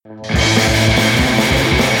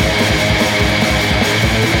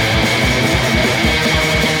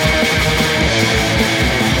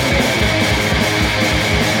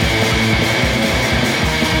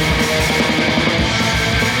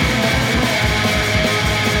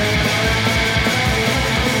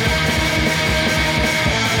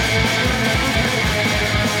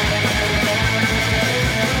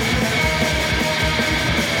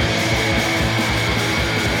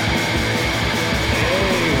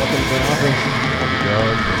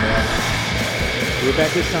We're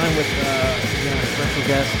back this time with special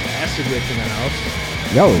guest Acid Witch in the house.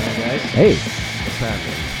 Yo, Hi, guys. hey. What's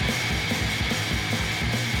happening?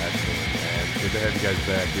 Excellent, man. Good to have you guys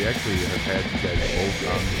back. We actually have had you guys both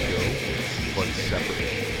on the show, but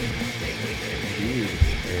separately.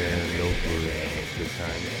 And those were good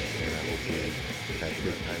times, and I hope we have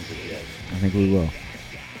good times again. I think we will.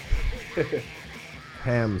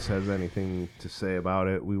 Hams has anything to say about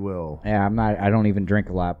it, we will. Yeah, I don't even drink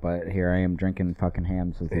a lot, but here I am drinking fucking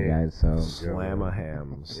hams with you guys, so Slam a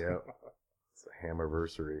hams. Yep. It's a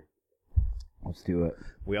hamiversary. let's do it.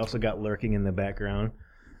 We also got lurking in the background.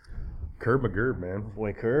 Curb McGurb, man.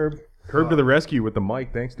 Boy, Curb. Curb to the rescue with the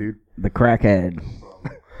mic. Thanks, dude. The crackhead.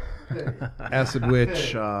 Acid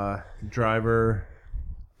Witch, driver,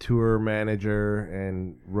 tour manager,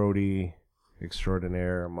 and roadie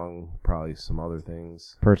extraordinaire, among probably some other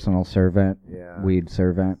things. Personal servant. Yeah. Weed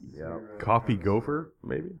servant. Yeah. Coffee gopher,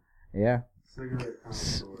 maybe? Yeah.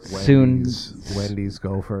 Wendy's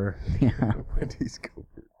gopher. Yeah. Wendy's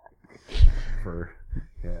gopher. For,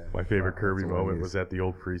 yeah. My favorite Kirby moment Wendy's. was at the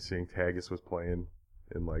old precinct. Haggis was playing,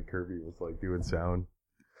 and like Kirby was like doing sound,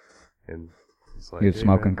 and he's like, He was "Hey,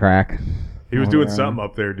 smoking man." crack. He was Oh, doing yeah. something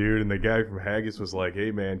up there, dude. And the guy from Haggis was like,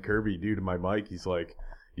 "Hey, man, Kirby, dude, to my mic." He's like,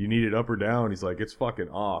 "You need it up or down?" He's like, "It's fucking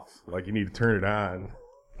off. Like you need to turn it on."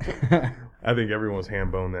 I think everyone was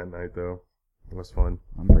ham boned that night, though. It was fun.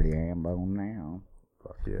 I'm pretty ham-boned now.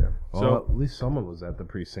 Fuck yeah. Well, So at least someone was at the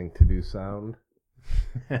precinct to do sound.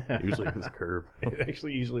 usually it was Curb. It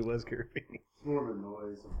actually usually was Kirby. More of a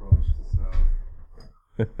noise approach to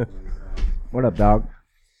sound. What up, dog?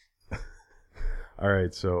 All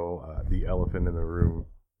right, so the elephant in the room.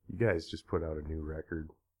 You guys just put out a new record.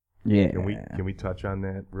 Yeah. Can we touch on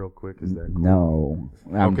that real quick? Is that cool?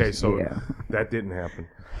 No. Okay, so yeah. that didn't happen.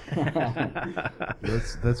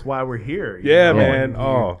 That's why we're here. you Yeah, know? man.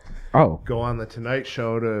 You Oh, go on the Tonight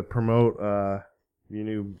Show to promote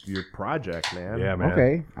your project, man. Yeah, man.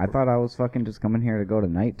 okay. I thought I was fucking just coming here to go to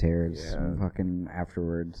night tears. Yeah. Fucking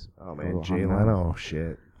afterwards. Oh man, Go Jay hung out. Leno,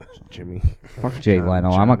 shit, Jimmy. Fuck Jay John-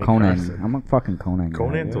 Leno. I'm a Johnny Conan. Carson. I'm a fucking Conan guy.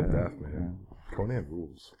 Conan till Yeah. death, man. Conan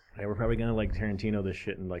rules. Yeah, we're probably gonna like Tarantino this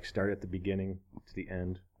shit and like start at the beginning to the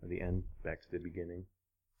end, or the end back to the beginning.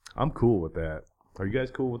 I'm cool with that. Are you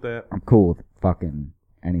guys cool with that? I'm cool with fucking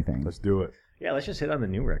anything. Let's do it. Yeah, let's just hit on the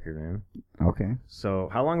new record, man. Okay. So,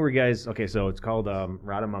 how long were you guys? Okay, so it's called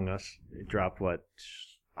Rot Among Us. It dropped what,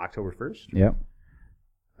 October 1st? Yep.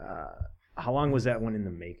 How long was that one in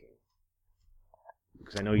the making?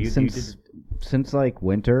 Because I know you Since did. since like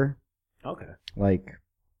winter, Okay. like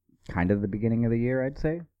kind of the beginning of the year, I'd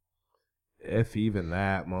say. If even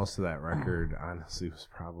that, most of that record honestly was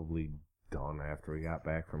probably done after we got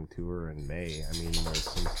back from tour in May. I mean, there's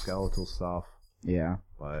some skeletal stuff, Yeah.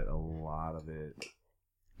 but a lot of it,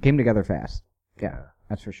 Came together fast. Yeah,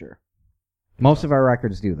 that's for sure. Most of our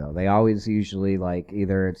records do though. They always usually like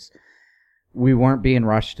either it's we weren't being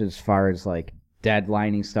rushed as far as like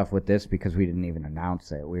deadlining stuff with this because we didn't even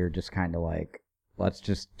announce it. We were just kind of like, let's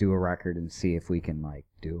just do a record and see if we can like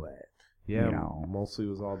do it. yeah, You know. mostly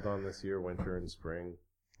was all done this year, winter and spring.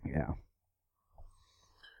 Yeah.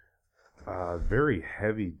 Very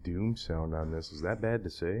heavy doom sound on this. Is that bad to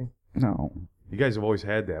say? No. You guys have always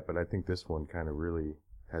had that, but I think this one kind of really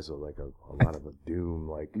has a lot of a doom.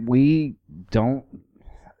 Like, We don't.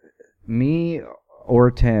 Me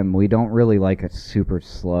or Tim, we don't really like a super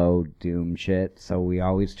slow doom shit. So we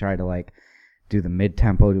always try to like do the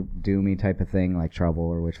mid-tempo doomy type of thing, like Trouble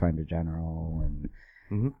or Witchfinder General, and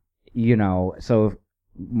Mhm. you know, so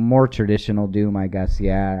more traditional doom, I guess.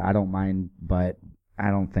 Yeah, I don't mind, but I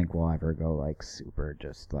don't think we'll ever go like super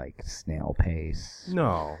just like snail pace.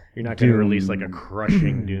 no, You're not going to Doom. release like a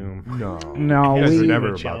crushing doom. no, No, You guys are we-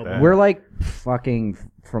 never Which about album? that. We're like fucking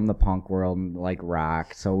from the punk world, and like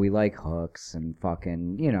rock, so we like hooks and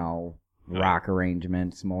fucking, you know, rock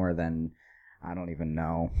arrangements more than, I don't even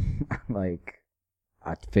know, like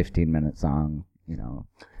a 15-minute song, you know.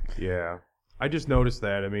 Yeah, I just noticed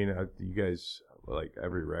that. I mean, you guys, like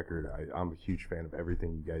every record, I'm a huge fan of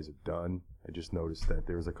everything you guys have done. I just noticed that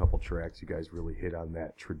there was a couple tracks you guys really hit on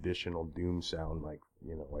that traditional doom sound, like,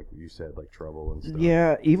 you know, like you said, like Trouble and stuff.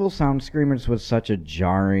 Yeah, Evil Sound Screamers was such a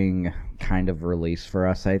jarring kind of release for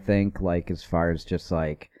us, I think, like as far as just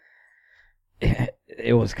like,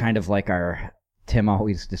 it was kind of like our, Tim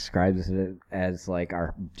always describes it as like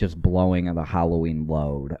our just blowing of the Halloween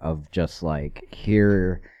load of just like,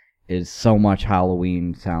 here is so much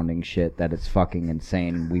Halloween sounding shit that it's fucking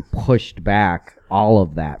insane. We pushed back all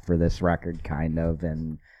of that for this record, kind of,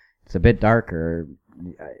 and it's a bit darker.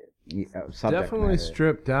 Subject Definitely matter.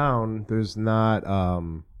 stripped down. There's not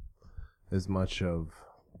as much of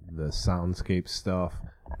the soundscape stuff.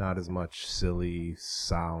 Not as much silly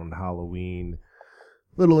sound Halloween,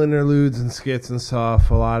 little interludes and skits and stuff.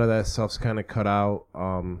 A lot of that stuff's kind of cut out.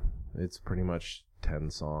 It's pretty much 10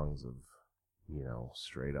 songs of,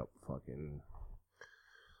 straight up fucking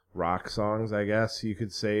rock songs, I guess you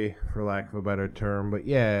could say, for lack of a better term. But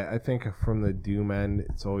yeah, I think from the doom end,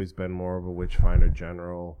 it's always been more of a Witchfinder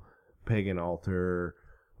General, Pagan Altar,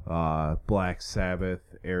 Black Sabbath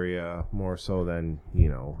area, more so than,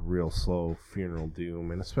 real slow Funeral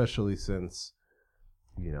Doom. And especially since,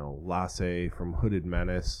 Lasse from Hooded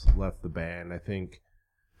Menace left the band, I think,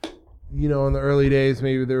 in the early days,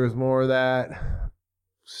 maybe there was more of that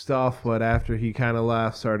stuff, but after he kind of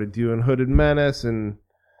left, started doing Hooded Menace, and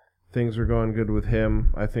things were going good with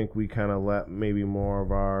him, I think we kind of let maybe more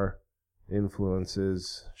of our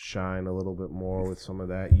influences shine a little bit more with some of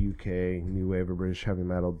that UK new wave of British heavy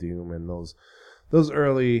metal doom and those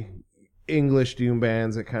early English doom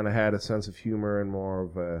bands that kind of had a sense of humor and more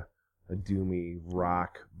of a doomy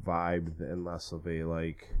rock vibe and less of a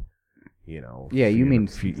Yeah, you mean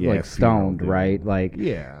like Stoned, doom. right? Like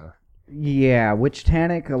Yeah, Witch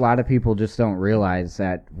Tannic, a lot of people just don't realize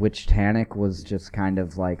that Witch Tannic was just kind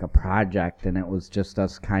of like a project, and it was just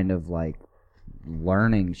us kind of like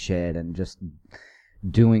learning shit and just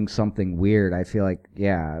doing something weird. I feel like,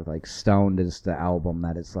 like Stoned is the album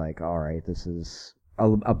that is like, all right, this is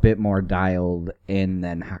a bit more dialed in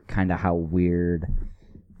than kind of how weird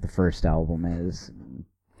the first album is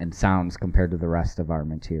and sounds compared to the rest of our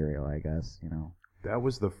material, I guess, That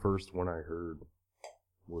was the first one I heard.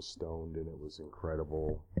 Was Stoned, and it was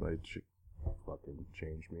incredible. It fucking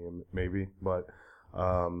changed me, maybe, but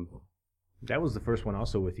That was the first one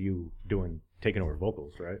also with you taking over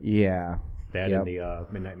vocals, right? Yeah. That and the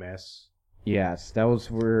Midnight Mass. Yes, those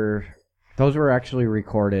were actually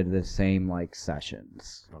recorded the same like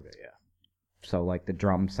sessions. Okay, yeah. So like the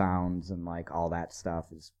drum sounds and like all that stuff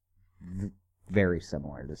is very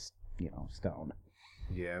similar to Stone.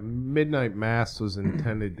 yeah. Midnight Mass was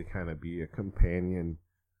intended to kind of be a companion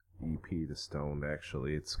EP to Stoned.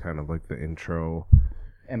 Actually, it's kind of like the intro.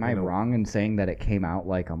 Am I wrong in saying that it came out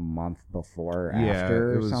like a month before or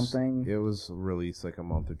after or something? It was released like a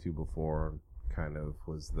month or two before, kind of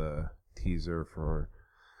was the teaser for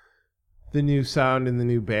the new sound in the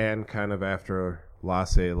new band, kind of after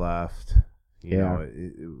Lasse left. You know,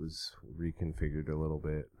 it was reconfigured a little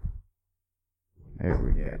bit. There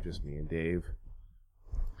we go. Just me and Dave.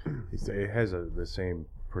 it has the same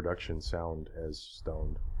production sound as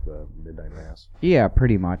Stoned, the Midnight Mass. Yeah,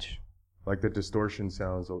 pretty much. Like the distortion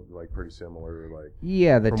sounds like pretty similar. Like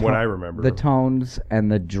from what I remember, the tones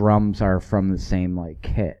and the drums are from the same like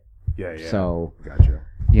kit. Yeah. So Gotcha.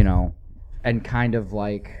 And kind of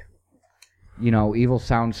like, Evil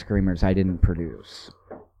Sound Screamers I didn't produce,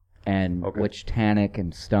 and Witch Tannic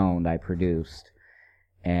and Stoned I produced,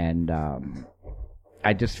 and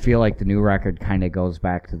I just feel like the new record kind of goes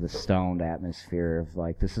back to the Stoned atmosphere of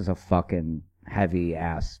like, this is a fucking heavy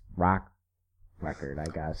ass rock record, I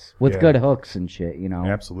guess, with good hooks and shit,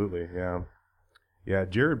 Absolutely, yeah. Yeah,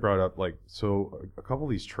 Jared brought up, so a couple of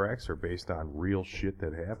these tracks are based on real shit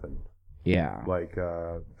that happened. Yeah. Like,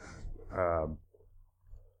 the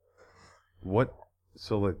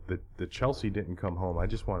Chelsea didn't come home. I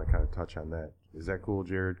just want to kind of touch on that. Is that cool,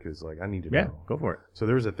 Jared? Because, I need to know. Yeah, go for it. So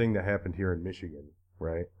there was a thing that happened here in Michigan,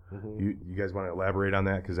 right? Mm-hmm. You guys want to elaborate on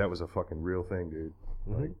that? Because that was a fucking real thing, dude.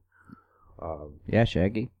 Mm-hmm. Yeah,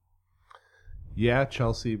 Shaggy. Yeah,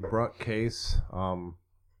 Chelsea Bruck case.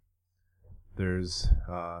 There's,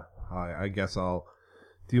 I guess I'll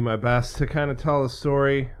do my best to kind of tell the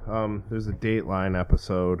story. There's a Dateline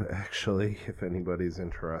episode, actually, if anybody's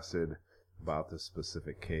interested about this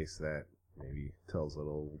specific case that maybe tells it a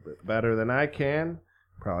little bit better than I can.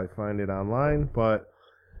 Probably find it online, but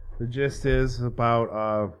the gist is about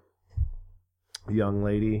a young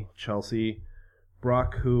lady, Chelsea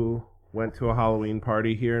Bruck, who went to a Halloween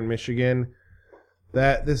party here in Michigan.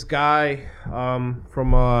 That this guy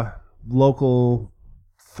from a local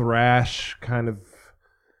thrash kind of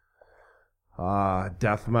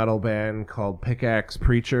death metal band called Pickaxe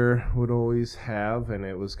Preacher would always have, and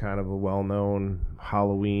it was kind of a well-known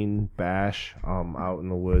Halloween bash out in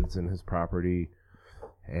the woods in his property,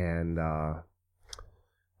 and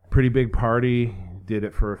pretty big party. Did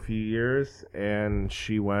it for a few years, and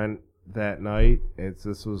she went that night.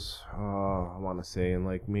 This was I want to say in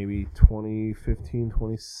like maybe 2015,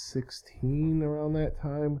 2016, around that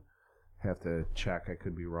time. Have to check, I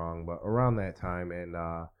could be wrong, but around that time. And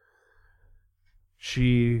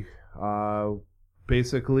she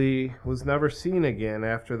basically was never seen again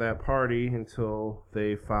after that party until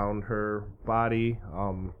they found her body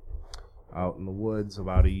out in the woods.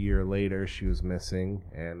 About a year later, she was missing,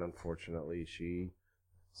 and unfortunately,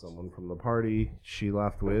 someone from the party she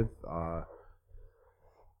left with,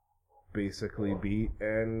 basically beat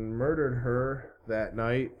and murdered her that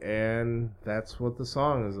night, and that's what the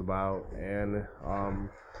song is about. And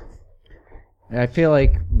I feel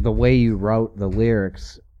like the way you wrote the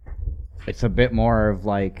lyrics, it's a bit more of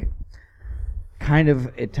like, kind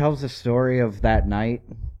of, it tells the story of that night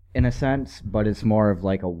in a sense, but it's more of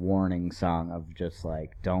like a warning song of just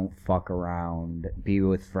like, don't fuck around, be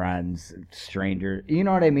with friends, strangers, you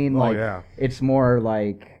know what I mean? Like, yeah. it's more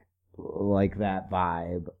like that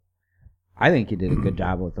vibe. I think you did a good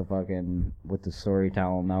job with the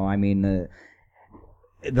storytelling, though. I mean,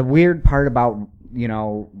 the weird part about, you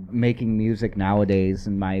know, making music nowadays,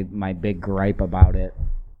 and my big gripe about it,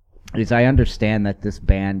 is I understand that this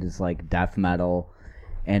band is like death metal,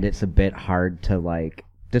 and it's a bit hard to like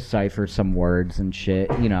decipher some words and shit,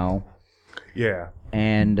 you know. Yeah.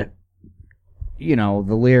 And, you know,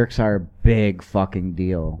 the lyrics are a big fucking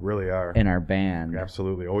deal. Really are. In our band.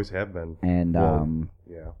 Absolutely. Always have been. And,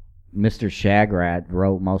 yeah. Mr. Shagrat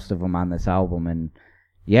wrote most of them on this album, and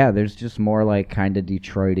yeah, there's just more like kind of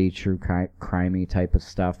Detroit-y, true crimey type of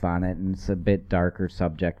stuff on it, and it's a bit darker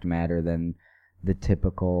subject matter than the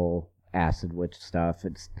typical Acid Witch stuff.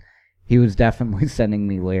 He was definitely sending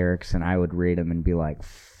me lyrics, and I would read them and be like,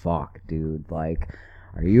 fuck, dude, like,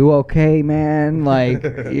 are you okay, man? Like,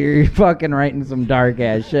 you're fucking writing some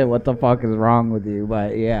dark-ass shit. What the fuck is wrong with you?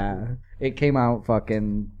 But yeah, it came out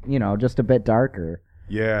fucking, you know, just a bit darker.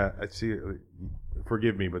 Yeah, I see.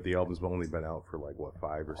 Forgive me, but the album's only been out for like,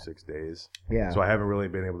 5 or 6 days. Yeah. So I haven't really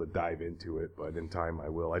been able to dive into it, but in time I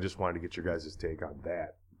will. I just wanted to get your guys' take on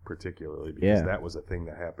that particularly, because that was a thing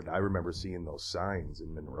that happened. I remember seeing those signs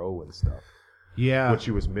in Monroe and stuff. Yeah. What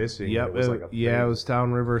she was missing. Yep. It was like a thing. It was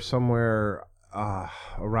downriver somewhere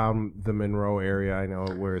around the Monroe area. I know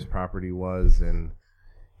where his property was, and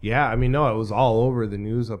yeah, I mean, no, it was all over the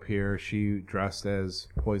news up here. She dressed as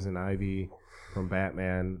Poison Ivy from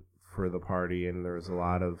Batman for the party, and there was a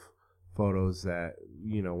lot of photos that,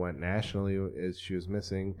 you know, went nationally as she was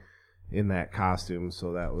missing in that costume,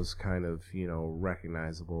 so that was kind of, you know,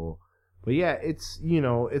 recognizable. But yeah, it's, you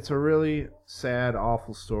know, it's a really sad,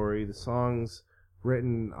 awful story. The song's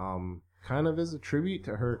written kind of as a tribute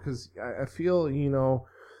to her, because I feel, you know,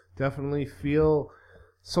 definitely feel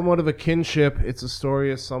somewhat of a kinship. It's a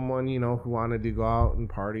story of someone, you know, who wanted to go out and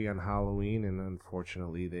party on Halloween, and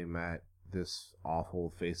unfortunately they met this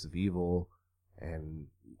awful face of evil. And,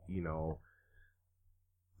 you know,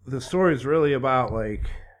 the story is really about, like,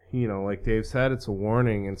 you know, like Dave said, it's a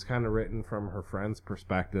warning. It's kind of written from her friend's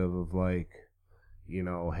perspective of, like, you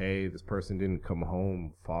know, hey, this person didn't come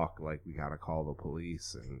home, fuck, like, we gotta call the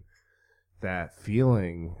police. And that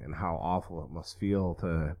feeling, and how awful it must feel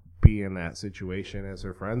to be in that situation as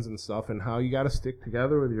her friends and stuff, and how you gotta stick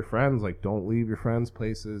together with your friends. Like, don't leave your friends'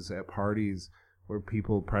 places at parties where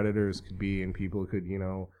predators could be, and people could, you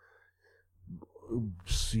know,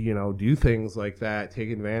 do things like that, take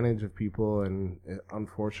advantage of people. And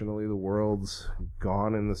unfortunately, the world's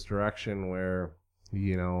gone in this direction where,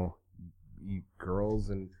 you know, girls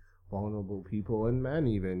and vulnerable people, and men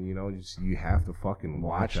even, you know, you have to fucking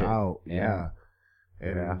watch out. Yeah.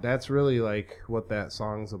 And that's really like what that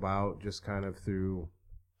song's about, just kind of through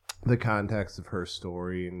the context of her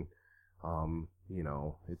story. And you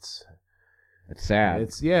know, it's sad.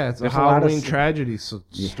 It's a Halloween tragedy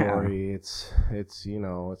story. It's you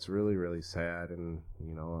know, it's really, really sad. And,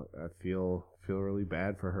 you know, I feel really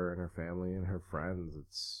bad for her and her family and her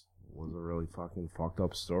friends. Was a really fucking fucked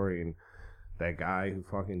up story. And that guy who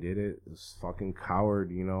fucking did it is fucking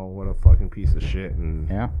coward, you know, what a fucking piece of shit. And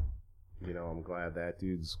you know, I'm glad that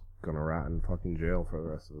dude's gonna rot in fucking jail for the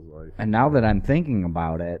rest of his life. And now that I'm thinking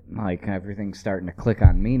about it, like, everything's starting to click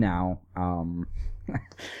on me now.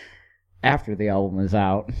 After the album is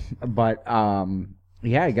out. But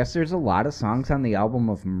yeah, I guess there's a lot of songs on the album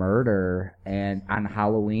of murder and on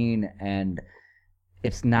Halloween, and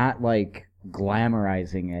it's not like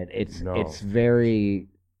glamorizing it. It's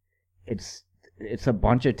a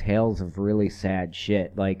bunch of tales of really sad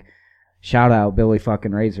shit. Like, shout out Billy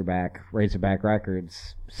fucking Razorback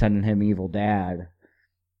Records, sending him Evil Dad.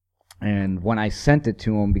 And when I sent it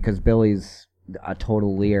to him, because Billy's a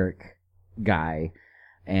total lyric guy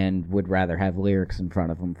and would rather have lyrics in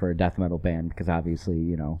front of him for a death metal band, because obviously,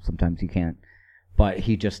 you know, sometimes you can't. But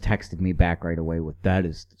he just texted me back right away with, that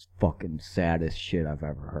is the fucking saddest shit I've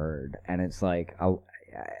ever heard. And it's like,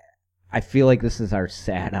 I feel like this is our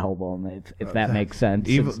sad album, if that makes sense.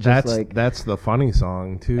 Evil, that's the funny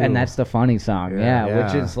song too. And that's the funny song, yeah.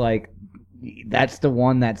 Which is like, that's the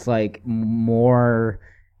one that's like more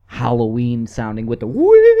Halloween sounding with the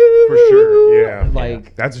woo. For sure, yeah.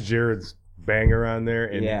 Like, That's Jared's banger on there.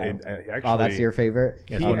 And, Yeah. and actually, oh, that's your favorite?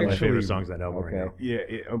 Yeah, it's He one of my actually- favorite songs on that album Okay. right now. Yeah,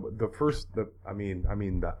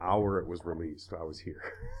 the hour it was released, I was here,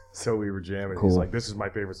 so we were jamming. Cool. He's like, "This is my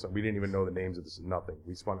favorite song." We didn't even know the names of this. Nothing.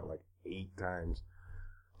 We spun it like 8 times.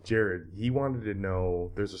 Jared, he wanted to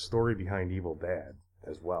know. There's a story behind Evil Dad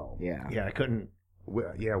as well. Yeah. Yeah, I couldn't.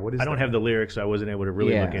 Yeah. What is? I don't that? have the lyrics, so I wasn't able to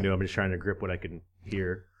really Yeah. look into it. I'm just trying to grip what I can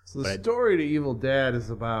hear. So the But- story to Evil Dad is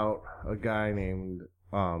about a guy named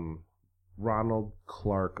Ronald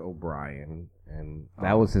Clark O'Brien, and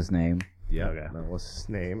That was his name. yeah, Okay. that was his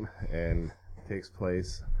name, and it takes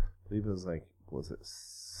place. I believe it was like, was it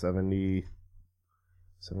 70,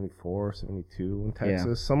 74, 72 in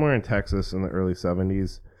Texas, somewhere in Texas in the early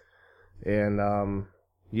 70s, and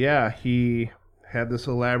yeah, he had this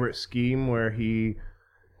elaborate scheme where he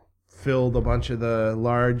filled a bunch of the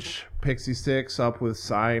large pixie sticks up with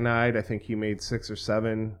cyanide. I think he made 6 or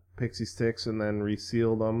 7 pixie sticks and then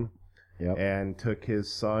resealed them. Yep. And took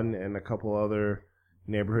his son and a couple other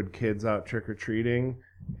neighborhood kids out trick-or-treating.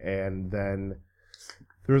 And then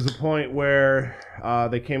there was a point where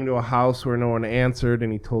they came to a house where no one answered,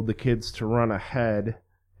 and he told the kids to run ahead,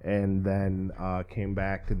 and then came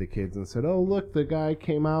back to the kids and said, "Oh, look, the guy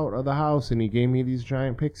came out of the house, and he gave me these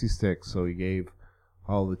giant pixie sticks." So he gave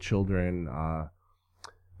all the children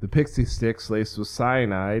the pixie sticks laced with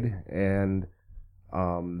cyanide, and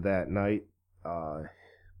that night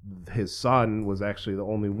his son was actually the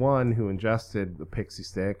only one who ingested the pixie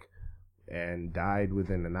stick and died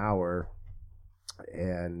within an hour.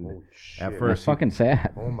 And Holy shit. at That's first, fucking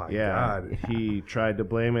sad. Oh my yeah, god. he tried to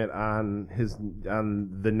blame it on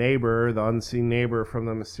the neighbor, the unseen neighbor from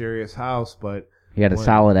the mysterious house, but He had a What?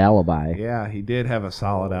 solid alibi. yeah, he did have a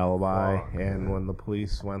solid alibi. fuck, And man. when the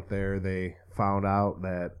police went there, they found out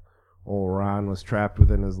that old Ron was trapped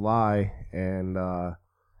within his lie, and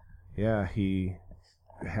yeah, he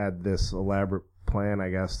had this elaborate plan, I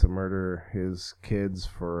guess, to murder his kids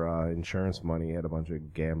for insurance money. He had a bunch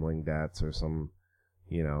of gambling debts or some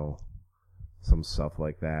stuff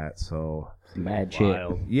like that. So Bad shit.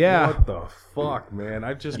 Wild. yeah, What the fuck, man?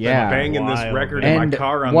 I've just Yeah. been banging this Wild, record man. in And my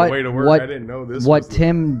car on what- the way to work. what- I didn't know this. What was the-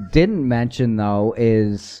 Tim didn't mention, though,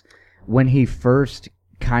 is when he first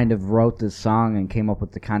kind of wrote this song and came up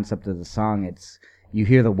with the concept of the song, you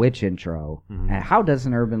hear the witch intro. Mhm. And how does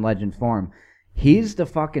an urban legend form? He's the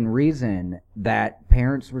fucking reason that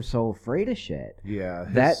parents were so afraid of shit. yeah,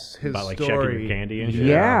 That- his About like story. checking your candy and shit.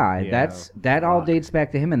 Yeah, yeah. that all Fuck. dates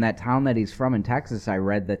back to him in that town that he's from in Texas. I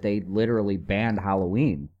read that they literally banned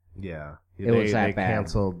Halloween. Yeah, It was that they bad.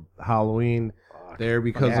 canceled Halloween there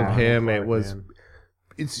because Yeah. of him. Fuck, It was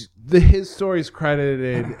man. his story's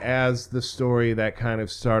credited as the story that kind of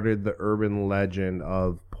started the urban legend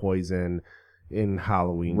of poison in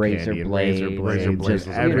Halloween Razor candy and blades, razor blades, and just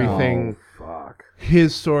just, everything. Fuck.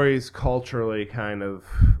 His stories culturally kind of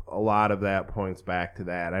a lot of that points back to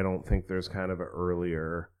that. I don't think there's kind of an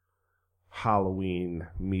earlier Halloween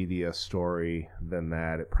media story than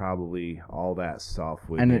that. It probably all that stuff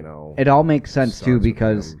would And it all makes sense too, starts with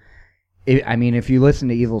because him. if you listen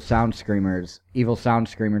to Evil Sound Screamers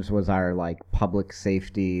was our like public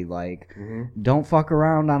safety, like don't fuck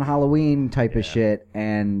around on Halloween type of shit.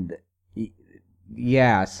 And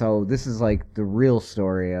yeah, so this is like the real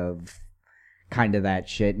story of kind of that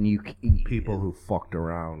shit. And people who fucked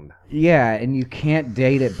around. yeah, and you can't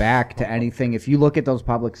date it back to anything. If you look at those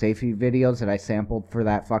public safety videos that I sampled for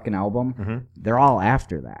that fucking album, Mhm. they're all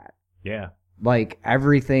after that. Yeah. Like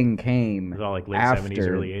everything came It was all like late after 70s,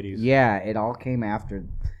 early 80s. Yeah, it all came after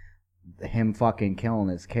him fucking killing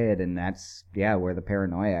his kid, and that's where the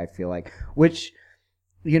paranoia, I feel like, which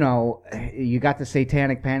you got the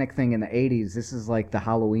Satanic Panic thing in the 80s. This is like the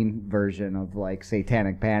Halloween version of like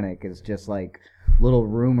Satanic Panic. It's just like little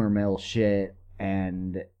rumor mill shit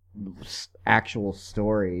and actual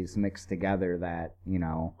stories mixed together that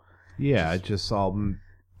Yeah, it just all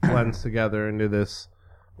blends together into this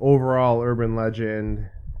overall urban legend,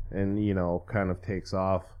 and kind of takes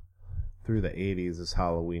off through the 80s as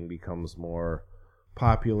Halloween becomes more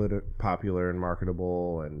popular and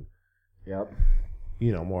marketable, and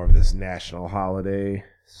more of this national holiday.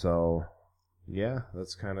 So yeah,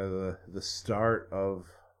 that's kind of the start of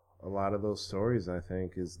a lot of those stories, I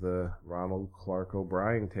think, is the Ronald Clark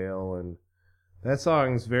O'Brien tale. And that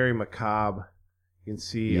song is very macabre. You can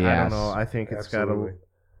see, I don't Yes. know, I think it's Absolutely. got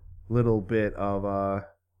a little bit of a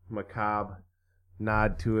macabre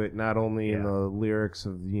nod to it, not only in Yeah. the lyrics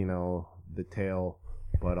of the tale,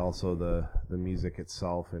 but also the music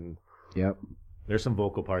itself. And Yep. There's some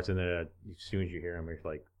vocal parts in there that as soon as you hear them, you're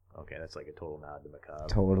like, Okay, that's like a total nod to Macabre.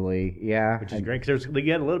 Totally, yeah. Which is great because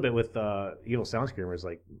you had a little bit with Evil Sound Screamers,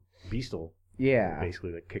 like Beastal. Yeah.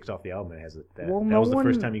 Basically, like kicks off the album and has that. Well, that was the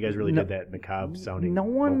first time you guys really did that macabre sounding. No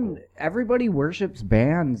one, vocal. everybody worships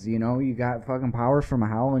bands, you know. You got fucking Power from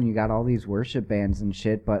Hell, and you got all these worship bands and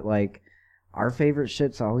shit. But like, our favorite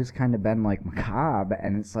shit's always kind of been like Macabre,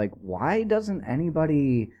 and it's like, why doesn't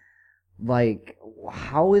anybody like?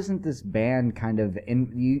 How isn't this band kind of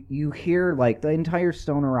in? You hear like the entire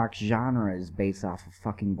stoner rock genre is based off of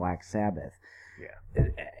fucking Black Sabbath.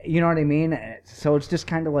 You know what I mean? So it's just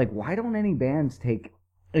kind of like, why don't any bands take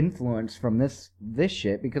influence from this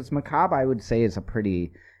shit? Because Macabre, I would say, is a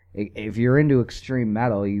pretty... If you're into extreme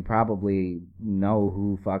metal, you probably know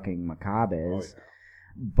who fucking Macabre is.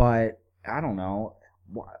 But, I don't know.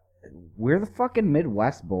 We're the fucking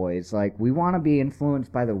Midwest boys. Like, we want to be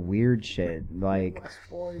influenced by the weird shit. Like,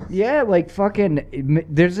 yeah, like fucking,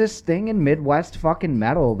 there's this thing in Midwest fucking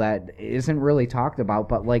metal that isn't really talked about,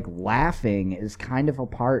 but like laughing is kind of a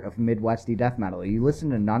part of Midwesty death metal. You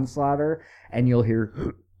listen to Nunslaughter and you'll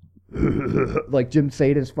hear like Jim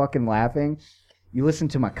Sata's fucking laughing. You listen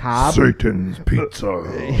to Macabre. Satan's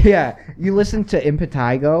Pizza. Yeah, you listen to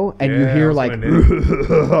Impetigo and you hear like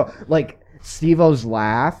like Steve-O's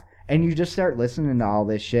laugh. And you just start listening to all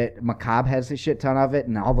this shit. Macabre has a shit ton of it,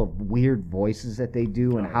 and all the weird voices that they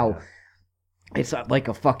do, and how it's like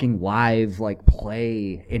a fucking live like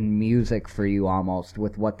play in music for you almost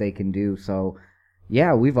with what they can do. So,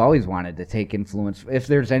 yeah, we've always wanted to take influence. If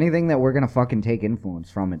there's anything that we're gonna fucking take influence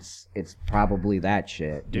from, it's probably that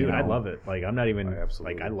shit. Dude, you know? I love it. Like, I'm not even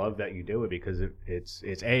absolutely. like, I love that you do it because it's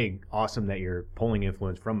awesome that you're pulling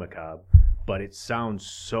influence from Macabre, but it sounds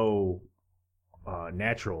so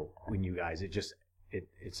natural when you guys. It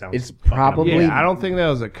sounds. It's fucking probably- amazing. Yeah, I don't think that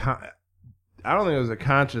was I don't think it was a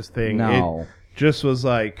conscious thing. No. It just was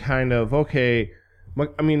like kind of okay.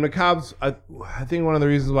 I mean, Macabre's. I think one of the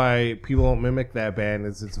reasons why people don't mimic that band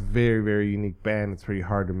is it's a very, very unique band. It's pretty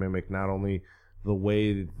hard to mimic. Not only the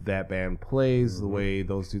way that band plays, the way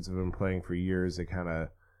those dudes have been playing for years. They kind of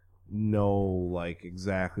know like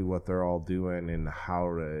exactly what they're all doing and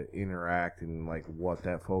how to interact and like what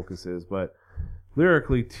that focus is, but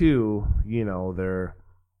lyrically too, you know, they're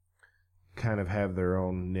kind of have their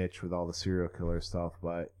own niche with all the serial killer stuff.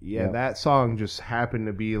 But yeah, that song just happened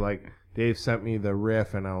to be like Dave sent me the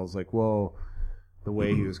riff and I was like, whoa, the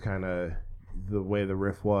way he was kind of the way the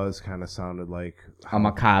riff was kind of sounded like A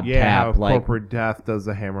Macabre yeah, tap, how like Corporate Death does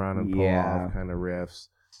the hammer on and pull Yeah. off kind of riffs.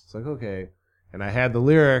 It's like, okay. And I had the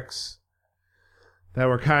lyrics that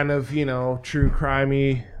were kind of, you know, true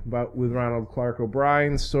crimey about with Ronald Clark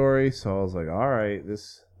O'Brien's story. So I was like, all right,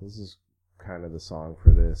 this is kind of the song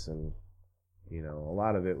for this. And, you know, a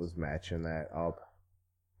lot of it was matching that up,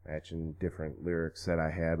 matching different lyrics that I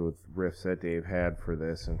had with riffs that Dave had for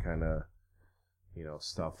this and kind of, you know,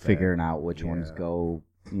 stuff. figuring out which yeah. ones go,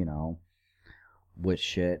 you know, with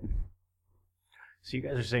shit. So you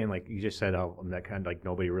guys are saying, like, you just said how that kind of, like,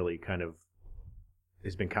 nobody really kind of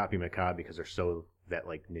has been copying Macabre because they're so, that,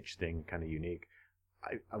 like, niche thing kind of unique.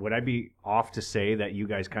 Would I be off to say that you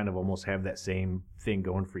guys kind of almost have that same thing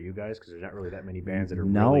going for you guys? Because there's not really that many bands that are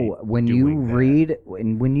really when doing you that. read,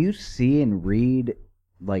 when you see and read,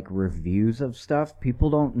 like, reviews of stuff, people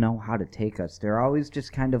don't know how to take us. They're always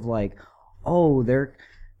just kind of like, oh, they're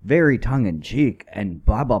very tongue-in-cheek and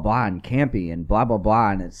blah, blah, blah, and campy and blah, blah,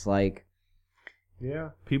 blah. And it's like... Yeah,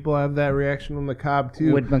 people have that reaction on Macabre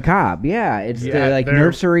too. With Macabre, yeah. It's Yeah, the, like, they're-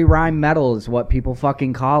 nursery rhyme metal is what people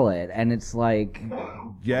fucking call it. And it's like...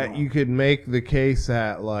 Yeah, you could make the case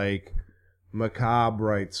that like Macabre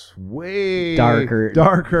writes way Darker,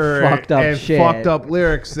 fucked up and shit. fucked up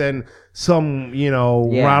lyrics than some, you know,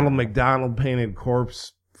 Yeah. Ronald McDonald painted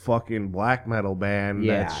corpse fucking black metal band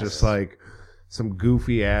that's Yes. just like some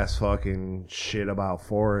goofy ass fucking shit about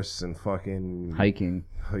forests and fucking hiking.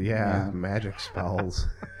 yeah. magic spells,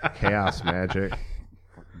 chaos magic.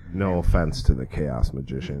 No offense to the chaos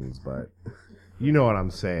magicians, but you know what I'm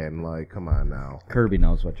saying. Like, come on now. Kirby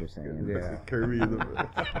knows what you're saying. Yeah. Kirby.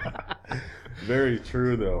 Very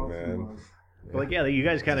true, though, man. But like, yeah, you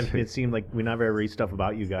guys kind of, it seemed like whenever I read stuff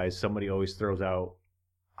about you guys, somebody always throws out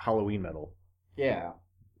Halloween metal. Yeah.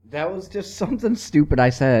 That was just something stupid I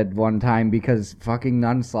said one time because fucking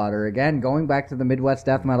Nunslaughter, again, going back to the Midwest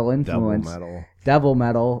death metal influence. Devil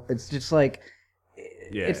metal. It's just like,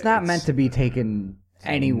 Yeah, it's not meant to be taken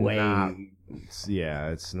anyway.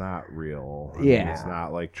 It's not real. Yeah. It's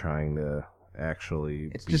not like trying to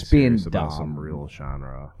actually It's be just being serious about some dumb. real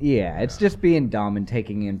genre. Yeah, it's just being dumb and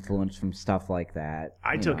taking influence from stuff like that.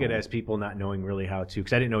 I you took it know. as people not knowing really how to,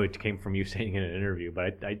 because I didn't know it came from you saying in an interview,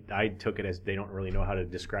 but I took it as they don't really know how to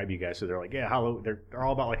describe you guys, so they're like, yeah, they're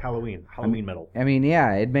all about like Halloween metal. I mean,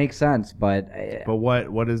 yeah, it makes sense, but But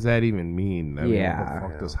what does that even mean? I mean, Yeah. what the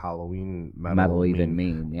fuck does Halloween metal even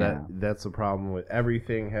mean? Yeah. That's the problem with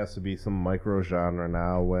everything has to be some micro genre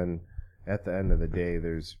now, when at the end of the day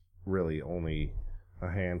there's really only a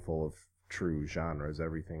handful of true genres.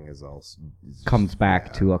 Everything is else Comes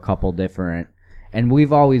back to a couple different, and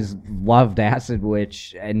we've always loved Acid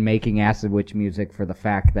Witch and making Acid Witch music for the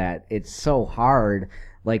fact that it's so hard.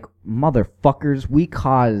 Like, motherfuckers, we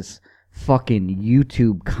cause fucking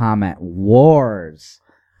YouTube comment wars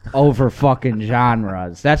over fucking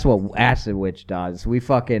genres. That's what Acid Witch does. We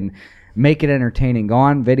fucking make it entertaining. Go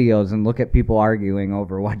on videos and look at people arguing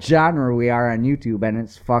over what genre we are on YouTube, and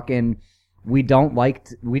it's fucking. We don't like.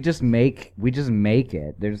 We just make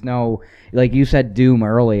it. There's no, like you said, Doom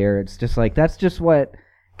earlier. It's just like that's just what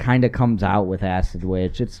kind of comes out with Acid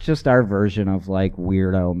Witch. It's just our version of like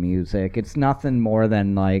weirdo music. It's nothing more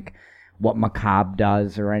than like what Macabre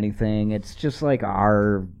does or anything. It's just like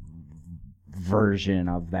our version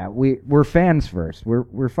of that. We're fans first.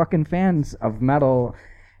 We're fucking fans of metal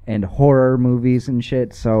and horror movies and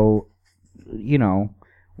shit. So, you know,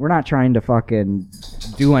 we're not trying to fucking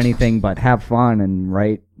do anything but have fun and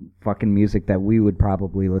write fucking music that we would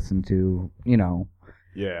probably listen to, you know.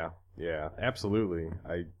 Yeah, absolutely.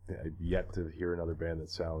 I've yet to hear another band that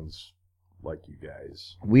sounds like you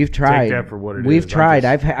guys. We've tried. Take that for what it We've is. tried.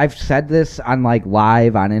 I've said this on like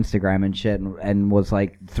live on Instagram and shit, and was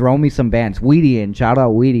like, throw me some bands. Weedian, shout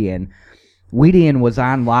out Weedian. Weedian was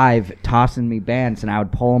on live tossing me bands, and I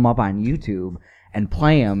would pull them up on YouTube and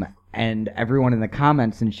play them, and everyone in the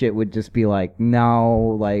comments and shit would just be like,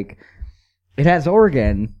 no, like, it has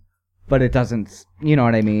organ, but it doesn't, you know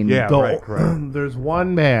what I mean? Yeah, right. There's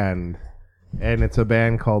one band, and it's a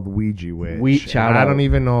band called Ouija Witch. Shout And I out. don't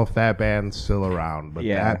even know if that band's still around, but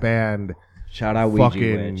Yeah. that band Shout out Ouija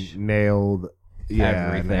fucking Witch. nailed an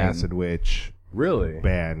Everything. Acid Witch Really?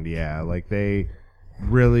 band. Yeah, like they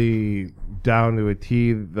really down to a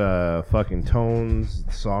T, the fucking tones,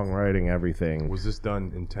 songwriting, everything. Was this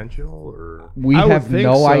done intentional or? We I would have think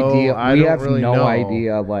no so. idea. I We don't have really no know.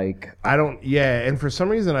 idea, like, I don't. Yeah, and for some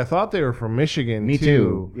reason I thought they were from Michigan. me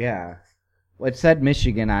too. Yeah. Well, it said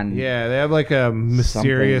Michigan on. Yeah, they have like a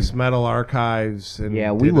mysterious metal archives. And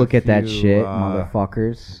Yeah, we did a look at that few, shit,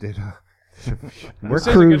 motherfuckers. Did We're This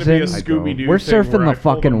isn't gonna be a cruising. Scooby-Doo We're thing surfing where the I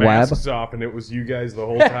pulled fucking web. masks off and it was you guys the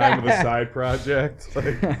whole time of the side project.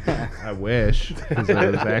 Like, I wish, because it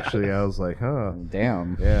was actually, I was like, huh,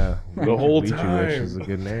 Damn. yeah, The whole Ouija time. Witch is a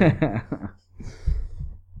good name.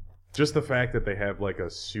 just the fact that they have like a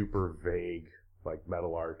super vague like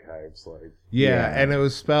metal archives, like Yeah, and it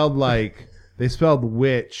was spelled like they spelled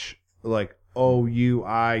witch like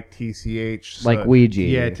OUITCH, Like Ouija.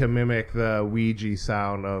 Yeah, to mimic the Ouija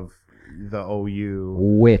sound of the OU.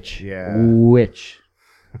 Witch. Yeah. Witch.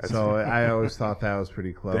 So I always thought that was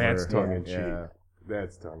pretty clever. that's tongue in cheek. Yeah.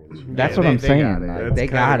 That's tongue in cheek. That's Yeah, what they- I'm they saying. got it. like, That's they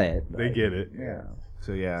kinda- got it. They get it. Yeah.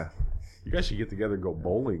 So yeah, You guys should get together and go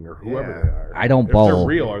bowling or whoever Yeah. they are. I don't if bowl. they're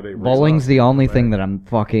real, are they real? Bowling's the only Right. thing that I'm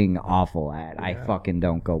fucking awful at. I Yeah. fucking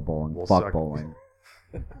don't go bowling. Well, Fuck suck. bowling.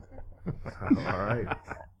 All right.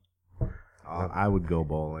 I would go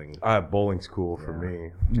bowling. Bowling's cool for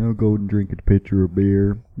me. I'll go and drink a pitcher of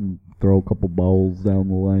beer, and throw a couple balls down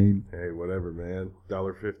the lane. Hey, whatever, man.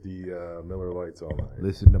 $1.50 Miller Lights all night.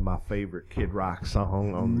 Listen to my favorite Kid Rock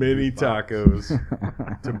song on the Mini jukebox.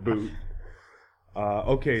 tacos to boot.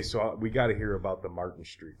 Okay, so we got to hear about the Martin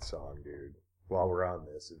Street song, dude. While we're on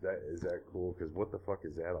this, is that cool? Because what the fuck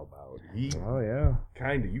is that about? Oh yeah.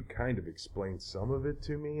 You kind of explained some of it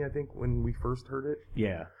to me. I think when we first heard it.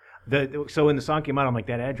 Yeah. So when the song came out, I'm like,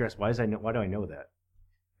 that address. Why do I know that?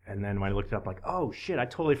 And then when I looked it up, like, oh shit, I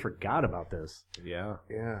totally forgot about this. Yeah.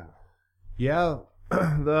 Yeah. Yeah.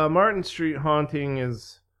 The Martin Street haunting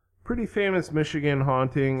is pretty famous Michigan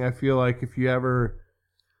haunting. I feel like if you ever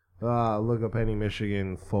look up any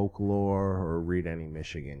Michigan folklore or read any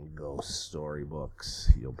Michigan ghost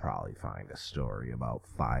storybooks, you'll probably find a story about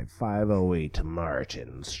 5508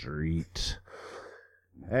 Martin Street.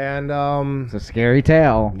 And It's a scary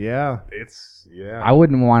tale. yeah. I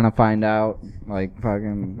wouldn't want to find out. Like,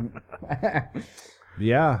 fucking.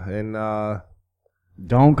 Yeah, and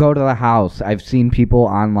Don't go to the house. I've seen people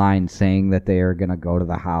online saying that they are gonna go to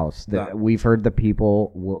the house. We've heard the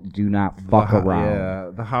people do not fuck around.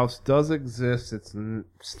 Yeah, the house does exist. It's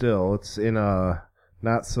it's in a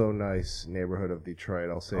not so nice neighborhood of Detroit.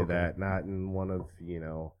 I'll say that. Not in one of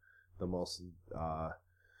the most.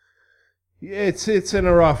 It's in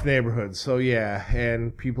a rough neighborhood, so yeah.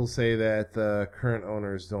 And people say that the current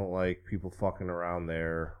owners don't like people fucking around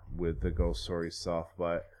there with the ghost story stuff.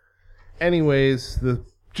 But anyways, the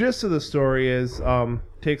gist of the story is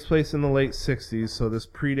takes place in the late 60s, so this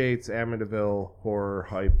predates Amityville horror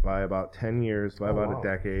hype by about 10 years, by about a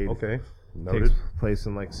decade. Okay. Takes Noted. place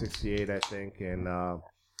in like 68, I think. And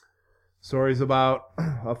stories about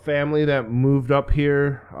a family that moved up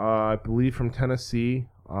here, I believe from Tennessee.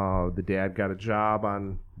 The dad got a job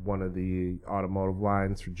on one of the automotive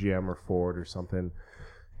lines for GM or Ford or something,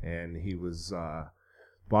 and he was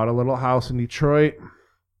bought a little house in Detroit.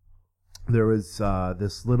 There was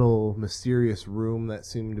this little mysterious room that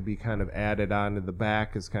seemed to be kind of added onto the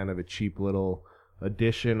back as kind of a cheap little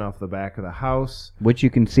addition off the back of the house. Which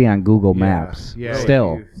you can see on Google Maps. Yeah,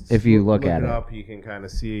 Still, if you look at it it. up, you can kind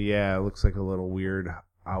of see, yeah, it looks like a little weird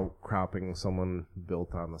outcropping someone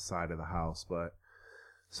built on the side of the house. But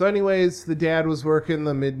so anyways, the dad was working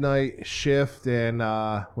the midnight shift, and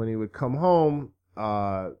when he would come home,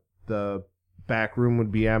 the back room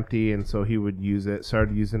would be empty, and so he would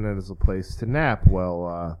started using it as a place to nap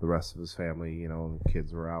while the rest of his family, the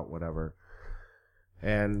kids were out, whatever.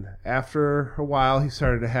 And after a while, he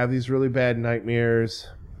started to have these really bad nightmares,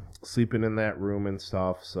 sleeping in that room and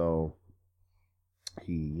stuff. So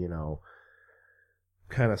he,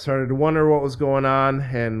 kind of started to wonder what was going on.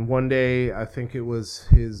 And one day, I think it was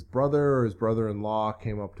his brother or his brother-in-law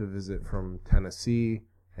came up to visit from Tennessee.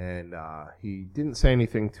 And he didn't say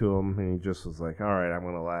anything to him. And he just was like, all right, I'm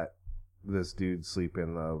going to let this dude sleep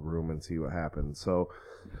in the room and see what happens. So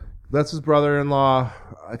lets his brother-in-law,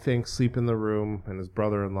 I think, sleep in the room, and his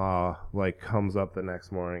brother-in-law, comes up the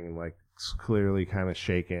next morning and, is clearly kind of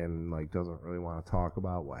shaken, doesn't really want to talk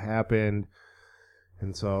about what happened.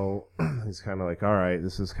 And so he's kind of like, all right,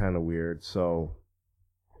 this is kind of weird. So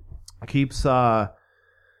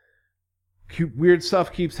weird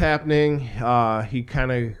stuff keeps happening. He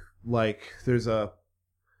kind of, there's a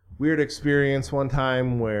weird experience one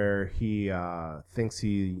time where he thinks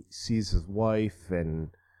he sees his wife,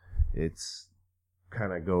 and it's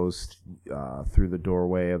kind of goes through the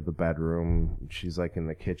doorway of the bedroom. She's in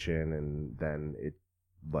the kitchen, and then it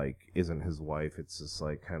isn't his wife. It's this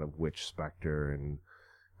kind of witch specter, and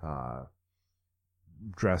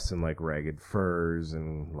dressed in ragged furs,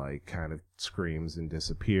 and kind of screams and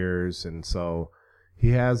disappears. And so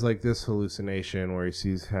he has this hallucination where he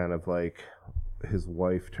sees kind of his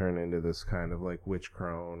wife turn into this kind of witch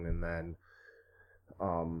crone, and then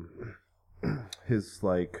his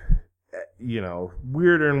weirder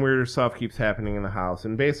and weirder stuff keeps happening in the house.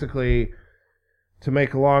 And basically, to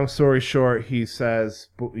make a long story short, he says,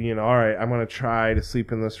 all right, I'm going to try to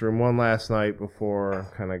sleep in this room one last night before I'm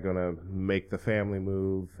kind of going to make the family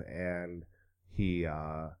move. And he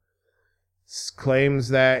claims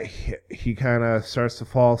that he kind of starts to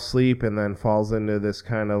fall asleep and then falls into this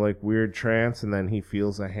kind of weird trance, and then he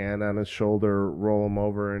feels a hand on his shoulder roll him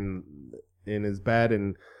over in his bed,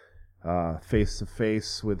 and face to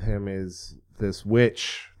face with him is this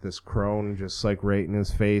witch, this crone, just right in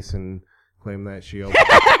his face, and claim that she opens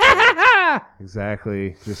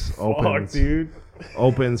exactly, just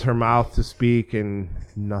opens her mouth to speak, and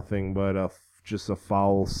nothing but just a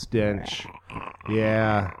foul stench.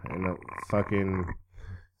 Yeah, and a fucking.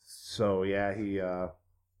 So yeah, he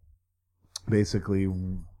basically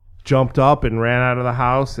jumped up and ran out of the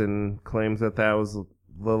house, and claims that was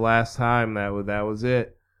the last time. That was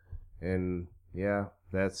it. And yeah,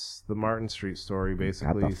 that's the Martin Street story,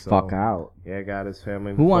 basically. Got the fuck out. Yeah, got his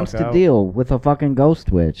family. Who wants to deal with a fucking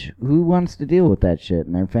ghost witch? Who wants to deal with that shit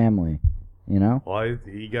in their family? Well,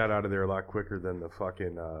 he got out of there a lot quicker than the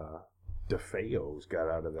fucking DeFeos got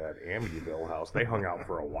out of that Amityville house. They hung out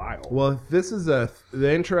for a while. Well, this is the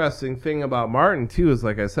interesting thing about Martin too is,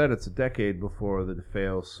 like I said, it's a decade before the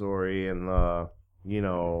DeFeo story and the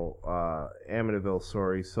Amityville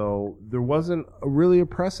story. So there wasn't really a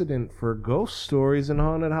precedent for ghost stories and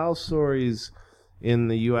haunted house stories in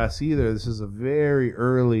the U.S. either. This is a very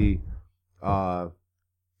early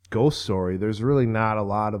ghost story. There's really not a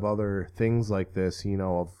lot of other things like this,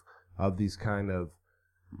 of these kind of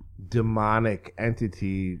demonic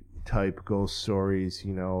entity type ghost stories,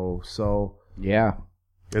 so yeah.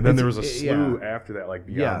 And then there was a slew after that,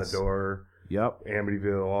 Beyond the Door, yep,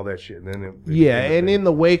 Amityville, all that shit. And then and in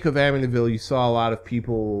the wake of Amityville, you saw a lot of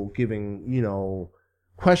people giving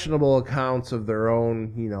questionable accounts of their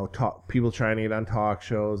own, people trying to get on talk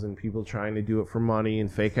shows, and people trying to do it for money, and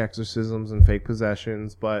fake exorcisms and fake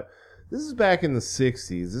possessions. But this is back in the 60s.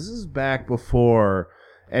 This is back before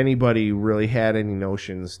anybody really had any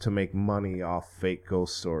notions to make money off fake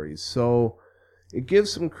ghost stories. So it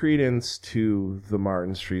gives some credence to the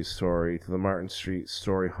Martin Street story, to the Martin Street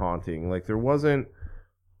story haunting. Like there wasn't,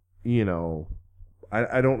 you know,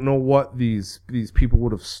 I don't know what these people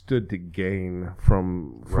would have stood to gain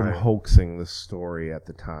from Right. hoaxing the story at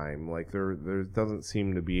the time. Like there doesn't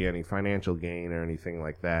seem to be any financial gain or anything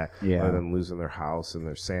like that, Yeah. other than losing their house and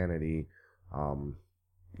their sanity. Yeah.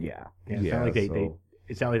 Yeah, it's Yeah, not like they so-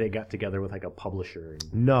 it's not like they got together with like a publisher.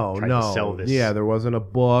 And, No, tried to sell this. Yeah, there wasn't a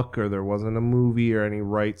book or there wasn't a movie or any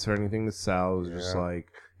rights or anything to sell. It was just Yeah.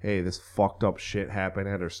 like, hey, this fucked up shit happened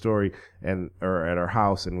at our story or at our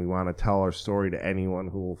house, and we want to tell our story to anyone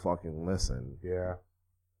who will fucking listen. Yeah,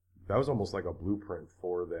 that was almost like a blueprint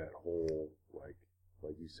for that whole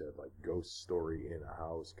like you said, like ghost story in a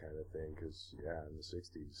house kind of thing. Because yeah, in the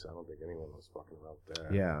 '60s, I don't think anyone was fucking around with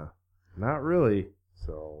that. Yeah, not really.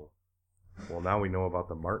 So, well, now we know about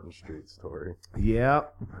the Martin Street story. Yeah,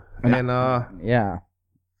 And and Yeah.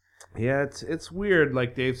 yeah, it's weird.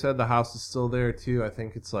 Like Dave said, the house is still there too. I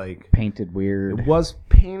think it's like Painted weird. it was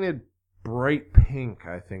painted bright pink,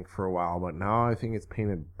 I think, for a while, but now I think it's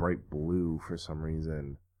painted bright blue for some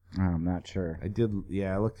reason. I'm not sure.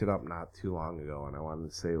 I looked it up not too long ago, and I wanted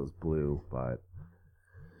to say it was blue, but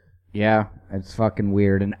Yeah, it's fucking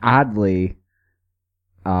weird. And oddly,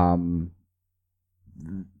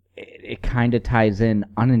 it kind of ties in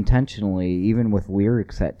unintentionally, even with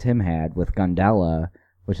lyrics that Tim had with Gundella,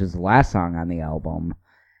 which is the last song on the album.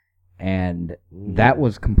 And that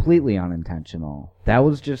was completely unintentional. That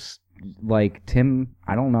was just like Tim,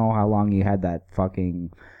 I don't know how long you had that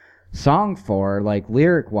fucking song for, like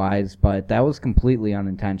lyric wise, but that was completely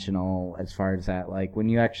unintentional as far as that. Like when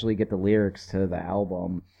you actually get the lyrics to the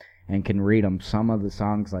album and can read them, some of the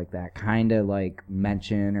songs like that kind of like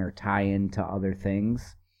mention or tie into other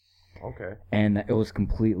things. Okay. And it was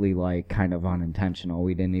completely like kind of unintentional.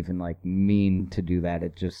 We didn't even like mean to do that.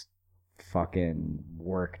 It just fucking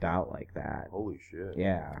worked out like that. Holy shit.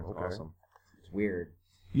 Yeah. Okay. Awesome. It's weird.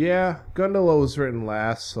 yeah, Gundala was written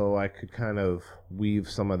last, so I could kind of weave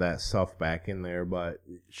some of that stuff back in there, but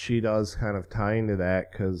she does kind of tie into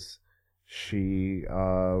that because she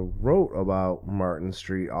wrote about Martin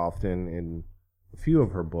Street often in a few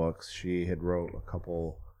of her books. She had wrote a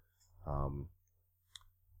couple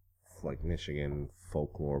like Michigan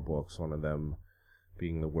folklore books, one of them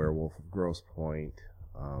being The Werewolf of Grosse Pointe.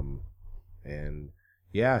 And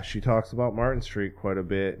yeah, she talks about Martin Street quite a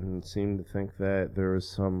bit and seemed to think that there was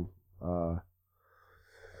some,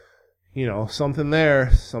 something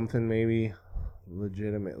there, something maybe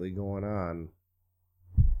legitimately going on.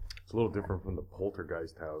 It's a little different from the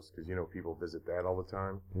poltergeist house because people visit that all the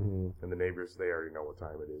time, Mm-hmm. and the neighbors they already know what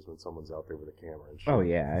time it is when someone's out there with a camera and shit. Oh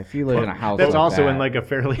yeah, if you live in a house That's like also that, in like a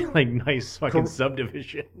fairly like nice fucking Cor-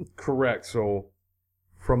 subdivision. Correct. So,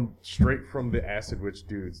 straight from the Acid Witch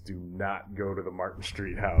dudes, do not go to the Martin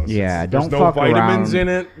Street house. Yeah, There's don't no fuck vitamins around.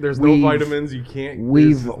 in it. There's We've- no vitamins. You can't.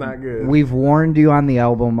 We've It's not good. we've warned you on the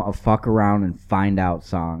album of fuck around and find out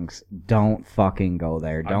songs. Don't fucking go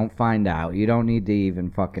there. Don't find out. You don't need to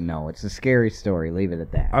even fucking know. It's a scary story. Leave it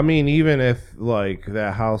at that. I mean, even if like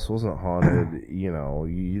that house wasn't haunted, you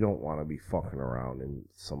don't want to be fucking around in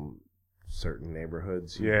some certain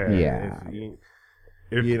neighborhoods. Yeah. Yeah.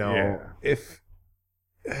 If,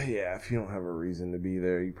 If you don't have a reason to be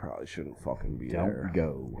there, you probably shouldn't fucking be there. Don't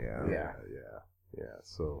go. Yeah. Yeah.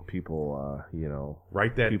 So People,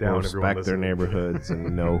 write that people down. everyone respect their listening. neighborhoods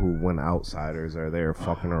and know who when outsiders are there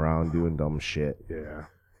fucking around doing dumb shit. Yeah.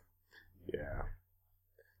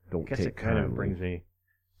 Don't I guess take it kind of kindly. brings me.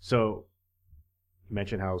 So, you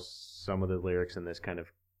mentioned how some of the lyrics in this kind of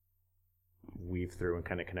weave through and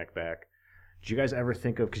kind of connect back. Did you guys ever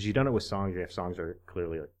think of, because you've done it with songs, you have songs that are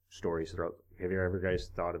clearly like stories throughout. Have you ever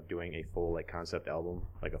guys thought of doing a full like concept album,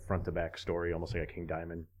 like a front to back story, almost like a King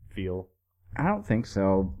Diamond feel? I don't think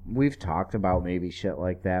so. We've talked about maybe shit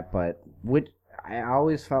like that, but I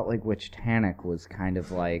always felt like Witchtanic was kind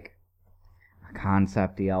of like a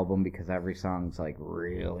concept-y album because every song's like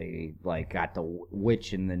really like got the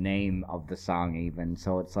witch in the name of the song even,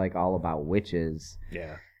 so it's like all about witches.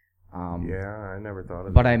 Yeah. I never thought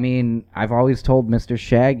of But that. I mean, I've always told Mr.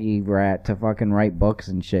 Shaggy Rat to fucking write books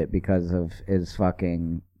and shit because of his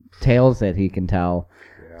fucking tales that he can tell.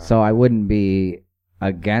 Yeah. So I wouldn't be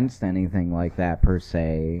against anything like that per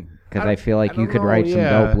se, because I feel like I you don't could know, write some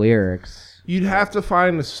yeah. dope lyrics. You'd have to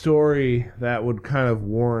find a story that would kind of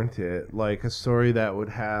warrant it, like a story that would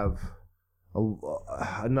have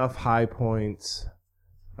enough high points,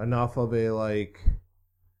 enough of a like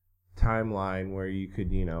timeline where you could,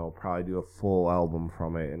 probably do a full album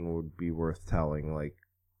from it and would be worth telling. Like,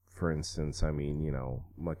 for instance,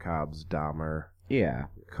 Macabre's Dahmer Yeah.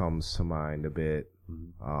 comes to mind a bit.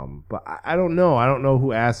 But I don't know. I don't know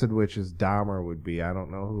who Acid Witch's Dahmer would be. I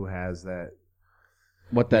don't know who has that.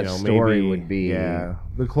 What that story maybe, would be. Yeah.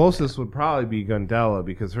 The closest would probably be Gundella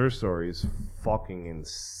because her story is fucking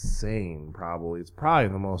insane, probably. It's probably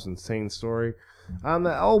the most insane story on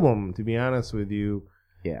the album, to be honest with you.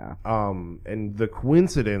 Yeah. And the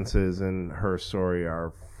coincidences in her story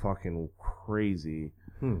are fucking crazy,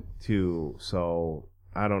 too. So,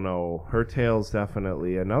 I don't know. Her tale's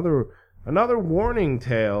definitely another warning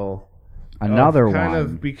tale. Another one. Kind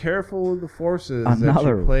of be careful with the forces that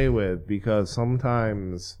you play with because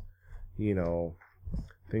sometimes,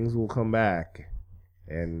 things will come back.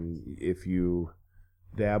 And if you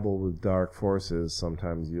dabble with dark forces,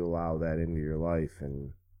 sometimes you allow that into your life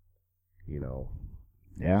and,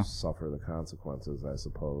 suffer the consequences, I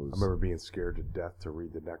suppose. I remember being scared to death to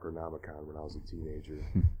read the Necronomicon when I was a teenager.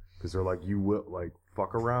 Because they're like, you will, like,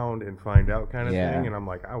 fuck around and find out kind of thing. And I'm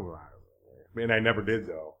like, and I never did,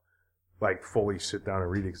 though. Like, fully sit down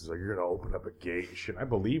and read it because like, you're going to open up a gate and shit. I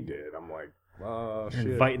believed it. I'm like, shit.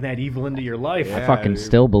 Inviting that evil into your life. I fucking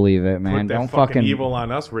still believe it, man. Put that Don't fucking evil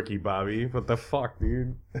on us, Ricky Bobby. What the fuck,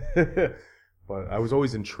 dude? But I was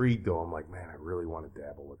always intrigued, though. I'm like, man, I really want to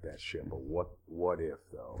dabble with that shit. But what if,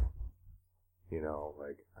 though?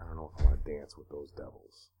 Like, I don't know if I want to dance with those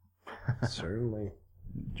devils. Certainly.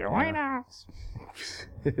 Join us.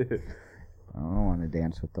 I don't want to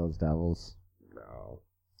dance with those devils. No.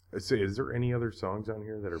 Is there any other songs on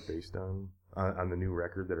here that are based on the new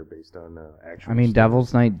record that are based on actual? I mean, stories?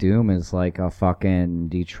 Devil's Night Doom is like a fucking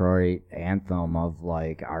Detroit anthem of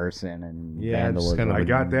like arson and vandalism. I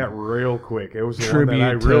got that real quick. It was the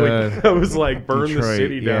Tribute one that I was like, burn Detroit, the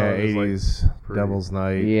city down. Yeah, It was 80s Devil's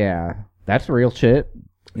Night. Yeah, that's real shit.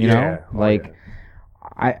 You know, like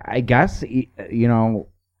I guess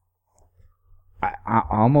I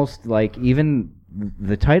almost like even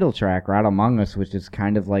the title track, Rot Among Us, which is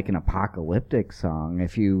kind of like an apocalyptic song.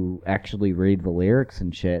 If you actually read the lyrics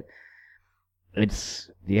and shit, it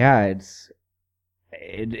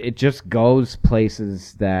just goes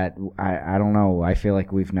places that I don't know. I feel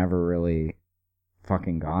like we've never really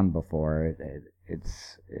fucking gone before.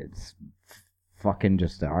 It's fucking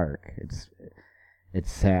just dark.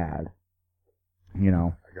 It's sad,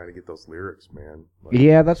 I gotta get those lyrics, man. Like,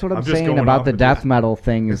 yeah, that's what I'm just saying going about off the of death this. metal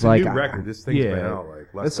thing. It's Is a like new record. This thing's been out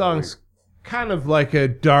like less This than a song's kind of like a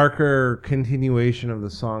darker continuation of the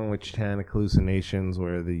song Witchtanic Hallucinations,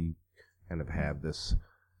 where they kind of have this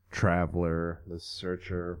traveler, this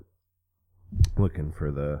searcher, looking for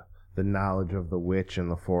the knowledge of the witch in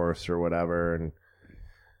the forest or whatever. And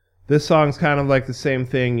this song's kind of like the same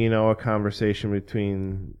thing, a conversation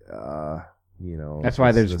between, that's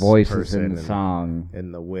why there's this voices person in the song.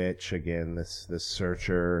 and the witch, again, this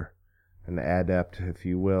searcher, an adept, if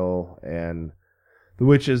you will, and the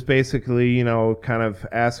witch is basically, kind of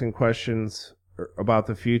asking questions about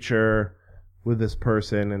the future with this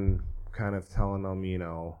person and kind of telling them,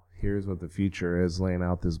 here's what the future is, laying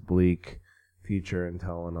out this bleak future and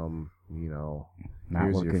telling them, Not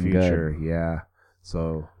here's your looking future. good. Yeah.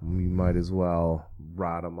 So we might as well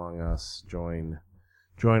rot among us, join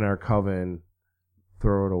our coven,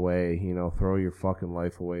 throw it away, throw your fucking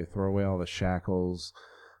life away, throw away all the shackles,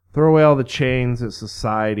 throw away all the chains of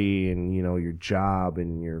society and, your job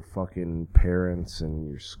and your fucking parents and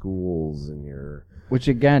your schools and your Which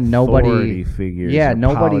again, authority nobody figures, yeah, your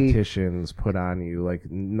nobody- politicians put on you. Like,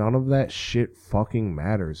 none of that shit fucking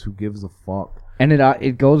matters. Who gives a fuck? And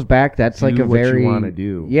it goes back. That's Do like a what you very wanna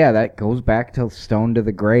do. Yeah, that goes back to Stone to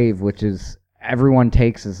the Grave, which is everyone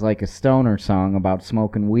takes as like a stoner song about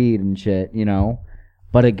smoking weed and shit,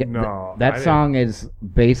 But again, No, that I song is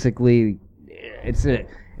basically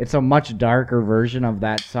it's a much darker version of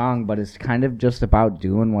that song, but it's kind of just about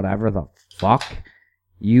doing whatever the fuck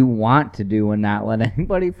you want to do and not let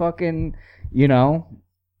anybody fucking,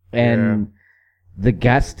 And the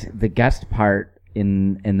guest part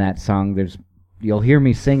in that song, you'll hear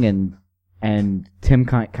me singing, and Tim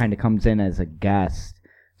kind of comes in as a guest.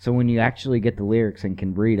 So when you actually get the lyrics and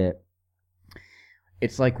can read it,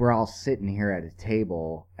 it's like we're all sitting here at a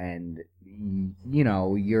table, and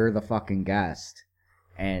you're the fucking guest,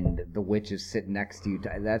 and the witch is sitting next to you.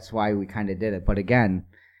 That's why we kind of did it. But again,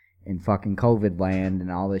 in fucking COVID land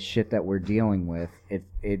and all this shit that we're dealing with,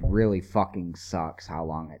 it really fucking sucks how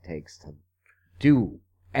long it takes to do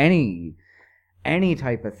any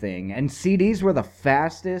type of thing. And CDs were the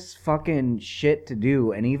fastest fucking shit to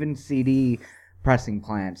do, and even CD pressing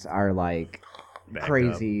plants are like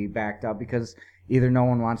backed up because either no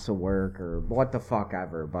one wants to work or what the fuck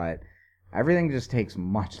ever, but everything just takes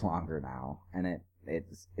much longer now, and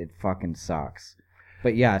it fucking sucks.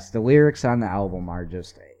 But yes, the lyrics on the album are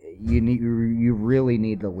just, you really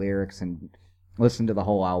need the lyrics and listen to the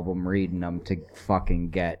whole album, reading them to fucking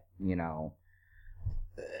get,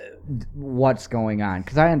 what's going on.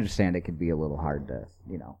 Because I understand it could be a little hard to,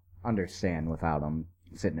 understand without them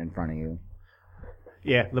sitting in front of you.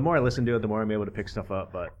 Yeah, the more I listen to it, the more I'm able to pick stuff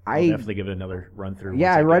up, but I'll definitely give it another run through.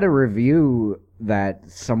 Yeah, I read a review that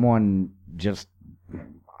someone just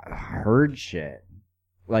heard shit,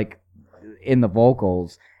 like, in the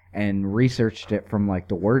vocals and researched it from, like,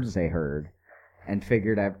 the words they heard and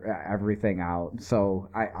figured everything out. So,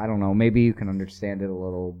 I don't know, maybe you can understand it a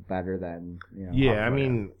little better than, Yeah, I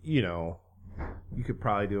mean, you could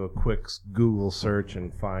probably do a quick Google search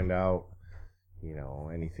and find out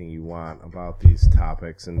anything you want about these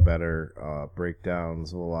topics and better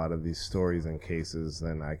breakdowns of a lot of these stories and cases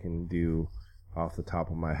than I can do off the top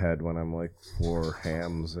of my head when I'm like 4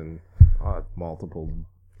 hams and multiple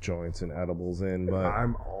joints and edibles in. But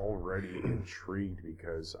I'm already intrigued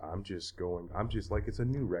because I'm just like, it's a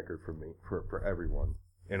new record for me, for everyone.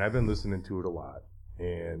 And I've been listening to it a lot.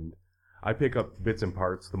 And I pick up bits and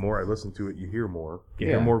parts. The more I listen to it, you hear more. You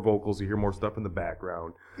hear more vocals. You hear more stuff in the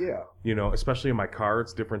background. Yeah. Especially in my car,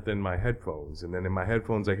 it's different than my headphones. And then in my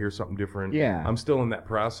headphones, I hear something different. Yeah. I'm still in that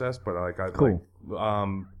process, but Cool.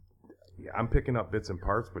 I'm picking up bits and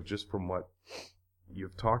parts. But just from what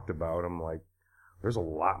you've talked about, I'm like, there's a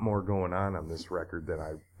lot more going on this record than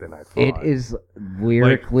I thought. It is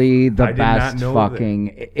lyrically the I did not best know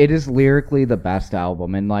fucking. It is lyrically the best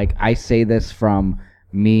album, and like I say this from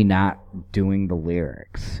me not doing the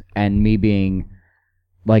lyrics and me being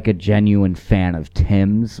like a genuine fan of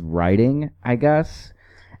Tim's writing, I guess.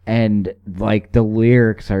 And like the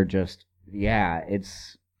lyrics are just,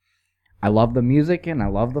 I love the music and I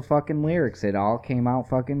love the fucking lyrics. It all came out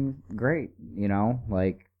fucking great,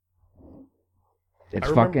 like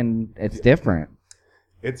it's different.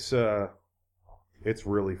 It's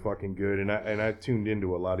really fucking good, and I tuned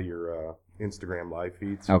into a lot of your Instagram live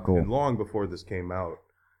feeds. Oh, cool. And long before this came out,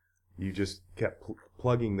 you just kept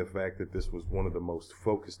plugging the fact that this was one of the most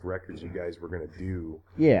focused records you guys were going to do.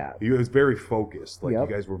 Yeah. It was very focused. Like, Yep.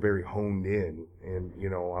 you guys were very honed in, and,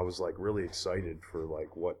 I was, like, really excited for,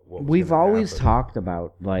 like, what was We've gonna always happen. talked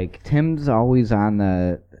about, like, Tim's always on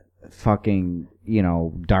the fucking,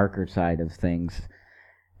 darker side of things.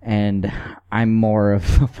 And I'm more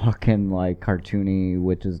of a fucking, like, cartoony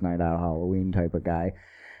Witches Night Out Halloween type of guy.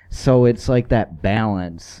 So it's like that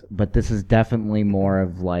balance, but this is definitely more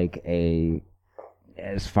of like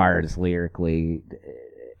as far as lyrically,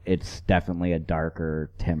 it's definitely a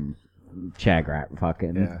darker Tim Chagrat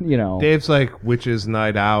fucking, Dave's like Witches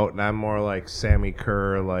Night Out, and I'm more like Sammy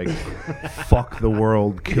Kerr, like fuck the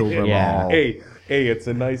world, kill them Yeah. all. Hey, it's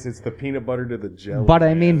the peanut butter to the jelly. But I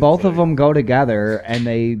mean, man. both It's of them go together, and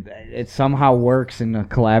it somehow works in a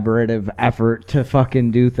collaborative effort to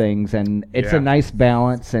fucking do things, and it's Yeah. a nice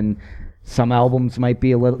balance. And some albums might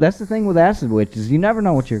be a little. That's the thing with Acid Witch is you never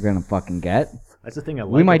know what you're gonna fucking get. That's the thing I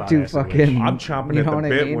like. We might about do Acid Witch. fucking. I'm chomping you at know the what I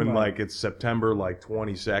bit mean? when, But- like, it's September, like,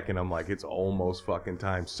 22nd. I'm like, it's almost fucking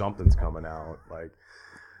time. Something's coming out. Like,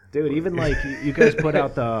 Dude, even like you guys put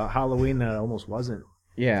out the Halloween that almost wasn't.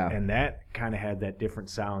 Yeah. And that kind of had that different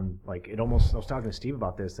sound. Like it almost. I was talking to Steve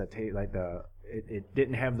about this. It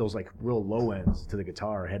didn't have those like real low ends to the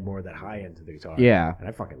guitar. It had more of that high end to the guitar. Yeah. And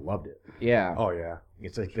I fucking loved it. Yeah. oh yeah,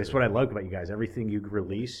 It's like that's what I like about you guys. Everything you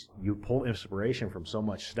release, you pull inspiration from so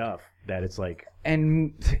much stuff that it's like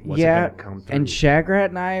And what's it yeah, gonna come through? and Shagrat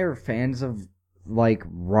and I are fans of like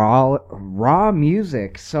raw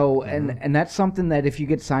music. So and that's something that if you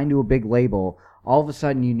get signed to a big label, all of a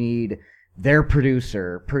sudden you need their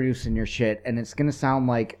producer producing your shit, and it's gonna sound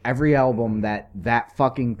like every album that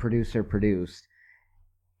fucking producer produced.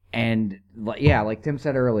 And like Tim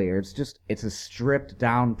said earlier, it's a stripped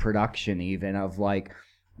down production even of like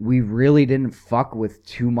we really didn't fuck with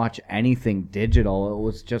too much anything digital. It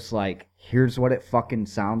was just like here's what it fucking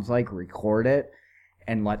sounds like, record it,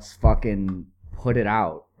 and let's fucking put it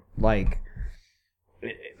out. Like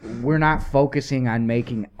we're not focusing on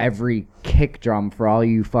making every kick drum for all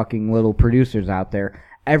you fucking little producers out there.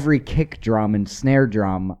 Every kick drum and snare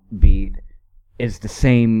drum beat is the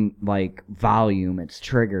same like volume. It's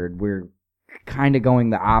triggered. We're kind of going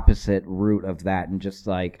the opposite route of that, and just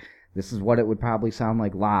like this is what it would probably sound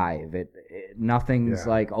like live. Nothing's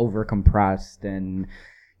like over compressed, and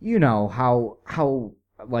you know how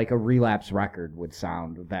like a Relapse record would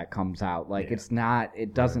sound that comes out. Like it's not.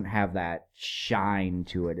 It doesn't have that shine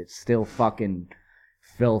to it. It's still fucking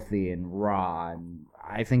filthy and raw, and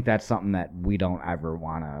I think that's something that we don't ever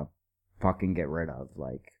want to fucking get rid of.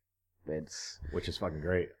 Like which is fucking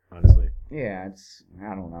great, honestly. yeah, it's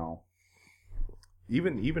I don't know.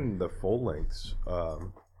 even the full lengths.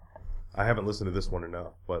 I haven't listened to this one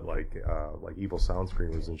enough, but like Evil Sound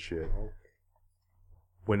Screamers and shit.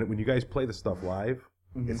 When you guys play the stuff live,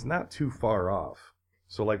 it's not too far off.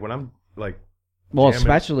 So like when I'm like, well, jamming-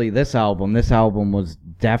 especially this album. This album was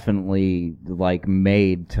definitely like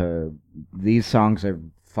made to. These songs are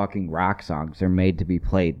fucking rock songs. They're made to be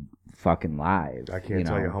played fucking live. I can't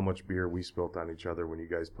tell know? you how much beer we spilt on each other when you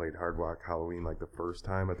guys played Hard Rock Halloween like the first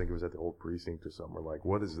time. I think it was at the old precinct or something. We're like,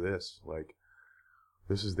 what is this? Like,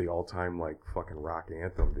 this is the all-time like fucking rock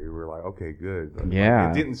anthem, dude. We're like, okay, good. Like,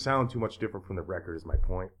 Yeah. it didn't sound too much different from the record, is my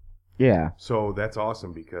point. Yeah, So that's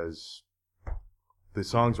awesome because the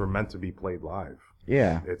songs were meant to be played live.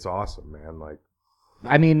 yeah. It's awesome, man. Like,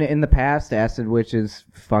 I mean, in the past, Acid Witch is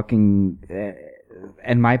fucking,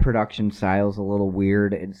 and my production style's a little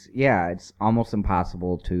weird. It's almost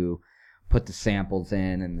impossible to put the samples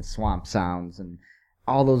in and the swamp sounds and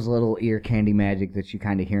all those little ear candy magic that you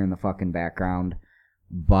kind of hear in the fucking background.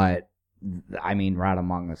 But I mean, Rot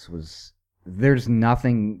Among Us was. There's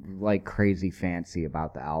nothing like crazy fancy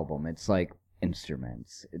about the album. It's like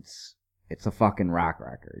instruments. It's a fucking rock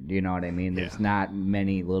record. You know what I mean? There's not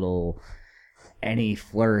many little any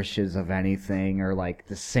flourishes of anything or like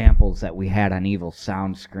the samples that we had on Evil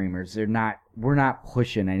Sound Screamers. We're not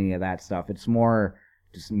pushing any of that stuff. It's more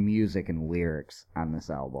just music and lyrics on this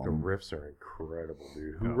the album. riffs are incredible,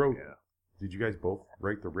 dude. Who Oh, wrote? yeah. Did you guys both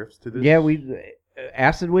write the riffs to this? Yeah,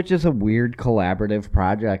 Acid Witch is a weird collaborative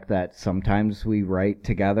project that sometimes we write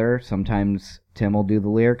together. Sometimes Tim will do the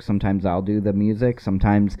lyrics. Sometimes I'll do the music.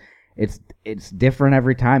 Sometimes it's different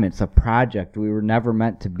every time. It's a project. We were never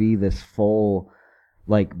meant to be this full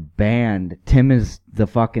like band. Tim is the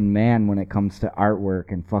fucking man when it comes to artwork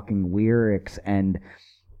and fucking lyrics. And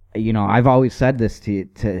you know, I've always said this to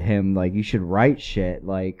him, like, you should write shit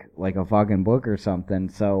like a fucking book or something.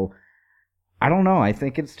 So I don't know. I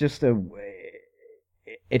think it's just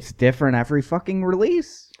it's different every fucking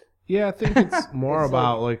release. Yeah, I think it's more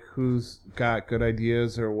about like who's got good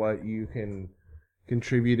ideas or what you can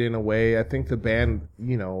contribute in a way. I think the band,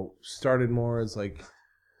 you know, started more as like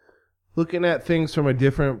looking at things from a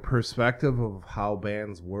different perspective of how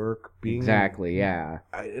bands work. Exactly, yeah.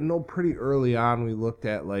 I know pretty early on we looked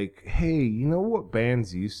at like, hey, you know what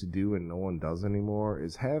bands used to do and no one does anymore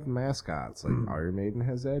is have mascots. Like Iron Maiden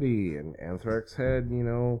has Eddie and Anthrax had, you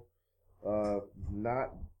know,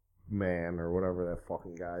 not Man or whatever that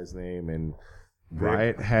fucking guy's name, and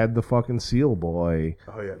Riot had the fucking Seal Boy.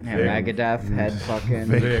 Oh yeah. Yeah, Vic. Megadeth had fucking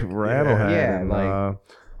Vic Rattlehead. Yeah, and, like-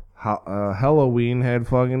 Halloween had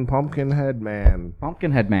fucking Pumpkinhead Man.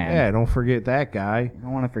 Pumpkinhead Man. Yeah, don't forget that guy. I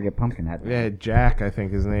don't want to forget Pumpkinhead Man. Yeah, Jack, I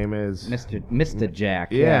think his name is. Mr.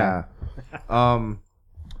 Jack. Yeah.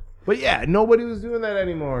 But yeah, nobody was doing that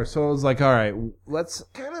anymore. So it was like, all right, let's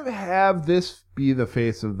kind of have this be the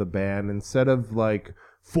face of the band instead of like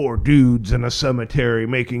four dudes in a cemetery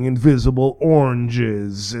making invisible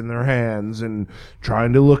oranges in their hands and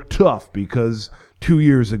trying to look tough because 2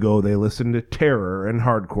 years ago they listened to Terror and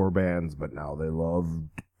hardcore bands, but now they love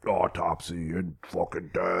Autopsy and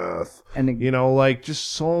fucking Death. And You know, like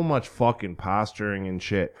just so much fucking posturing and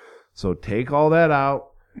shit. So take all that out.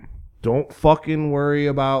 Don't fucking worry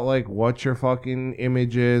about like what your fucking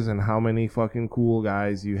image is and how many fucking cool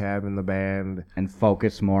guys you have in the band. and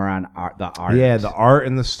focus more on the art. Yeah, the art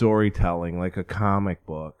and the storytelling, like a comic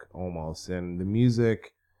book almost. And the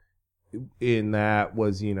music in that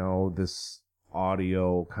was, you know, this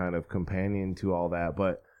audio kind of companion to all that.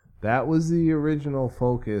 But that was the original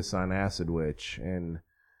focus on Acid Witch. And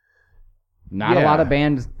Not a Yeah. lot of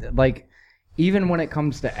bands, like, even when it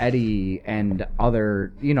comes to Eddie and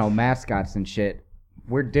other, you know, mascots and shit,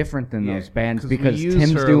 we're different than those bands because we use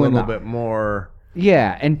Tim's her doing a the little bit more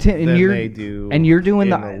yeah, and Tim than and you're they do, and you're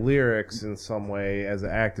doing in the the lyrics in some way as an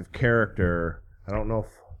active character. I don't know if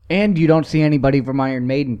and you don't see anybody from Iron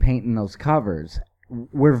Maiden painting those covers.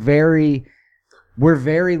 We're very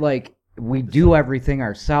like we do everything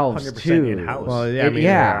ourselves 100% too. in-house. Well, yeah, I mean,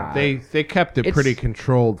 yeah. they kept it It's- pretty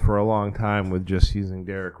controlled for a long time with just using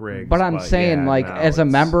Derek Riggs. But I'm saying, yeah, like, now as a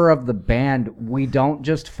it's- member of the band, we don't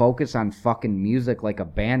just focus on fucking music like a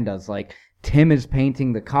band does. Like, Tim is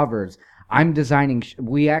painting the covers. I'm designing.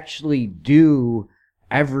 We actually do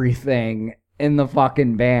everything in the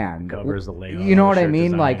fucking band. Covers, the layout, You know all what the I shirt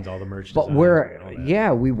mean? designs, Like, all the merch but designs, we're all that.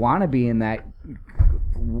 yeah, we want to be in that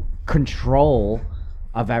control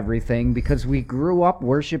of everything because we grew up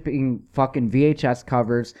worshiping fucking VHS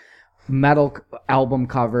covers, metal album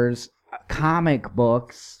covers, comic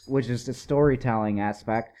books, which is the storytelling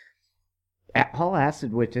aspect. All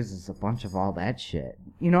Acid Witch is a bunch of all that shit.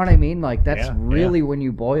 You know what I mean? Like, that's Yeah, really when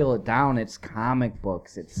you boil it down, it's comic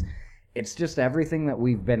books. It's just everything that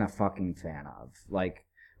we've been a fucking fan of. Like,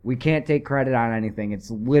 We can't take credit on anything. It's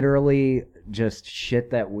literally just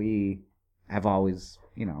shit that we have always,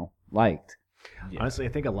 liked. Honestly, I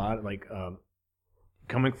think a lot like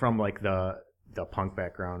coming from like the punk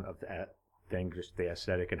background of that thing, just the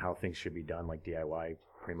aesthetic and how things should be done, like DIY,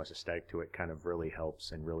 pretty much aesthetic to it, kind of really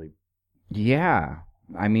helps and really Yeah,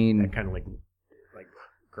 I mean, that kind of like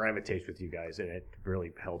gravitates with you guys, and it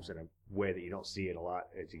really helps in a way that you don't see it a lot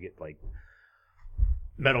as you get like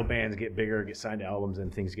metal bands get bigger, get signed to albums,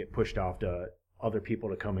 and things get pushed off to other people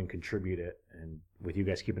to come and contribute it. And with you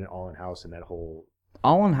guys keeping it all in house and that whole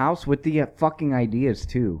all in house with the fucking ideas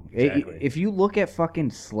too. Exactly. If you look at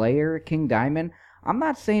fucking Slayer, King Diamond, I'm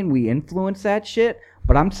not saying we influenced that shit,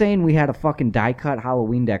 but I'm saying we had a fucking die cut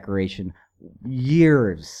Halloween decoration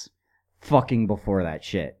years fucking before that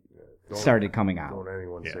shit started coming out. Don't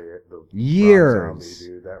anyone say it. The Years. Rob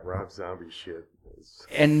Zombie, dude. That Rob Zombie shit.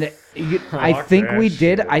 And I think that we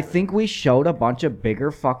did. shit. I think we showed a bunch of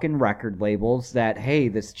bigger fucking record labels that, hey,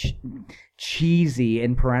 this cheesy,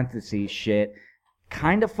 in parentheses, shit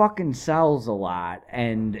kind of fucking sells a lot.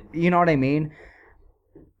 And you know what I mean?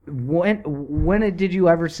 When did you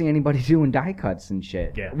ever see anybody doing die cuts and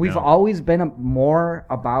shit? Yeah, We've no. always been more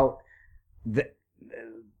about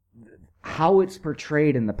how it's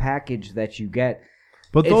portrayed in the package that you get.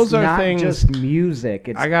 But those It's are not things just music.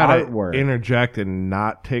 It's I gotta artwork. interject and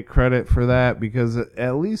not take credit for that, because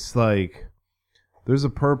at least like there's a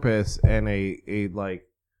purpose and a like,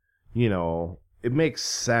 it makes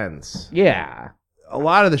sense. Yeah. A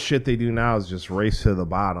lot of the shit they do now is just race to the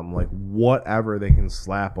bottom, like whatever they can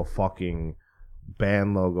slap a fucking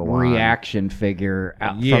band logo on. Reaction figure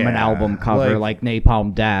from an Yeah, album cover like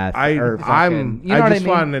Napalm Death. I I just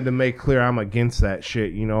wanted to make clear I'm against that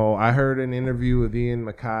shit. I heard an interview with Ian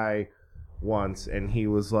MacKaye once, and he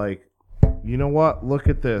was like, "You know what? Look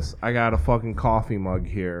at this. I got a fucking coffee mug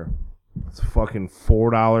here. It's a fucking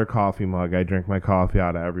 $4 coffee mug. I drink my coffee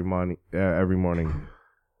out of every morning.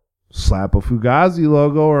 Slap a Fugazi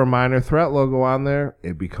logo or a Minor Threat logo on there,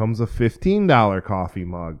 it becomes a $15 coffee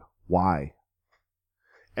mug. Why?"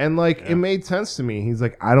 And it made sense to me. He's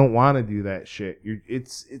like, I don't want to do that shit.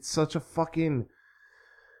 It's such a fucking,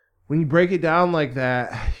 when you break it down like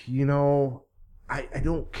that, I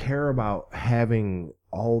don't care about having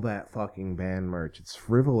all that fucking band merch. It's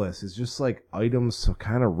frivolous. It's just like items to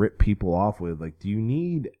kind of rip people off with. Like, do you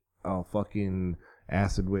need a fucking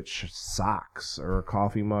Acid Witch socks or a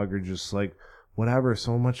coffee mug or just like whatever?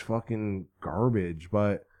 So much fucking garbage.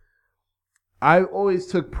 But I always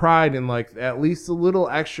took pride in at least the little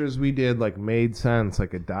extras we did made sense,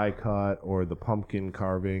 like a die cut or the pumpkin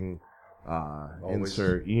carving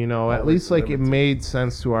insert. At least it made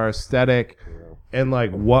sense to our aesthetic and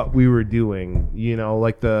what we were doing.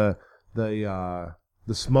 The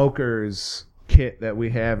smokers kit that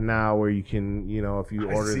we have now, where you can if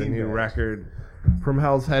you order the new record from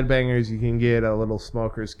Hell's Headbangers, you can get a little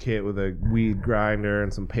smokers kit with a weed grinder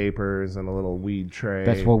and some papers and a little weed tray.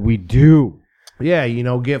 That's what we do. Yeah,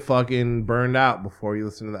 get fucking burned out before you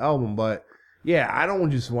listen to the album. But yeah, I don't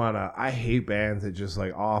just want to. I hate bands that just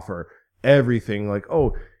offer everything.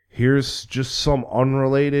 Here's just some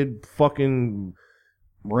unrelated fucking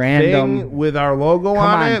Random thing with our logo Come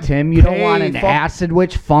on on, it. Tim. You don't want an Acid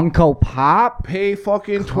Witch Funko Pop? Pay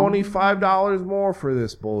fucking $25 more for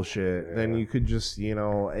this bullshit than you could just,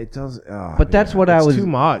 it doesn't. But that's what it's I was. too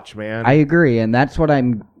much, man. I agree, and that's what I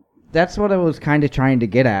was kind of trying to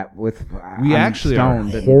get at with. We I'm actually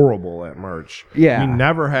stoned are and- horrible at merch. Yeah. We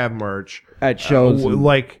never have merch. At shows.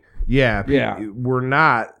 Yeah. We're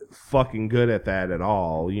not fucking good at that at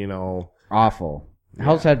all, Awful.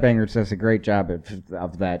 Hell's Headbangers does a great job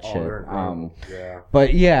of that shit. they're incredible.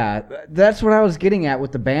 But yeah, that's what I was getting at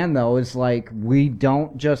with the band, though, is we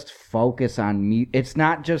don't just focus on it's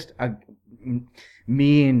not just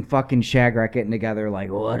me and fucking Shagrack getting together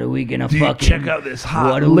what are we gonna fucking check out this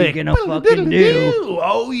hot what are lick. we gonna fucking do?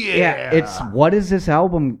 Oh yeah. Yeah, it's what is this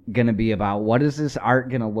album gonna be about? What is this art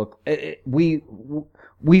gonna look?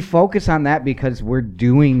 We focus on that because we're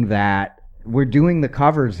doing that. We're doing the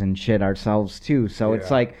covers and shit ourselves too. So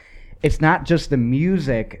it's it's not just the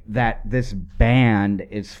music that this band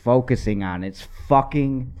is focusing on. It's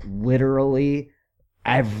fucking literally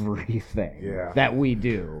everything that we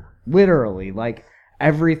do. Literally,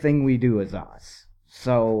 everything we do is us.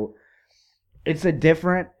 So it's a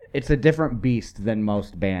different beast than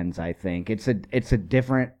most bands, I think. It's a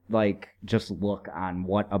different just look on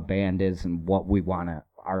what a band is and what we want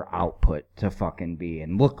our output to fucking be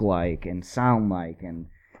and look like and sound like, and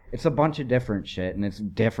it's a bunch of different shit, and it's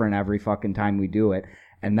different every fucking time we do it,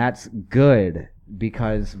 and that's good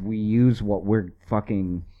because we use what we're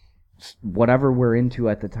fucking whatever we're into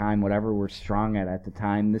at the time, whatever we're strong at the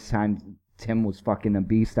time. This time Tim was fucking a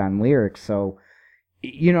beast on lyrics, so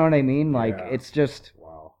you know what I mean? Like Yeah. it's just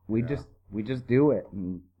Wow. we Yeah. just do it,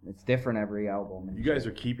 and it's different every album. and You guys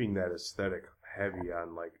shit. are keeping that aesthetic heavy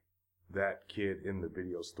on like that kid in the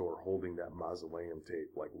video store holding that mausoleum tape,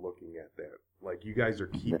 like looking at that. Like you guys are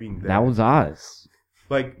keeping that. That was us.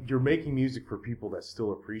 Like you're making music for people that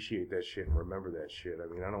still appreciate that shit and remember that shit.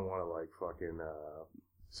 I mean, I don't want to like fucking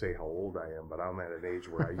say how old I am, but I'm at an age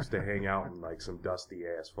where I used to hang out in like some dusty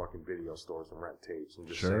ass fucking video stores and rent tapes and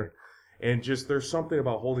just Sure. saying. And just there's something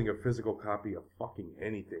about holding a physical copy of fucking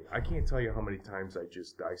anything. I can't tell you how many times I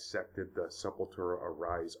just dissected the Sepultura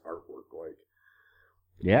Arise artwork. Like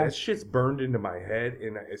Yeah. that shit's burned into my head,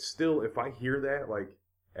 and it's still, if I hear that like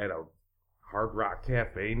at a Hard Rock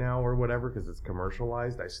Cafe now or whatever, because it's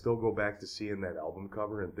commercialized, I still go back to seeing that album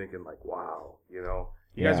cover and thinking like, wow, you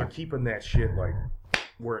guys Yeah. are keeping that shit like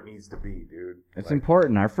where it needs to be, dude. It's Like,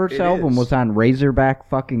 important. Our first it album is. was on Razorback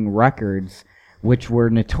fucking Records, which were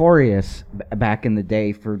notorious back in the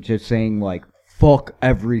day for just saying like fuck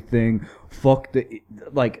everything, fuck the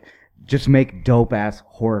like just make dope ass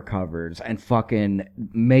horror covers and fucking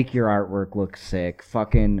make your artwork look sick.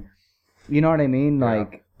 Fucking you know what I mean? Yeah.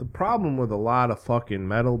 Like The problem with a lot of fucking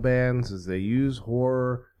metal bands is they use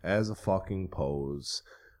horror as a fucking pose.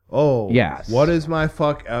 Oh, Yes. What is my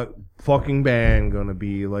fucking band gonna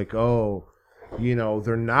be like? Oh,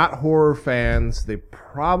 they're not horror fans. They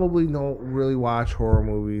probably don't really watch horror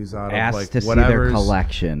movies out of asked like to see their whatever's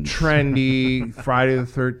collection. trendy, Friday the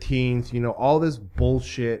 13th. All this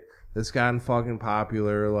bullshit that's gotten fucking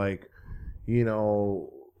popular. Like,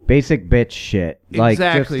 Basic bitch shit. Like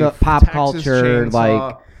exactly. just pop Texas culture, Chainsaw.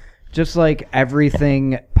 like just like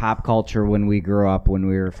everything pop culture when we grew up when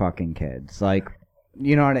we were fucking kids. Like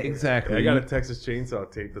you know what I Exactly. I got a Texas Chainsaw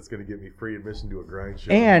tape that's gonna give me free admission to a grind show.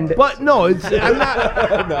 And- But no, I'm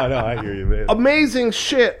not. no, I hear you, man. Amazing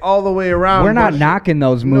shit all the way around. We're not but- knocking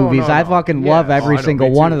those No, movies. no, I no. fucking Yeah. love every Oh, I know, single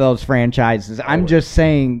me one too. of those franchises. I'm just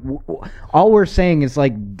saying, all we're saying is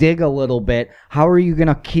like dig a little bit. How are you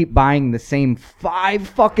gonna keep buying the same 5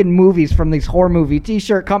 fucking movies from these horror movie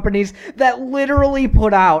T-shirt companies that literally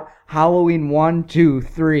put out Halloween 1, 2,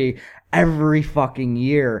 3 every fucking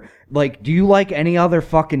year? Like, do you like any other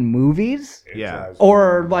fucking movies? Yeah.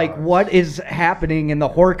 Or like what is happening in the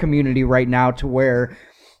horror community right now to where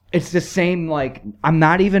it's the same, like I'm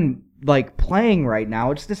not even like playing right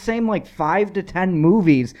now, it's the same like 5 to 10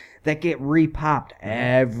 movies that get repopped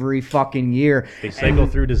every fucking year. They cycle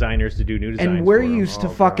through designers to do new designs. And we're for 'em. used to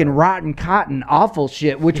Oh, fucking God. Rotten Cotton awful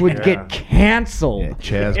shit, which would Yeah. get canceled. Yeah,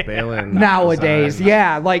 Chaz Balin. Nowadays, design.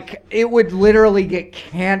 yeah, like it would literally get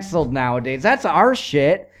canceled nowadays. That's our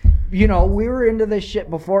shit. We were into this shit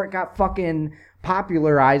before it got fucking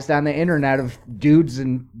popularized on the internet of dudes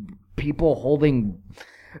and people holding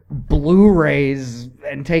Blu-rays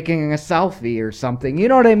and taking a selfie or something. You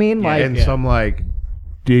know what I mean? Like, And some like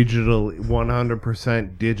digital,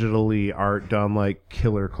 100% digitally art done like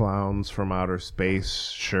Killer Clowns from Outer Space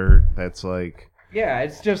shirt. That's like yeah,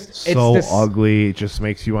 it's just so it's this, ugly. It just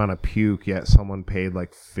makes you want to puke. Yet someone paid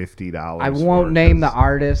like $50. I for won't it, name the 'cause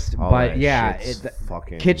artist, all but that yeah, shit's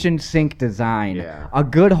fucking kitchen sink design. Yeah. A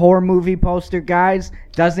good horror movie poster, guys,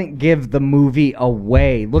 doesn't give the movie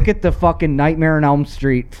away. Look at the fucking Nightmare on Elm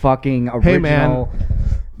Street fucking original. Hey, man.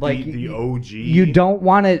 Like the OG. you don't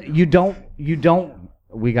want to. You don't.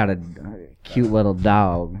 We got a cute little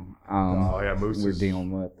dog. Oh yeah, Moose We're is,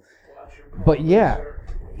 dealing with. But yeah,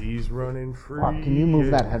 he's running free. fuck, can you move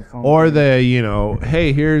that headphone? Or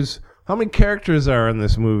hey, here's how many characters are in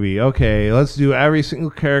this movie. Okay, let's do every single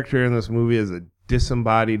character in this movie as a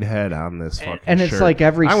disembodied head on this fucking and it's shirt. like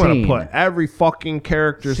every I want scene. to put every fucking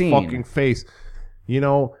character's Scene. fucking face.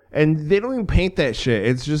 And they don't even paint that shit.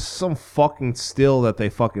 It's just some fucking still that they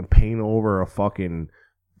fucking paint over a fucking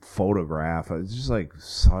photograph. It's just like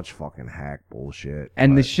such fucking hack bullshit.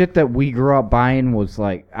 And the But shit that we grew up buying was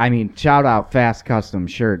like, I mean, shout out Fast Custom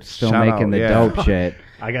Shirts, still Shout making out, the yeah. dope shit.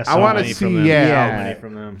 I got I so wanna many see, from them. yeah. So many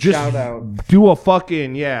from them. just Shout out. do a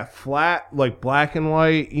fucking flat like black and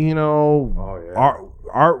white, Oh yeah.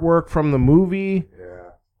 artwork from the movie,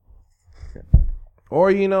 Yeah. or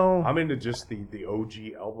I'm into just the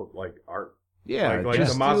OG album like art. yeah, like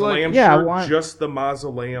just the do, like- mausoleum Yeah, I shirt, want- just the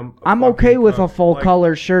mausoleum. I'm fucking okay with a cup. full Like,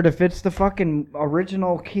 color shirt if it's the fucking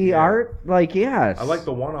original key Yeah. art. Like, yes. I like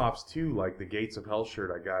the one-offs too, like the Gates of Hell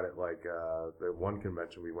shirt I got at like the one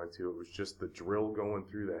convention we went to. It was just the drill going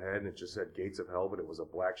through the head, and it just said Gates of Hell, but it was a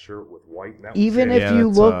black shirt with white. And that was Even it. if you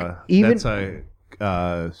look- even- that's a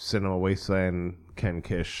Cinema Wasteland Ken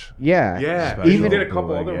Kish. Yeah. Yeah, Special he did a couple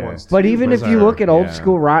bootleg, other yeah. ones. But too, even if you are- look at old yeah.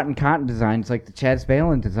 school Rotten Cotton designs, like the Chaz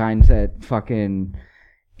Balin designs that fucking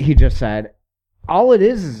he just said, all it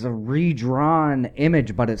is a redrawn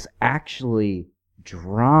image, but it's actually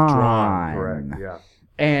drawn. correct, yeah.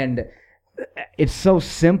 And it's so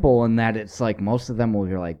simple in that it's like most of them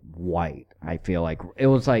were like white. I feel like it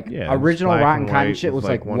was like Yeah, it's original black Rotten and Cotton white shit with, was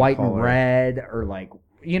like, like one white and color. red or like,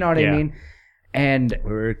 you know what I Yeah. mean? And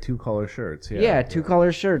We were 2-color shirts. yeah, two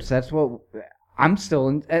color shirts. That's what I'm still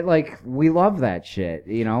in. Like, we love that shit.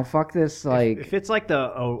 You know, fuck this. Like, if it's like the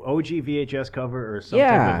OG VHS cover or some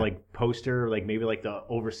Yeah. type of like poster, like maybe like the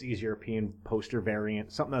overseas European poster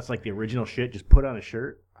variant, something that's like the original shit, just put on a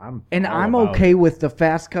shirt. I'm all about okay it. with the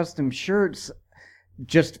fast custom shirts,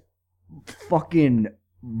 just fucking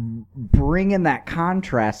bringing that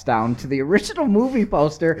contrast down to the original movie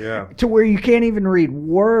poster. Yeah. To where you can't even read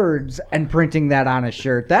words and printing that on a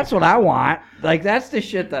shirt. That's what I want. Like, that's the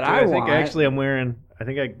shit that Dude, I I think want. actually I'm wearing. I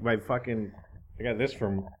think I got this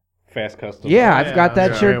from Fast Custom. Yeah, I've got that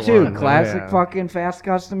that's shirt the too. right one. Classic Yeah. fucking fast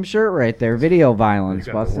custom shirt right there. Video violence.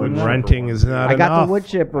 You got the busting wood it up. Renting is not I got enough. the wood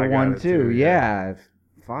chipper I got one it too. too, Yeah.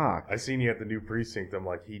 Fuck. I seen you at the new precinct. I'm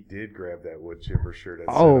like, he did grab that wood chipper shirt at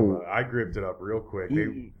Oh. cinema. I gripped it up real quick.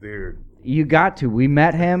 Dude, You got to. We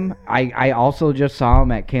met him. I also just saw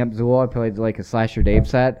him at Camp Zool. I played like a Slasher Dave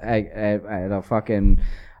set at a fucking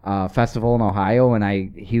festival in Ohio,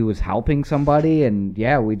 and he was helping somebody, and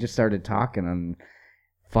yeah, we just started talking, and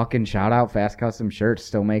fucking shout out Fast Custom Shirts,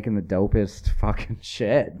 still making the dopest fucking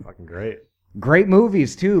shit. Fucking great. Great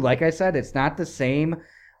movies too. Like I said, it's not the same.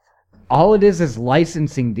 All it is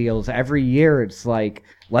licensing deals every year. It's like,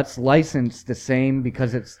 let's license the same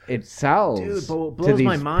because it sells. Dude, but what to blows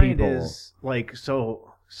my these mind people. is like,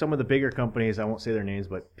 so some of the bigger companies, I won't say their names,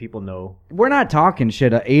 but people know. We're not talking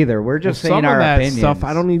shit either. We're just saying some our of that opinions. stuff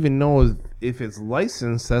I don't even know if it's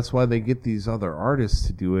licensed. That's why they get these other artists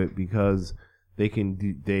to do it, because they can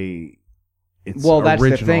do it's Well, that's the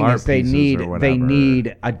original thing art is they pieces need or they whatever.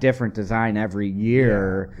 need a different design every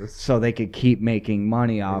year Yeah, that's- so they could keep making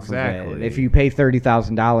money off of it. Exactly. If you pay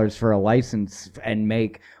 $30,000 for a license and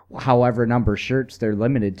make however number shirts they're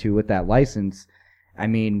limited to with that license, I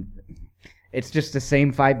mean, it's just the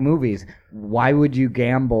same 5 movies. Why would you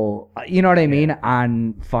gamble? You know what I mean?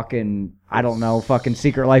 On fucking, I don't know, fucking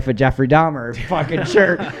Secret Life of Jeffrey Dahmer fucking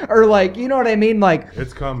shirt, or like, you know what I mean? Like,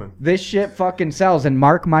 it's coming. this shit fucking sells, and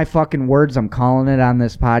mark my fucking words, I'm calling it on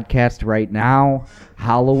this podcast right now.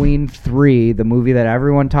 Halloween 3, the movie that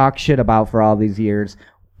everyone talks shit about for all these years,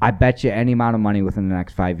 I bet you any amount of money within the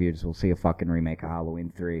next 5 years we'll see a fucking remake of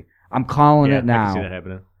Halloween 3. I'm calling Yeah, it now. I can see that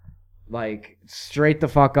happening. Like, straight the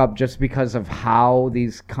fuck up, just because of how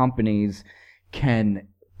these companies can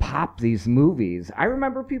pop these movies. I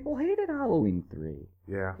remember people hated Halloween 3.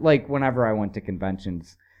 Yeah, Like, whenever I went to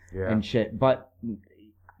conventions yeah. and shit. But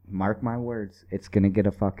mark my words, it's gonna get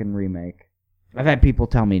a fucking remake. I've had people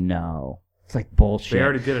tell me no. It's like bullshit. They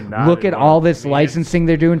already did a nod. Look at all this licensing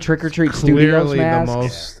they're doing. Trick or Treat Studios Clearly mask. the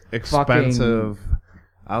most expensive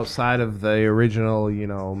outside of the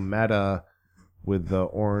original, meta with the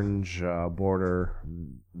orange border,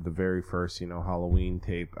 the very first, Halloween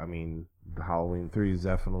tape. I mean, the Halloween 3 is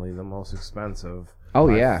definitely the most expensive. Oh,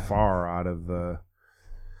 by yeah. far out of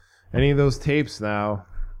any of those tapes now.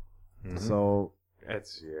 So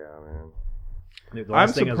It's man. The I'm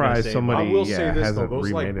last thing I was gonna surprised say- somebody I will say this though, hasn't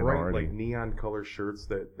those like remade it bright, already. like neon color shirts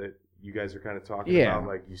that you guys are kind of talking Yeah. about,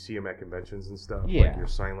 like you see them at conventions and stuff, Yeah. like your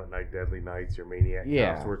Silent Night, Deadly Nights, your Maniac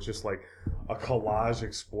Yeah. Cops, where it's just like a collage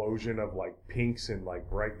explosion of like pinks and like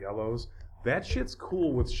bright yellows. That shit's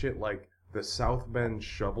cool with shit like the South Bend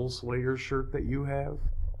Shovel Slayer shirt that you have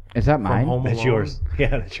Is that from mine? Home That's Alone. yours. Yeah,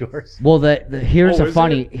 that's yours. Well, here's Oh, a is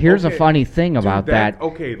funny it? here's a Okay. funny thing about Dude, that.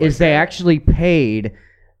 okay, like Is they that. actually paid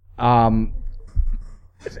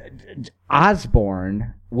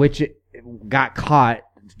Osborne, which got caught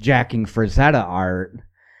jacking Frazetta art,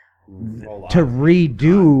 to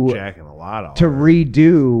redo Jacking a lot of to art.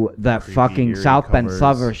 redo that Creepy, fucking eerie South Bend covers.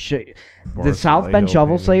 Shovel shirt. The Boris South Bend Vallejo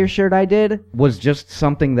Shovel painting. Slayer shirt I did was just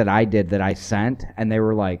something that I did that I sent, and they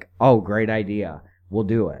were like, "Oh, great idea, we'll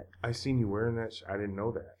do it." I seen you wearing that. I didn't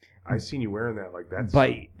know that. I seen you wearing that. Like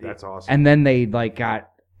that's awesome. And then they like got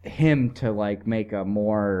him to like make a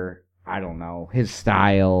more, I don't know, his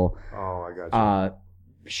style oh, I got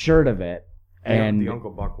you. shirt of it. And the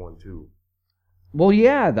Uncle Buck one too. well,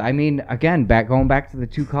 yeah, I mean, again, going back to the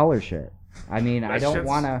 2-color shit. I mean, I That don't shit's-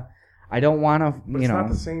 want to. I don't want to, But you it's know. not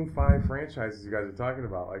the same 5 franchises you guys are talking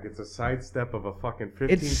about. Like, it's a sidestep of a fucking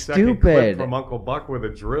 15-second stupid. clip from Uncle Buck with a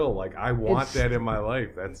drill. Like, I want It's- that in my life.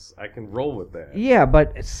 I can roll with that. Yeah,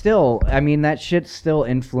 but still, I mean, that shit's still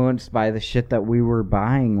influenced by the shit that we were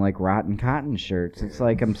buying, like Rotten Cotton shirts. It's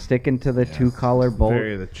like I'm sticking to the 2-color bolt.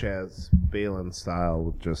 Very the Chaz Balin style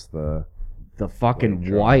with just the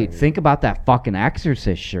Fucking white. Think about that fucking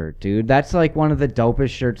Exorcist shirt, dude. That's like one of the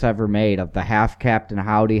dopest shirts ever made, of the half Captain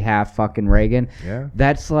Howdy, half fucking Reagan. Yeah.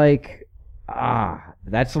 That's like,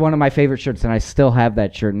 that's one of my favorite shirts, and I still have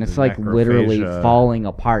that shirt, and it's like literally Necrophagia falling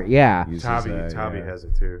apart. Yeah. uses Tavi that, has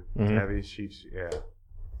it too. Mhm. Tavi, she's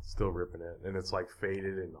still ripping it, and it's like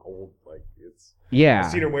faded and old. Like it's. Yeah.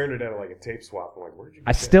 I've seen her wearing it at like a tape swap. I'm like, where'd you?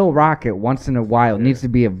 I Get still rock it once in a while. It needs to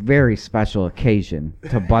be a very special occasion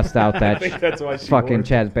to bust out I that think that's why she fucking wore it.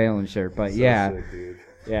 Chaz Balin shirt. But So yeah, sick, dude.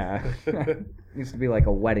 yeah. Needs to be like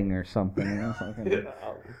a wedding or something. You know? Fucking-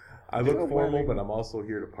 I look formal, but I'm also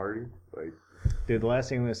here to party. Like, Dude, the last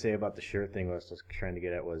thing I'm going to say about the shirt thing was just trying to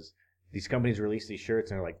get at was these companies release these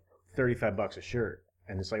shirts and they're like $35 a shirt.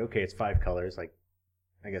 And it's like, okay, it's 5 colors. Like,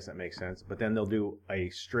 I guess that makes sense. But then they'll do a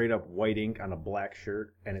straight up white ink on a black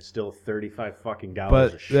shirt and it's still $35 fucking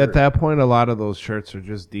dollars But a shirt. at that point, a lot of those shirts are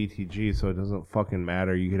just DTG, so it doesn't fucking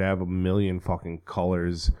matter. You could have a million fucking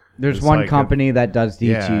colors. There's It's one like company that does DTG.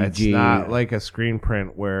 Yeah, it's not like a screen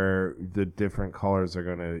print where the different colors are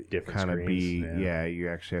gonna Different kind of be. screens, Yeah, you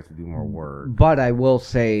actually have to do more work. But I will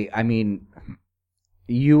say, I mean,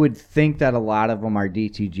 you would think that a lot of them are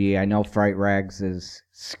DTG. I know Fright Rags is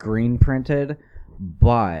screen printed,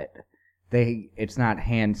 but it's not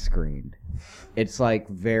hand screened. It's like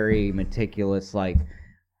very meticulous, like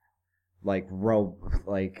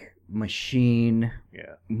machine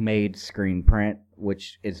Yeah. made screen print,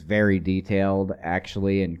 which is very detailed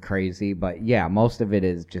actually and crazy. But yeah, most of it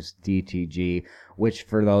is just DTG, which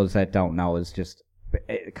for those that don't know is just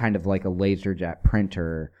kind of like a LaserJet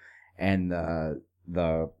printer, and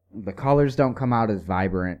the colors don't come out as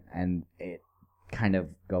vibrant, and it kind of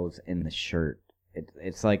goes in the shirt.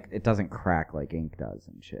 It's like it doesn't crack like ink does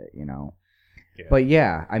and shit, you know. Yeah. But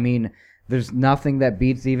yeah, I mean, there's nothing that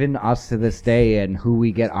beats even us to this day and who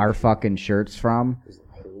we get our fucking shirts from. there's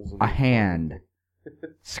holes in A the- hand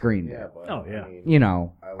screened it. but Oh, yeah. I mean, You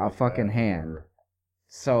know, I a like fucking that hand. over-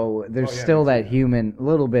 So there's Oh, yeah, still me too, that yeah. human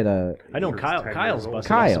little bit of I know Shirt's Kyle's 10 years old.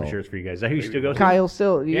 busted out some Kyle. shirts for you guys. That who you still go to? Kyle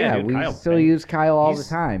still, Yeah, yeah, dude, we Kyle, still man. use Kyle all the He's-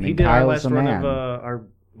 time. He And did our Kyle's last a run man. of our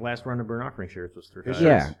last run of burn offering shirts was through His Kyle.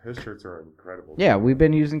 Yeah. shirts, his shirts are incredible. Yeah, we've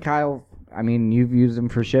been using Kyle. I mean, you've used him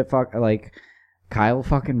for shit. Fuck, like Kyle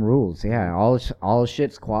fucking rules. Yeah, all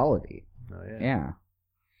shit's quality. Oh, yeah. Yeah.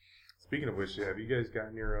 Speaking of which, have you guys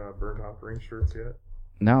gotten your burnt offering shirts yet?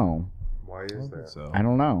 No, Why is that? So I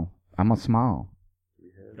don't know. I'm a small. We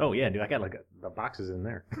have- Oh yeah, dude. I got like the boxes in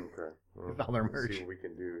there. Okay. Well, With all their let's merch. See what we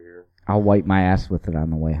can do here. I'll wipe my ass with it on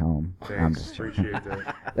the way home. I'm Thanks. just Appreciate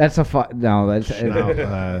that. That's a no. That's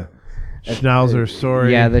Schnauzer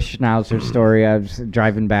story. Yeah, the Schnauzer story. I was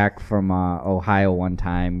driving back from Ohio one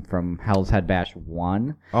time from Hell's Head Bash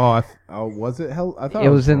 1. Oh, was it hell? I thought It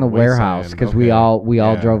was in the from warehouse Wasteland. because Okay. we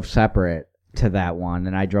all Yeah. drove separate to that one,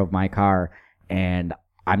 and I drove my car, and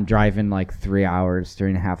I'm driving like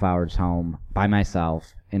 3.5 hours home by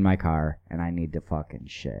myself in my car, and I need to fucking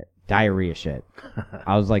shit. Diarrhea shit.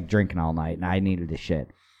 I was like drinking all night, and I needed to shit.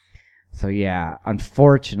 So yeah,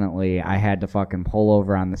 unfortunately, I had to fucking pull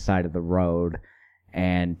over on the side of the road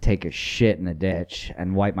and take a shit in a ditch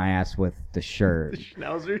and wipe my ass with the shirt.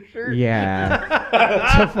 Schnauzer shirt. Yeah.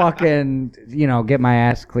 To fucking, get my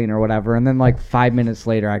ass clean or whatever. And then like 5 minutes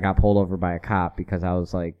later, I got pulled over by a cop because I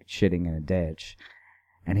was like shitting in a ditch.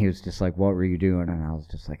 And he was just like, "What were you doing?" And I was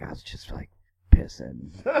just like,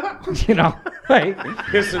 pissing. Like,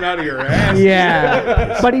 Pissing out of your ass.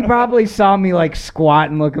 yeah. But he probably saw me like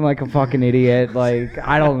squatting, looking like a fucking idiot. Like,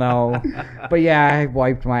 I don't know. But yeah,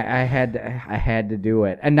 I had to do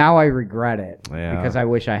it. And now I regret it. Yeah. Because I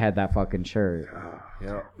wish I had that fucking shirt.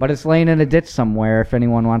 Yeah. But it's laying in a ditch somewhere if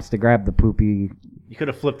anyone wants to grab the poopy. You could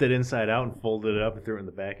have flipped it inside out and folded it up and threw it in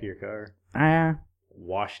the back of your car.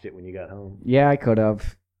 Washed it when you got home. Yeah, I could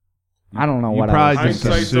have. I don't know You what I probably was just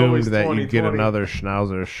thinking. Hindsight's always assumed that you'd get 20/20. another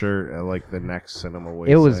Schnauzer shirt at like the next Cinema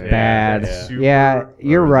Waste. It was Yeah, bad. yeah. Yeah,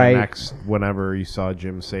 you're right. Next, whenever you saw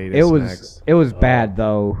Jim Sadis It was next. bad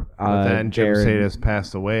though. But then Jim Jared. Sadis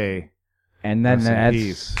passed away. And then Rest in that's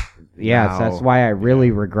peace. yes, that's Now, why I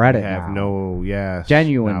really regret it. have now. Genuinely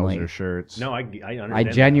Genuinely. Schnauzer shirts. No, I understand. I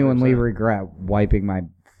that genuinely 100%. regret wiping my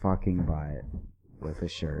fucking butt with a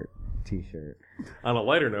t-shirt. On a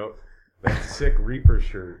lighter note, that sick Reaper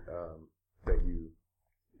shirt that you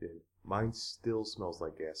did, mine still smells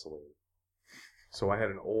like gasoline. So I had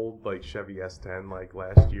an old like Chevy S10 like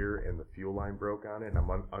last year, and the fuel line broke on it, and I'm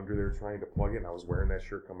under there trying to plug it, and I was wearing that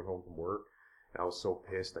shirt coming home from work, and I was so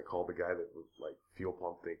pissed. I called the guy that was like fuel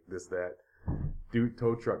pump thing, this that. Dude,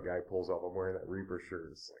 tow truck guy pulls up. I'm wearing that Reaper shirt.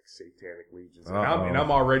 It's like Satanic Legions. And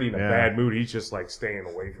I'm already in a bad mood. He's just like staying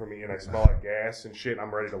away from me. And I smell like gas and shit. And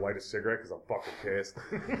I'm ready to light a cigarette because I'm fucking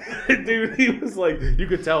pissed. Dude, he was like, you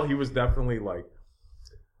could tell he was definitely like,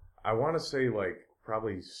 I want to say like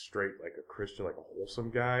probably straight like a Christian, like a wholesome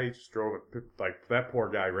guy. He just drove it. Like that poor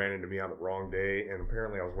guy ran into me on the wrong day. And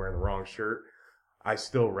apparently I was wearing the wrong shirt. I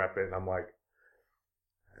still rep it. And I'm like,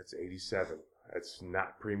 that's 87. That's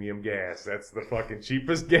not premium gas. That's the fucking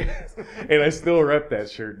cheapest gas. And I still rep that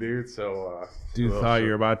shirt, dude. So, dude thought you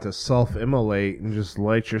were about to self-immolate and just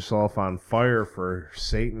light yourself on fire for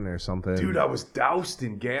Satan or something. Dude, I was doused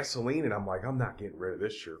in gasoline, and I'm like, I'm not getting rid of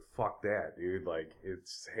this shirt. Fuck that, dude. Like,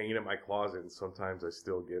 it's hanging in my closet, and sometimes I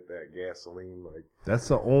still get that gasoline. Like, that's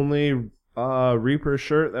the only Reaper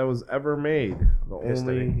shirt that was ever made. The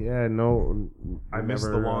only, yeah, no. I missed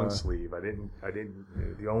the long sleeve. I didn't.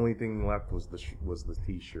 The only thing left was the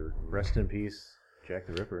t-shirt. Rest in peace, Jack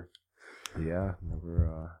the Ripper. Yeah,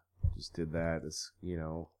 never just did that as, you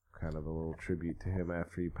know, kind of a little tribute to him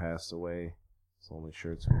after he passed away. It's the only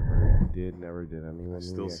shirts we never did anyone. I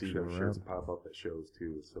still see those shirts pop up at shows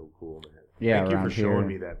too. It's so cool, man. Yeah, Thank you for showing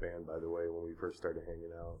me that band, by the way, when we first started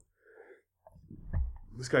hanging out.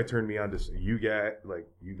 This guy turned me on to you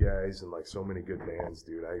guys, and like so many good bands,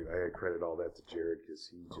 dude. I credit all that to Jared because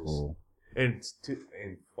he just Cool. and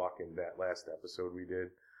fucking that last episode we did.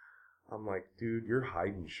 I'm like, dude, you're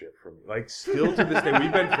hiding shit from me. Like, still to this day,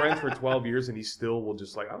 we've been friends for 12 years, and he still will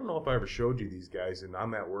just like, I don't know if I ever showed you these guys, and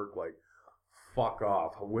I'm at work like, fuck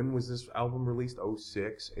off. When was this album released?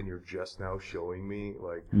 06, and you're just now showing me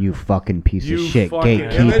like You fucking piece of shit, fucking,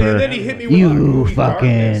 gatekeeper. And then he hit me with You movie fucking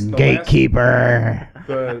Darkness, gatekeeper.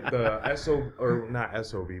 the SO or not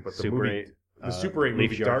SOV, but the Super movie, 8. the Super 8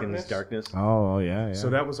 movie Darkness. Oh, yeah. So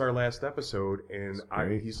that was our last episode, and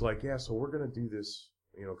great. he's like, yeah, so we're gonna do this,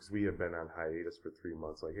 you know, because we had been on hiatus for 3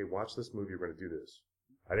 months. Like, hey, watch this movie. We're gonna do this.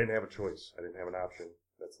 I didn't have a choice. I didn't have an option.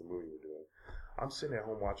 That's the movie we're doing. I'm sitting at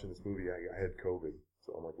home watching this movie. I had COVID,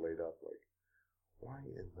 so I'm like laid up. Like, why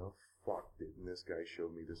in the fuck didn't this guy show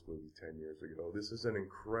me this movie 10 years ago? This is an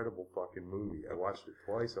incredible fucking movie. I watched it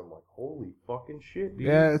twice. I'm like, holy fucking shit, dude.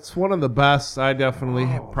 Yeah, it's one of the best. I definitely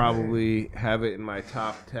probably have it in my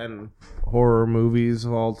top 10 horror movies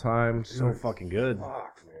of all time. So fucking good.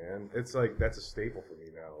 Fuck, man. It's like, that's a staple for me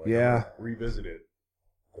now. Like, Yeah. I revisit it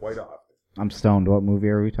quite often. I'm stoned. What movie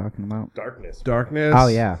are we talking about? Darkness. Oh,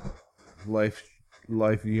 yeah.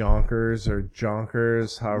 Life Yonkers or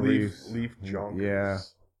Jonkers, however Leaf Jonkers. Yeah.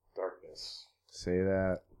 Darkness. say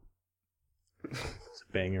that. It's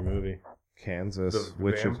a banger movie. Kansas, The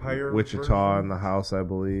vampire Wichita version? in the house, I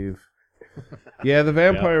believe. Yeah, the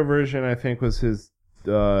vampire version, I think, was his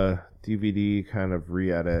DVD kind of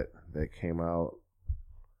re-edit that came out.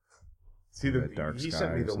 See, Dark he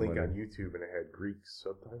sent me Skies the link and on YouTube, and it had Greek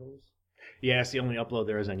subtitles. Yeah, it's the only upload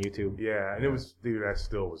there is on YouTube. Yeah, and it was, dude, I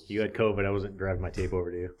still was. You had COVID. I wasn't driving my tape over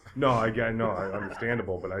to you. No,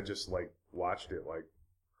 understandable, but I just like watched it like,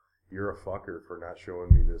 you're a fucker for not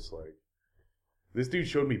showing me this. Like, this dude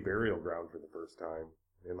showed me Burial Ground for the first time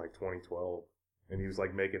in like 2012, and he was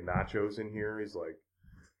like making nachos in here. He's like,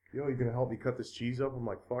 yo, you gonna help me cut this cheese up? I'm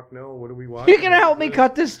like, fuck no. What are we watching? You gonna help me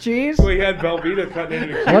cut this cheese? So he had Velveeta cutting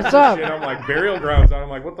into the What's up? Shit. I'm like, Burial Grounds on. I'm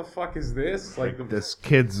like, what the fuck is this? Like, This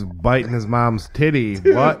kid's biting his mom's titty.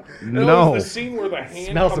 Dude, What? and No. it was the scene where the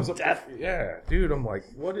hand Smells comes of up. death. Yeah, dude. I'm like,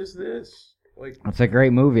 what is this? Like, It's a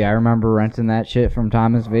great movie. I remember renting that shit from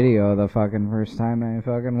Thomas Video the fucking first time I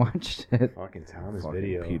fucking watched it. Fucking Thomas Fucking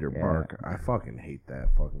Video. Peter Yeah. Bark. I fucking hate that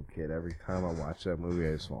fucking kid. Every time I watch that movie,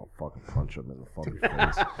 I just want to fucking punch him in the fucking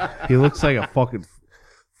face. He looks like a fucking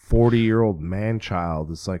 40-year-old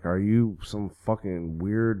man-child. It's like, are you some fucking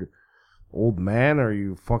weird old man? Or are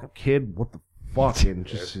you a fucking kid? What the fuck? And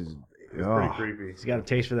just, it's ugh. pretty creepy. He's got a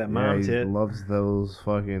taste for that Yeah, mom he tit. loves those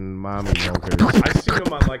fucking mommy milkers. I seen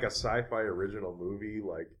him on like a sci-fi original movie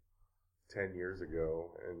like 10 years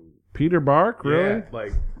ago, and Peter Bark, really? yeah,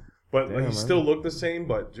 like, but like, Damn, he still looked the same,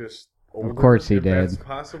 but just older. course he if that's did.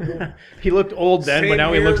 possible. He looked old then, Same but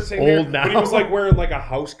now he hair, looks same hair, old now. But he was like wearing like a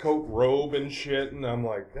house coat robe and shit, and I'm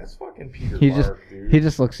like, that's fucking Peter He just Bark, dude. he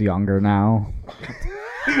just looks younger now.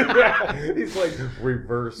 He's like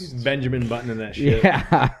reversed. He's Benjamin Button in that shit.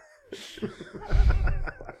 Yeah.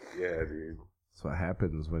 Yeah, dude. That's what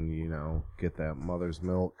happens when you get that mother's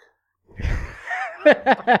milk.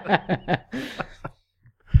 I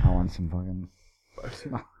want some fucking.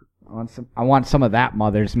 I want some of that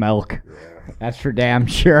mother's milk. Yeah. That's for damn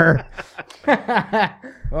sure.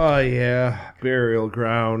 Oh yeah, Burial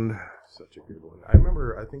Ground. Such a good one. I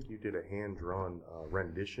remember. I think you did a hand-drawn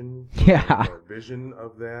rendition. Yeah. Or vision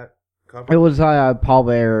of that cover. It was Paul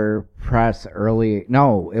Bear Press early.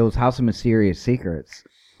 No, it was House of Mysterious Secrets.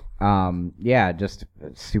 Yeah, just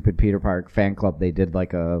stupid Peter Park fan club. They did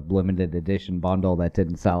like a limited edition bundle that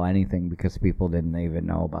didn't sell anything because people didn't even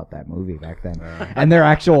know about that movie back then. And they're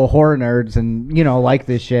actual horror nerds and, like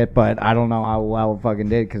this shit, but I don't know how well it fucking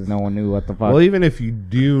did because no one knew what the fuck. Well, even if you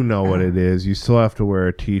do know what it is, you still have to wear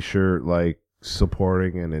a T-shirt like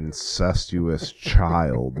supporting an incestuous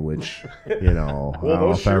child, which I don't know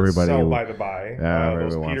those if shirts everybody. sell by the by. Yeah,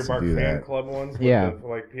 Those everybody Peter wants to Park do fan that. club ones. with Yeah.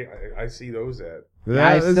 I see those at.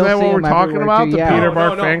 I Is still that see what we're them talking everywhere, about? too, The yeah. Peter No,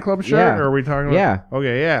 Park no. fan club shirt? Yeah. Or are we talking about? Yeah.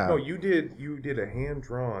 Okay, yeah. No, you did a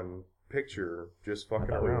hand-drawn picture just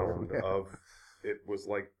fucking around of. It was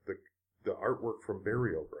like the artwork from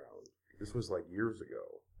Burial Ground. This was like years ago,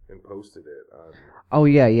 and posted it on. Oh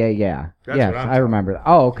yeah. That's Yes, what I'm I talking remember.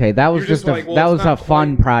 Oh, okay. That was You're just just a like, well, that it's was a not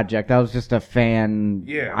fun quite- project. That was just a fan.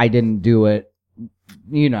 Yeah. I didn't do it,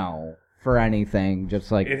 for anything.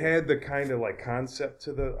 Just like It had the kind of like concept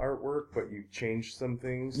to the artwork, but you changed some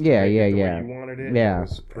things. To Yeah, make yeah, it the yeah. Way you wanted it. Yeah. It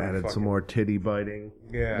was pretty Added some fucking- more titty biting.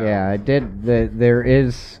 Yeah. yeah, I did. There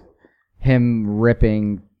is him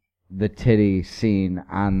ripping the titty scene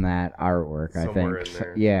on that artwork. Somewhere I think. in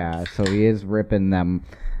there. Yeah, so he is ripping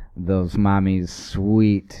those mommy's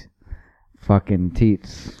sweet fucking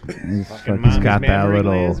teats. He's fucking He's got that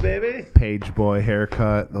little baby. page boy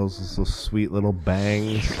haircut. Those sweet little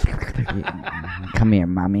bangs. Come here,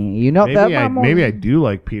 mommy. You know that mom. Maybe I do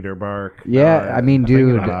like Peter Bark. Yeah, I mean, thinking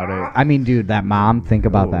dude. about it. I mean, dude. That mom. Think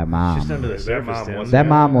about Oh, that mom. Just under the That surface. mom Tim. was- That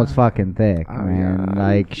mom was fucking thick, Oh, man. yeah.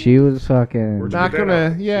 Like she was fucking. Where'd you Not get that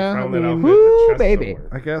gonna- out? yeah, She found I that mean- outfit in the Woo, chest baby. somewhere.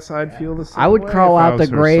 I guess I'd feel the same I would way crawl if I out the was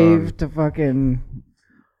her grave son. to fucking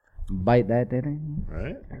bite that titty.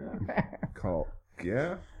 Right? Call,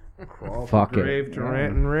 yeah. Crawl Fuck the it. grave to Yeah.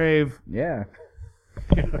 rant and rave. Yeah.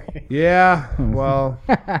 Yeah, well,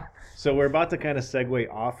 So we're about to kind of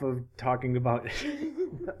segue off of talking about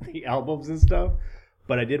the albums and stuff,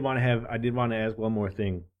 but I did want to ask one more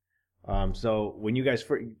thing. So when you guys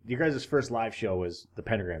first live show was the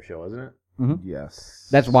Pentagram show, wasn't it? yes.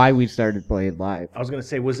 That's why we started playing live. I was gonna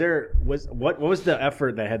say, what was the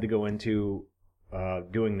effort that had to go into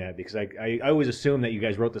doing that? Because I always assumed that you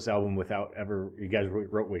guys wrote this album you guys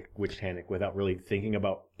wrote Witch Tanic without really thinking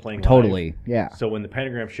about playing live. Totally. Yeah. So when the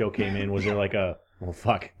Pentagram show came in, was there like well,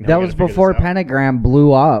 fuck. now That we was gotta figure before this out? Pentagram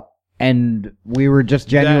blew up, and we were just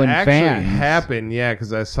genuine that actually fans. happened, yeah,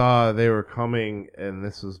 because I saw they were coming, and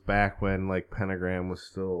this was back when like Pentagram was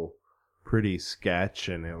still pretty sketch,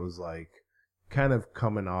 and it was like kind of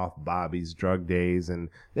coming off Bobby's drug days, and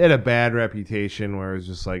they had a bad reputation where it was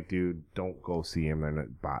just like, dude, don't go see him. They're not,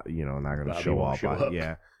 not going to Bobby show won't up. show up.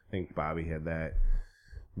 Yeah, I think Bobby had that.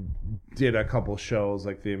 Did a couple shows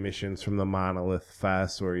like the emissions from the Monolith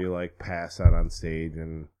Fest where you like pass out on stage,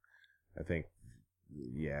 and I think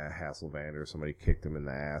Hasselvander or somebody kicked him in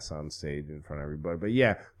the ass on stage in front of everybody. But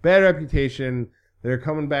yeah, bad reputation. They're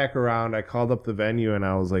coming back around. I called up the venue and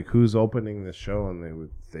I was like, "Who's opening the show?" And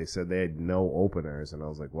they said they had no openers, and I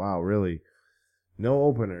was like, "Wow, really? No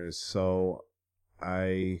openers?" So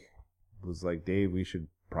I was like, "Dave, we should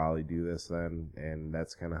probably do this then," and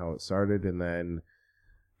that's kind of how it started. And then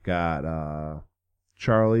got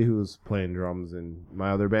Charlie, who was playing drums in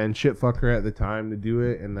my other band, Shitfucker, at the time to do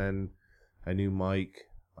it, and then I knew Mike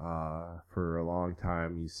for a long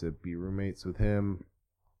time. Used to be roommates with him.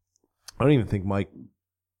 I don't even think Mike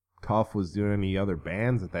Tough was doing any other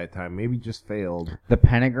bands at that time. Maybe just failed. The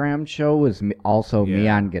Pentagram show was also me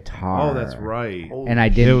Yeah. on guitar. Oh, that's right. And I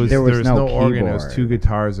didn't. there was no organ. It keyboard. was two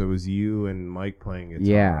guitars. It was you and Mike playing guitar.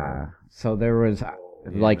 Yeah. So there was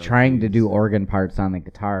like no trying to keys. do organ parts on the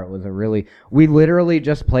guitar. It was we literally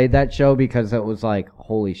just played that show because it was like,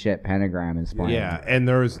 holy shit, Pentagram is playing. Yeah, and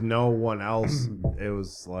there was no one else. It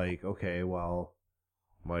was like, okay, well,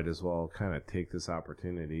 might as well kind of take this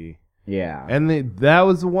opportunity. Yeah. And that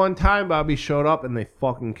was the one time Bobby showed up and they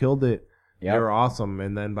fucking killed it. Yep. They were awesome.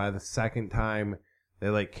 And then by the second time, they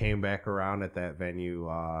like came back around at that venue.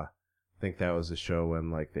 I think that was a show when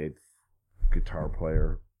like they guitar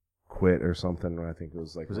player quit or something. I think it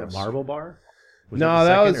was like Was it Russ- Marble Bar? Was No, it the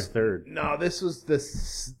that second was or third. No, this was the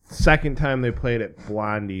second time they played at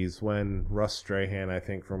Blondie's when Russ Strahan, I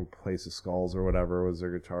think from Place of Skulls or whatever, was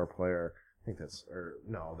their guitar player. I think that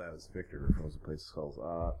was Victor from Place of Skulls.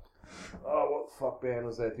 What the fuck band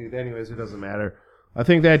was that dude? Anyways, it doesn't matter. I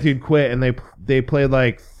think that dude quit, and they played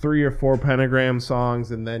like 3 or 4 Pentagram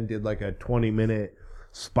songs, and then did like a 20-minute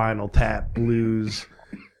Spinal Tap blues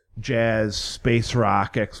jazz space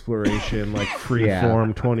rock exploration, like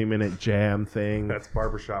freeform 20-minute jam thing. That's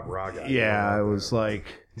barbershop rock. Yeah, it was like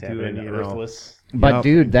doing, Tapping Earthless. But Yup,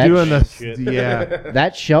 dude, that doing the shit.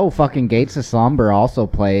 that show, fucking Gates of Slumber, also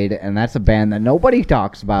played, and that's a band that nobody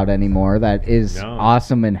talks about anymore. That is No.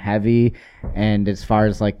 awesome and heavy, and as far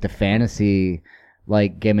as like the fantasy,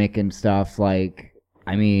 like gimmick and stuff, like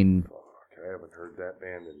I mean, I haven't heard that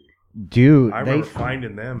band. dude, I they remember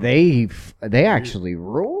finding them. they actually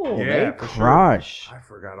rule. Yeah, They for sure. crush. I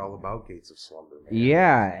forgot all about Gates of Slumber. Man.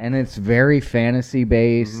 Yeah, and it's very fantasy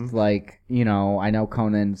based. Mhm. Like, you know, I know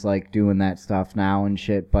Conan's like doing that stuff now and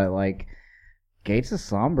shit, but like Gates of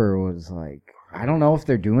Slumber was like, I don't know if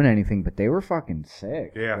they're doing anything, but they were fucking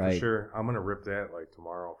sick. Yeah, like, for sure. I'm gonna rip that like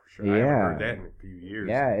tomorrow for sure. I Yeah. haven't heard that in a few years.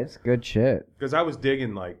 Yeah, it's good shit. Because I was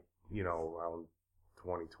digging like around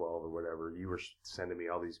 2012 or whatever. You were sending me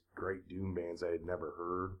all these great doom bands I had never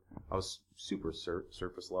heard. I was super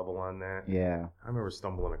surface level on that. Yeah. I remember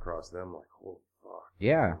stumbling across them like, oh fuck.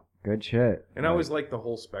 Yeah, good shit. And I always like the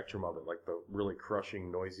whole spectrum of it, like the really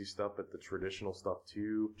crushing, noisy stuff, but the traditional stuff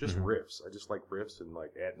too. Just riffs. I just like riffs and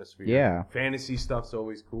like atmosphere. Yeah. Fantasy stuff's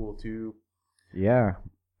always cool too. Yeah.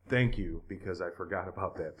 Thank you, because I forgot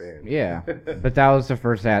about that band. Yeah. But that was the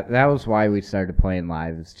first that was why we started playing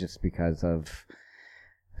live, is just because of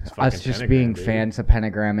fucking us just Pentagram, being dude. fans of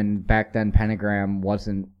Pentagram, and back then Pentagram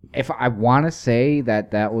wasn't, if I want to say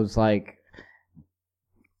that was like,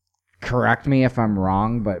 correct me if I'm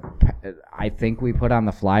wrong, but I think we put on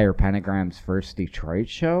the flyer Pentagram's first Detroit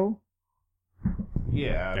show.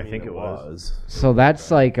 Yeah, I think it was. So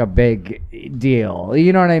that's like a big deal.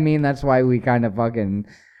 You know what I mean? That's why we kind of fucking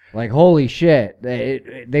like, holy shit.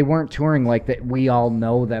 They weren't touring like that. We all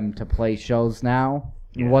know them to play shows now.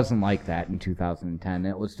 It Yeah. wasn't like that in 2010.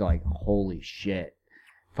 It was like, holy shit.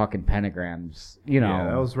 Fucking Pentagrams, you know. Yeah,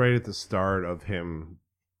 that was right at the start of him,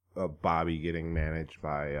 Bobby getting managed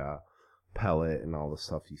by Pellet and all the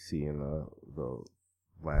stuff you see in the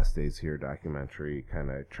Last Days Here documentary,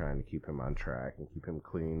 kind of trying to keep him on track and keep him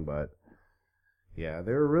clean. But yeah,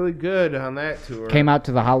 they were really good on that tour. Came out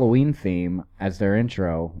to the Halloween theme as their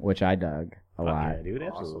intro, which I dug a Fuck lot. yeah, dude,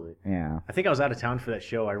 absolutely. Yeah. I think I was out of town for that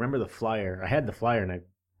show. I remember the flyer. I had the flyer, and I'm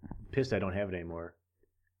pissed I don't have it anymore.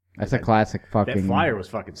 That's a classic fucking That flyer was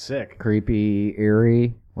fucking sick. creepy,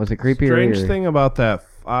 eerie. Was it creepy Strange or eerie? thing about that,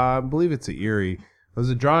 I believe it's a Erie. It was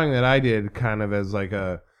a drawing that I did kind of as like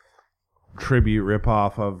a tribute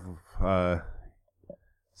ripoff of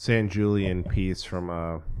San Julian piece from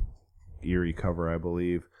a Erie cover, I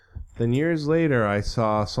believe. Then years later, I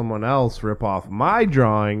saw someone else rip off my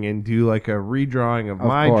drawing and do like a redrawing of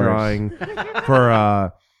my course. drawing for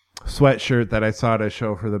a sweatshirt that I saw at a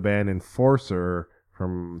show for the band Enforcer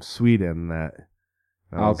from Sweden. That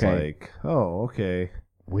I was Okay. like, oh, okay,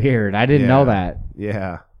 Weird. I didn't know that.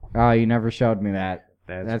 yeah. Oh, you never showed me that.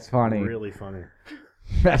 That's funny. Really funny.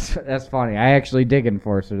 That's funny. I actually dig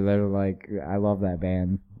Enforcer. They're like, I love that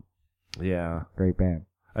band. Yeah, Great band.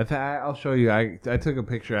 I'll show you. I took a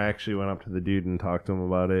picture. I actually went up to the dude and talked to him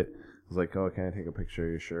about it. I was like, "Oh, can I take a picture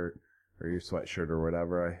of your shirt or your sweatshirt or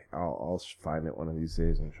whatever?" I'll find it one of these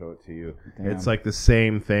days and show it to you. Damn. It's like the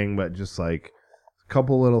same thing, but just like a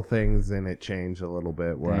couple little things, and it changed a little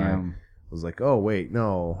bit. Where Damn. I was like, "Oh wait,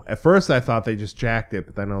 no." At first, I thought they just jacked it,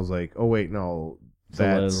 but then I was like, "Oh wait, no." It's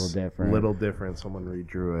a little different. Little different. Someone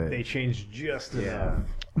redrew it. They changed just enough.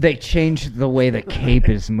 They changed the way the cape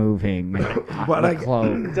is moving. But the I-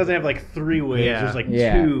 cloak. It doesn't have like three waves. Yeah. There's like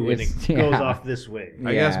Yeah, two, and it's- it goes yeah. off this way.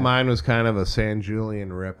 I Yeah. guess mine was kind of a San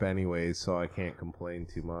Julian rip anyways, so I can't complain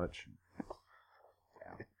too much.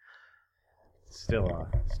 Still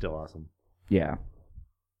awesome. Yeah.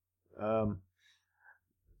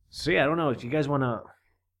 So yeah, I don't know if you guys want to.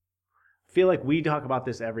 Feel like we talk about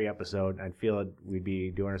this every episode. I feel like we'd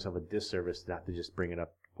be doing ourselves a disservice not to just bring it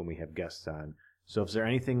up when we have guests on. So, is there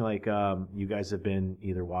anything like you guys have been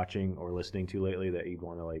either watching or listening to lately that you'd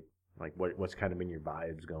want to like what's kind of been your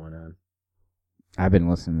vibes going on? I've been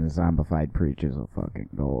listening to Zombified Preachers of fucking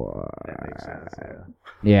gore. That makes sense. Yeah.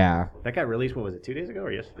 Yeah. That got released. What was it? 2 days ago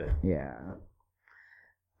or yesterday? Yeah.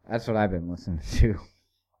 That's what I've been listening to.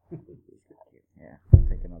 Yeah.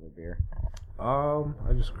 Take another beer.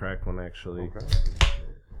 I just cracked one actually.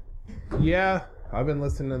 Yeah, I've been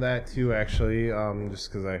listening to that too actually.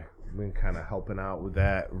 Just because I've been kind of helping out with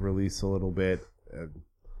that release a little bit.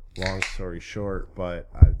 Long story short, but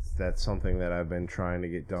that's something that I've been trying to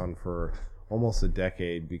get done for almost a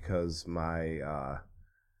decade because my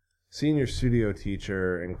senior studio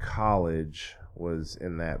teacher in college was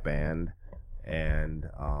in that band, and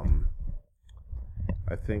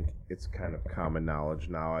I think it's kind of common knowledge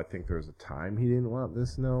now. I think there was a time he didn't want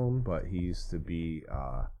this known, but he used to be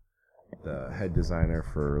the head designer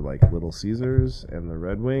for like Little Caesars and the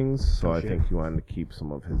Red Wings. So I think he wanted to keep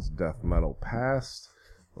some of his death metal past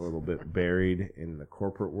a little bit buried in the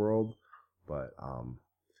corporate world. But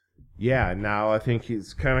yeah, now I think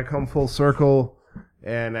he's kind of come full circle.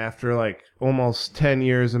 And after like almost 10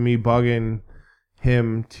 years of me bugging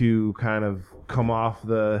him to kind of come off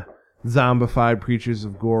the zombified Preachers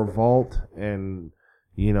of Gore vault and,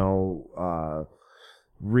 you know,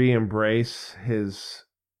 re-embrace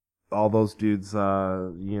all those dudes,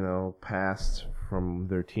 you know, past from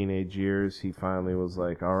their teenage years, he finally was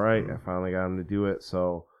like, all right, I finally got him to do it.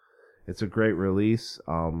 So it's a great release.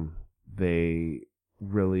 They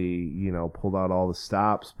really, you know, pulled out all the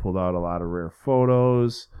stops, pulled out a lot of rare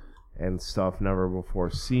photos and stuff never before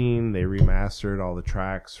seen. They remastered all the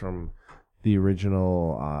tracks from the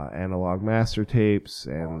original analog master tapes,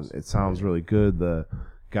 and it sounds really good. The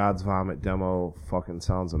God's Vomit demo fucking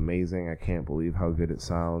sounds amazing. I can't believe how good it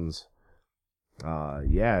sounds.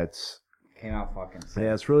 Yeah, Came out fucking sick.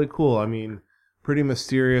 it's really cool. I mean, pretty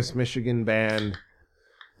mysterious Michigan band.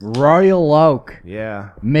 Royal Oak, Yeah.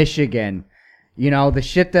 Michigan. You know, the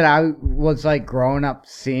shit that I was like growing up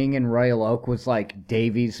seeing in Royal Oak was like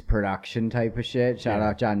Davies production type of shit. Shout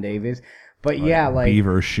out John Davies. But yeah, like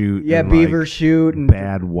Beaver Shoot. yeah, and, Beaver like, Shoot and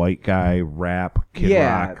bad white guy rap, Kid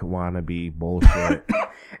Yeah. Rock wannabe bullshit.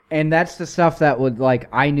 and that's the stuff that would like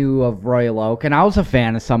I knew of Royal Oak, and I was a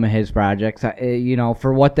fan of some of his projects. You know,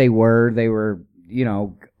 for what they were, you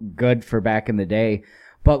know, good for back in the day.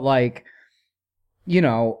 But like, you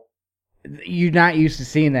know, you're not used to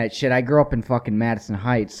seeing that shit. I grew up in fucking Madison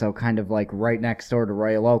Heights, so kind of like right next door to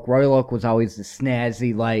Royal Oak. Royal Oak was always the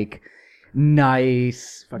snazzy, like,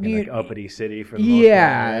 nice, Fucking like uppity city for the most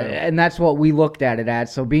yeah, part. and that's what we looked at it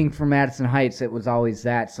as. So being from Madison Heights, it was always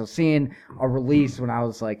that. So seeing a release when I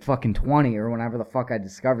was like fucking 20 or whenever the fuck I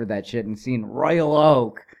discovered that shit and seeing Royal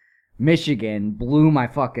Oak, Michigan blew my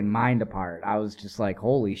fucking mind apart. I was just like,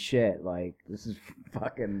 holy shit, like this is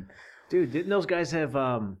fucking... Dude, didn't those guys have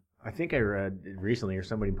I think I read recently, or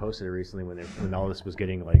somebody posted it recently when all this was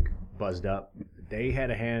getting like buzzed up. They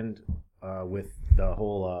had a hand with the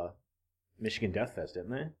whole Michigan Death Fest,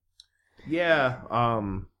 didn't they? Yeah.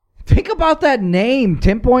 Think about that name.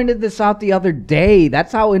 Tim pointed this out the other day.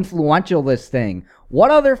 That's how influential this thing.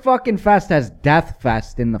 What other fucking fest has Death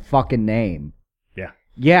Fest in the fucking name? Yeah.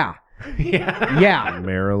 Yeah. Yeah. Yeah.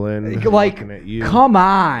 Maryland. Like, looking at you. come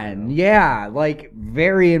on. Yeah. Like,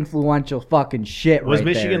 very influential fucking shit Was right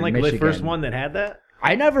Michigan there in like Michigan. the first one that had that?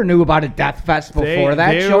 I never knew about a Death Fest before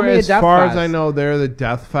that. They Show were, me a as Death far Fest. as I know, they're the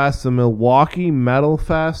Death Fest. The Milwaukee Metal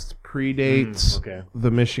Fest predates Okay. the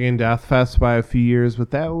Michigan Death Fest by a few years, but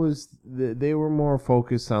that was they were more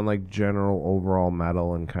focused on like general overall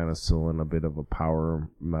metal and kind of still in a bit of a power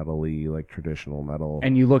metal-y, like traditional metal.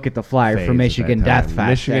 And you look at the flyer phase for at Michigan that Death time. Fest.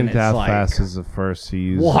 Michigan and it's Death like, Fest is the first to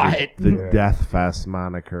use What? the Death Fest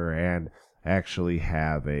moniker and actually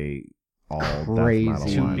have a all Crazy. death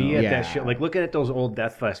metal To lineup. be at Yeah. that show, like looking at those old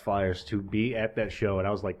Death Fest flyers, to be at that show, and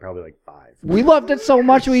I was like probably like 5. We loved it so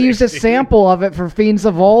much we used a sample of it for Fiends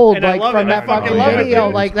of Old, And I like love from it. that I fucking love it, video.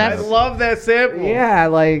 dude. Like I that's love that sample. yeah,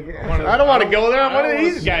 like I don't want to go there. One of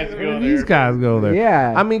these guys go there. These guys go there.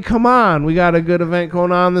 Yeah. I mean, come on. We got a good event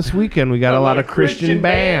going on this weekend. We got a lot of Christian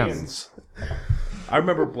bands. I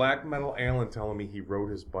remember Black Metal Alan telling me he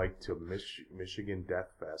rode his bike to Michigan Death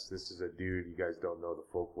Fest. This is a dude, you guys don't know the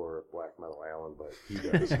folklore of Black Metal Alan, but he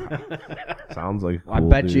does. Sounds like a I cool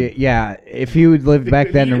bet dude. you, yeah. If he would lived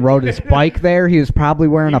back then and rode his bike there, he was probably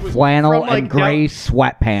wearing a was flannel from, like, and gray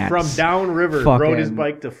sweatpants. From downriver, Fucking- rode his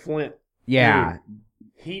bike to Flint. yeah,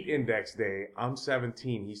 Heat Index Day, I'm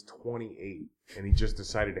 17, he's 28, and he just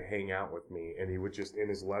decided to hang out with me, and he would just, in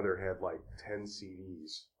his leather, had like 10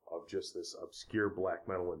 CDs of just this obscure black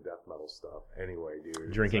metal and death metal stuff. Anyway,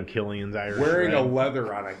 dude. Drinking it's like Killian's Irish wearing a Red.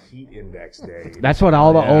 leather on a Heat Index Day. that's what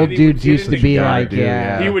all the Yeah. old And he would dudes get used to into be character, like. dude,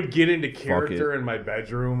 Yeah, He would get into character in my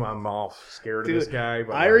bedroom. I'm all scared of this Dude, guy.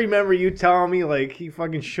 But I remember you telling me like he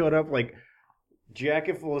fucking showed up like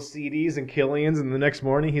jacket full of CDs and Killian's, and the next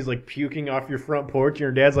morning he's like puking off your front porch, and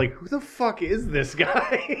your dad's like, "Who the fuck is this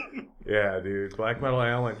guy?" Yeah, dude. Black Metal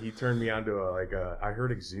Alan, he turned me on to I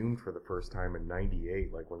heard Exhumed for the first time in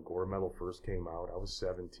 98, like when Gore Metal first came out. I was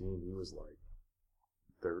 17. He was like,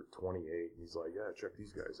 they're 28. He's like, yeah, check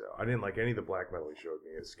these guys out. I didn't like any of the black metal he showed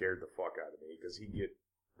me. It scared the fuck out of me because he'd get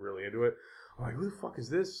really into it. I'm like, who the fuck is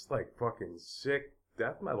this? Like fucking sick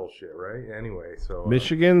death metal shit, right? Anyway, so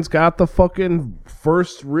Michigan's got the fucking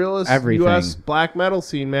first realest Everything. U.S. black metal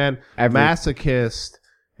scene, man. Every- Masochist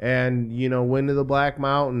and, Wind of the Black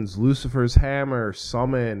Mountains, Lucifer's Hammer,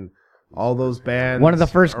 Summon, all those bands. One of the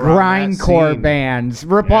first around that grindcore scene. bands,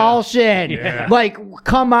 Repulsion. Yeah. Like,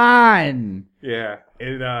 come on. Yeah,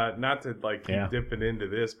 and not to like keep Yeah. dipping into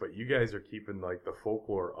this, but you guys are keeping like the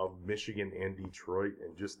folklore of Michigan and Detroit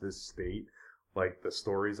and just this state, like the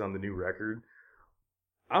stories on the new record.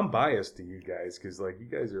 I'm biased to you guys because like you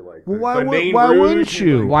guys are like Well, the why Bain wouldn't Rouge,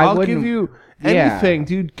 you? like, Why I'll wouldn't- give you Yeah. anything,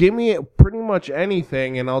 dude. Give me pretty much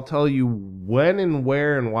anything, and I'll tell you when and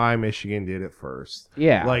where and why Michigan did it first.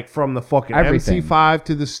 Yeah. Like from the fucking Everything. MC5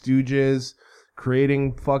 to the Stooges,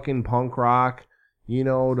 creating fucking punk rock, you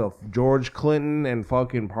know, to George Clinton and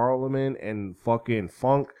fucking Parliament and fucking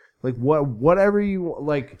funk. Like whatever you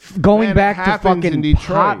like. Going man, back it to happens in fucking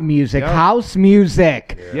Detroit. pop music, Yeah. house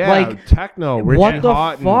music. Yeah, Like, techno, Richie what the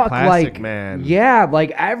Hawtin, fuck? Plastic Like, Man. yeah,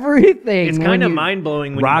 like everything. It's when kind of you- mind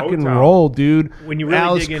blowing when Rock you and Motown. roll, dude. When you really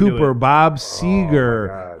Alice dig into Cooper, it. Bob Seger,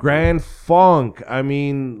 God, Grand Funk. I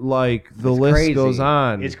mean, like the It's list crazy. goes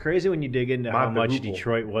on. It's crazy when you dig into how Mob the much Hoople.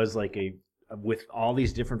 Detroit was like with all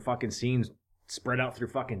these different fucking scenes spread out through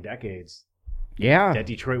fucking decades. Yeah. That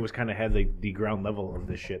Detroit was kind of had the ground level of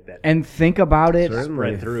this shit that And think about it. Certainly.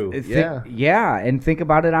 spread through. Yeah. And think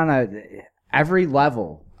about it on every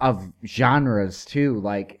level of genres too.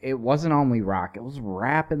 Like, it wasn't only rock; it was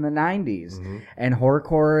rap in the '90s and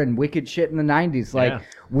horrorcore and wicked shit in the '90s. Like, Yeah.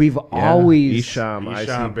 we've Yeah. always, Isham,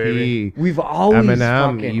 Isham, ICP. baby. we've always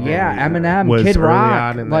Eminem fucking, even Eminem, was Kid early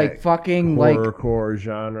Rock, on in like that fucking, like, horrorcore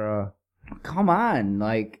genre. come on,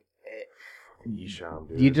 like, Isham,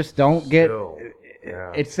 dude. you just don't get. Still.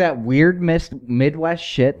 Yeah. It's that weird Midwest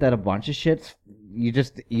shit that a bunch of shits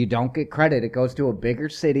you don't get credit. It goes to a bigger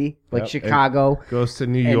city like Yep. Chicago Goes to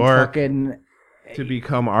New and York fucking to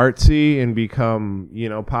become artsy and become,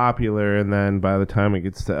 popular, and then by the time it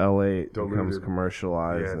gets to LA, it Diluted. becomes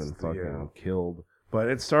commercialized Yeah, it's- and fucking yeah. killed. But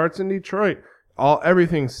it starts in Detroit.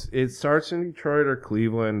 It starts in Detroit or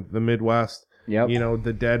Cleveland, the Midwest. Yep.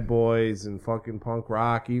 The Dead Boys and fucking punk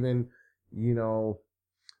rock, even,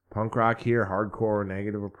 punk rock here, hardcore,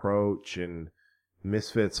 Negative Approach, and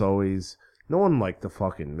Misfits always. No one liked the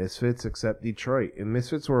fucking Misfits except Detroit. And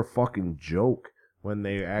Misfits were a fucking joke when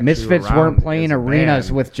they actually Misfits were around weren't playing as a arenas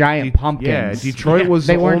band. with giant pumpkins. Yeah, Detroit was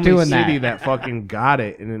They the weren't only doing city that. that fucking got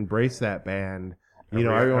it and embraced that band.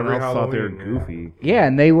 Everyone every else thought they were Halloween, yeah. goofy. Yeah,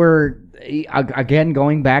 and they were again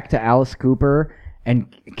going back to Alice Cooper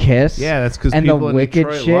and Kiss. Yeah, that's because and the people in wicked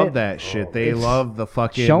Detroit shit, love that shit. They It's love the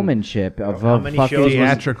fucking showmanship of How a many fucking shows was-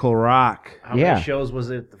 theatrical rock. How Yeah. many shows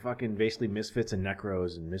was it? The fucking basically Misfits and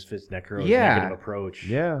Necros and Misfits Necros Yeah. Negative Approach.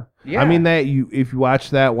 Yeah. Yeah. I mean if you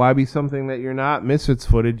watch that Why Be Something That You're Not Misfits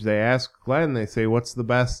footage, they ask Glenn, they say, what's the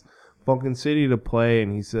best fucking city to play?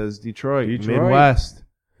 And he says Detroit. Midwest.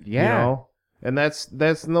 yeah. And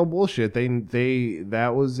that's no bullshit. They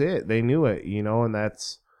that was it. They knew it, and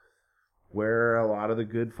that's where a lot of the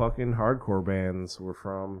good fucking hardcore bands were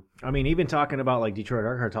from. I mean, even talking about like Detroit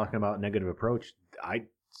Hardcore, talking about Negative Approach, I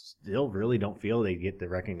still really don't feel they get the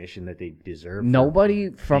recognition that they deserve. for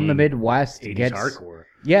Nobody from the being Midwest 80s gets hardcore.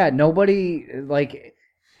 Yeah, nobody like.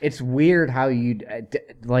 It's weird how you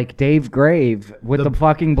like Dave Grave with the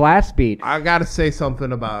fucking blast beat. I gotta say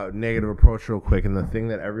something about Negative Approach real quick, and the thing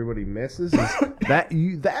that everybody misses is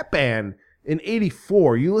that band in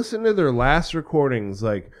 '84. You listen to their last recordings,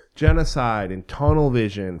 like Genocide and Tunnel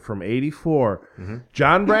Vision from '84.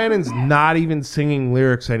 John Brannon's not even singing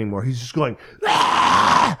lyrics anymore. He's just going.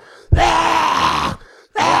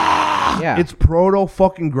 Yeah, It's proto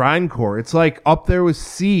fucking grindcore. It's like up there with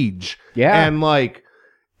Siege. Yeah. And like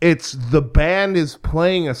it's the band is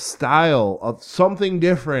playing a style of something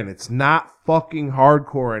different. It's not fucking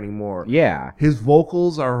hardcore anymore. yeah. His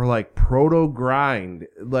vocals are like proto grind.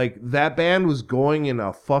 Like that band was going in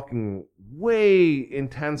a fucking way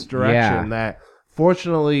intense direction Yeah. that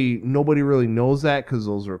fortunately nobody really knows that because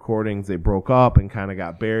those recordings they broke up and kind of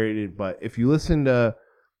got buried. But if you listen to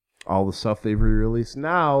all the stuff they've re-released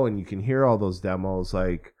now and you can hear all those demos,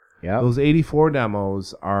 like Yep. those 84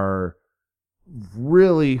 demos are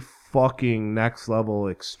really fucking next level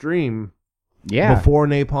extreme. Yeah. Before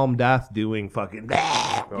Napalm Death doing fucking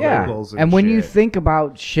Yeah. vocals And when you shit. think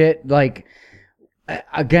about shit like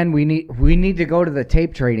again, we need to go to the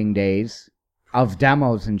tape trading days of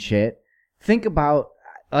demos and shit. Think about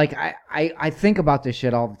like I think about this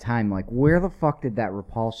shit all the time. Like, where the fuck did that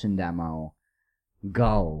Repulsion demo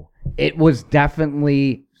go? It was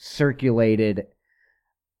definitely circulated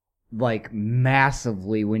like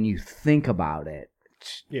massively when you think about it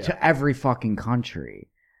Yeah. to every fucking country.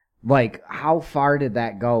 Like, how far did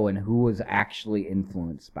that go and who was actually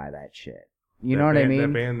influenced by that shit? You know what I mean?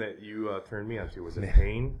 That band that you turned me on to, was it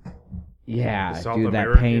Pain? Yeah, The South dude, that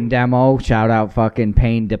American- Pain demo. Shout out fucking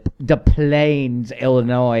Pain de Plains,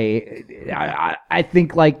 Illinois. I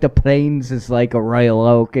think like the Plains is like a Royal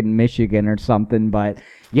Oak in Michigan or something, but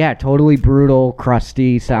yeah, totally brutal,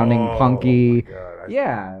 crusty, sounding punky. My God,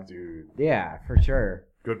 Yeah, dude, yeah, for sure.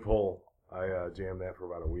 good pull. I jammed that for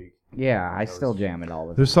about a week. Yeah, I still jam it all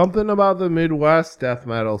the time. There's something about the Midwest death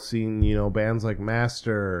metal scene, you know, bands like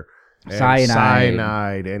Master, and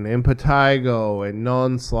Cyanide. and Impetigo, and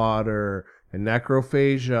Nonslaughter, and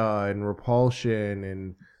Necrophagia, and Repulsion,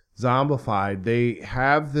 and Zombified. They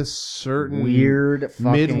have this certain Weird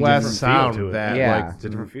fucking Midwest different feel to sound it. that, Yeah. like, It's a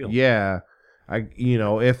different feel. yeah.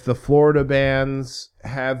 If the Florida bands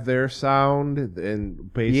have their sound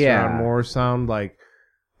and based Yeah. on more sound, like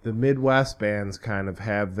the Midwest bands kind of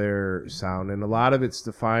have their sound, and a lot of it's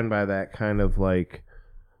defined by that kind of like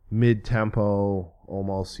mid-tempo,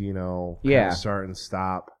 almost, kind Yeah. of start and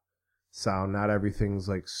stop sound. Not everything's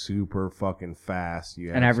like super fucking fast.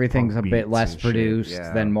 You and have everything's a punk bit beats less and shit. produced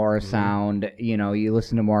Yeah. than Morrisound. You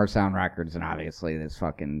listen to Morrisound records, and obviously there's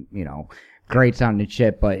fucking, great sounding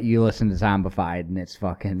shit, but you listen to Zombified, and it's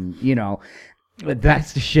fucking,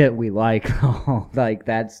 that's the shit we like. Like,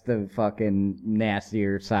 that's the fucking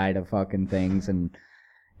nastier side of fucking things, and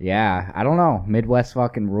yeah, I don't know. Midwest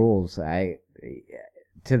fucking rules.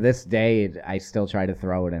 To this day, I still try to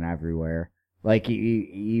throw it in everywhere. Like,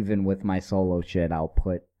 even with my solo shit, I'll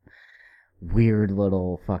put weird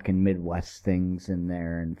little fucking Midwest things in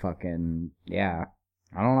there and fucking, yeah.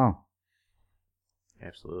 I don't know.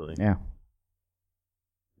 Absolutely. Yeah.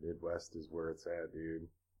 Midwest is where it's at, dude.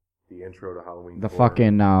 The intro to Halloween. The 4.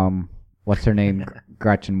 fucking, what's her name?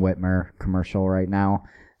 Gretchen Whitmer commercial right now.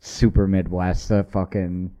 Super Midwest. The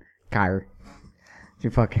fucking car.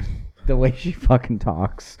 The way she fucking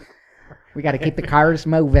talks. We gotta keep the cars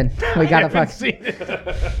moving. We gotta fucking.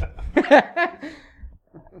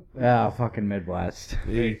 Oh, fucking Midwest.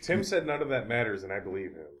 Hey, Tim said none of that matters, and I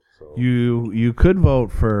believe him. So You could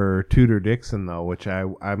vote for Tudor Dixon, though, which I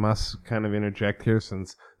must kind of interject here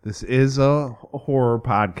since this is a horror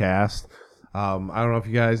podcast. I don't know if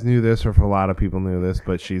you guys knew this or if a lot of people knew this,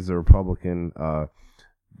 but she's a Republican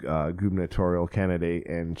gubernatorial candidate,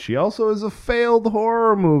 and she also is a failed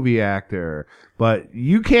horror movie actor. But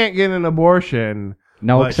you can't get an abortion.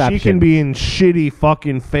 No but exceptions. She can be in shitty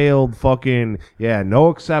fucking failed fucking no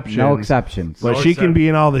exceptions. No exceptions. But No she can be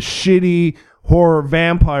in all the shitty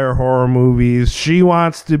vampire horror movies she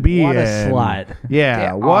wants to be What in. a slut.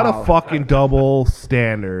 Yeah, what Oh. a fucking double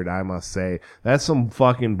standard, I must say. That's some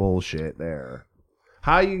fucking bullshit there.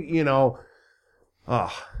 How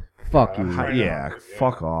Fuck you.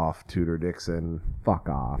 fuck off, Tudor Dixon. Fuck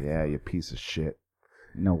off. Yeah, you piece of shit.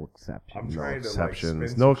 No exceptions. I'm No trying to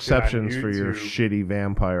exceptions. spin No some shit on exceptions for your YouTube, shitty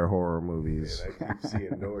vampire horror movies. and I keep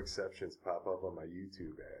seeing no exceptions pop up on my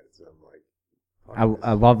YouTube ads. I'm like, fuck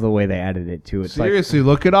I love the way they added it too. It's Seriously,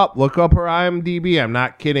 look it up. Look up her IMDb. I'm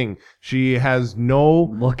not kidding. She has no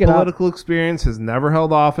Look it up. political experience, has never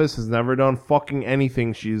held office, has never done fucking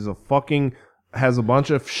anything. Has a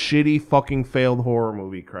bunch of shitty fucking failed horror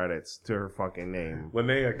movie credits to her fucking name. when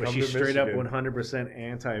they But come she's to straight Michigan, up 100%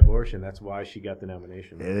 anti-abortion. That's why she got the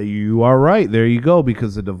nomination. You are right. There you go.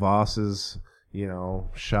 Because the DeVosses,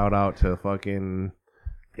 shout out to fucking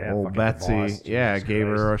old fucking Betsy. DeVos, Yeah, Jesus gave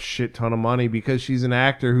her a Christ. shit ton of money because she's an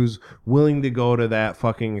actor who's willing to go to that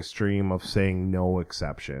fucking extreme of saying no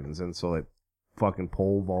exceptions. And so it fucking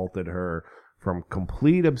pole vaulted her from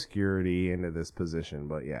complete obscurity into this position.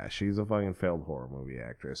 But yeah, she's a fucking failed horror movie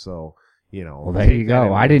actress. So, well, there you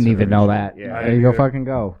go. I didn't even know that. Yeah. There you go. Fucking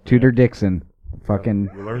go. Tudor Dixon.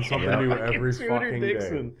 Fucking you learn something new every fucking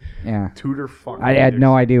day. yeah. Tutor fucking. I had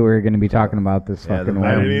no idea we were going to be talking about this Yeah, fucking the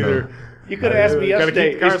I woman. didn't either. You could have asked me Gotta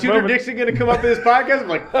yesterday, keep the cars is Tudor moving. Dixon going to come up to this podcast? I'm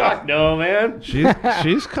like, fuck no, man.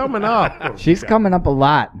 She's coming up. She's coming up a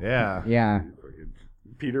lot. Yeah. Yeah.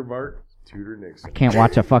 Peter Bart, Tudor Nixon. Can't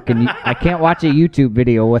watch a YouTube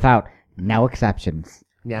video without no exceptions.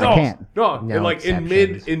 I can't. No, No and like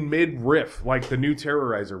exceptions. in mid riff, like the new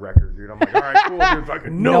Terrorizer record, dude. I'm like, all right, cool, dude.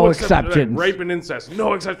 Fucking No no exceptions. Rape and incest,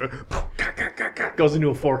 no exceptions. Goes into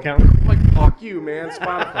a 4 count. Like, fuck you, man.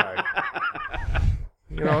 Spotify.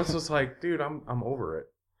 It's just like, dude, I'm over it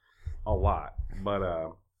a lot. But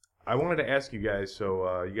I wanted to ask you guys.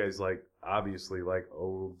 So you guys obviously like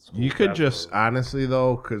old school. You could death just metal. honestly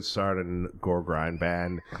though could start a gore grind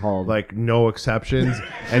band Called like no exceptions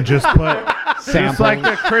and just put just like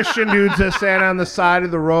the Christian dudes that stand on the side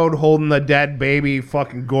of the road holding the dead baby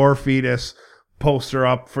fucking gore fetus poster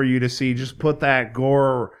up for you to see. Just put that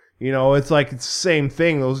gore. It's like it's the same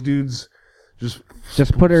thing. Those dudes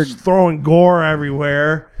Just put her throwing gore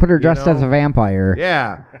everywhere. dressed as a vampire.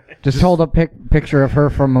 Yeah. Just hold a picture of her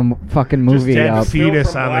from a fucking movie have up. the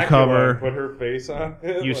fetus From on the Blackula cover. and put her face on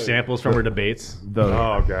it. Use like- samples from her debates.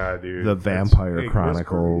 Oh god, dude. The That's- Vampire hey,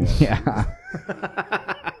 Chronicles. Chris Yeah.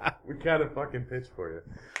 we got a fucking pitch for you.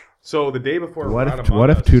 So the day before, What Rod if Among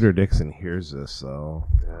Us- Tudor Dixon hears this though?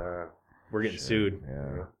 We're getting sued.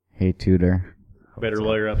 Yeah. Hey, Tudor. Better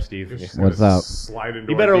lawyer up, Steve. Just What's gonna up? Slide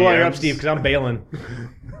into You our better lawyer DMs. up, Steve, because I'm bailing.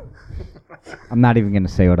 I'm not even gonna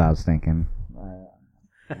say what I was thinking.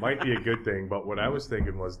 Might be a good thing, but what I was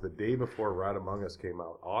thinking was the day before Rod Among Us came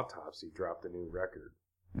out, Autopsy dropped a new record.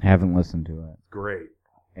 Haven't listened to it. Great.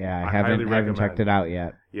 Yeah, I I haven't highly recommend. checked it out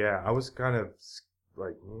yet. Yeah, I was kind of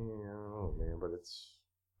like, I don't know, man, but it's.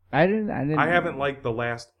 I didn't. I haven't liked the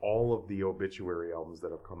last all of the Obituary albums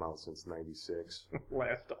that have come out since '96.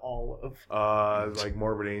 Last all of. Like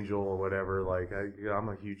Morbid Angel or whatever. Like I'm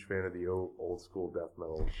a huge fan of the old school death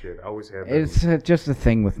metal shit. I always have. Been. It's just a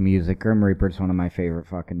thing with music. Grim Reaper's one of my favorite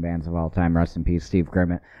fucking bands of all time. Rest in peace, Steve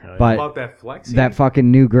Grimmett. yeah. But about that Flexi. that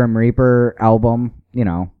fucking new Grim Reaper album,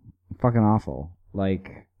 fucking awful.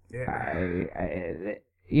 Like, Yeah.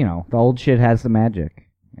 the old shit has the magic.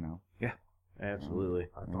 Absolutely.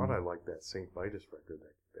 I thought I liked that Saint Vitus record,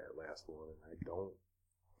 that last one, and I don't.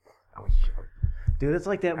 Dude, it's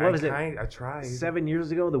like that. What was it? I tried. 7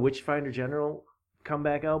 years ago, the Witchfinder General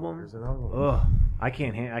comeback album. There's another one. Ugh, I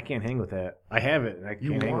can't hang with that. I have it, and I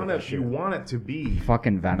can't hang with that shit. You want it to be.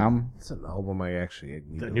 Fucking Venom. It's an album I actually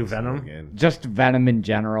need The to new listen to Venom? again. Just Venom in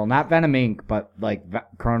general. Not Venom Inc., but like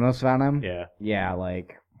Kronos Venom. Yeah. Yeah,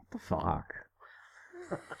 like, what the fuck?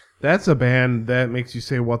 That's a band that makes you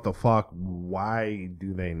say, "What the fuck? Why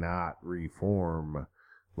do they not reform?"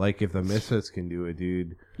 Like if the Misfits can do it,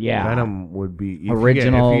 dude. Yeah. Venom would be if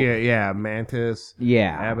Original. You get Mantis,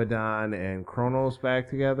 Yeah. Abaddon, and Kronos back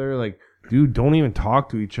together. Like, dude, don't even talk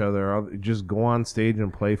to each other. Just go on stage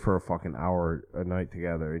and play for a fucking hour a night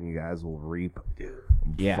together, and you guys will reap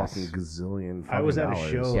Yes. fucking gazillion. I was at a dollars.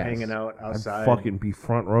 show Yes. hanging out outside. I'd fucking be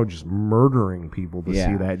front row, just murdering people to Yeah.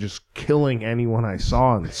 see that, just killing anyone I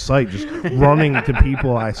saw in sight, just running to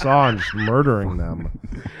people I saw and just murdering them.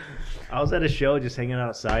 I was at a show just hanging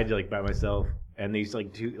outside, like by myself, and these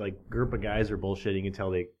group of guys were bullshitting. You can tell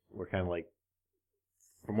they were kind of like,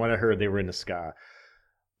 from what I heard, they were into ska.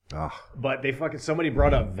 Ugh. But somebody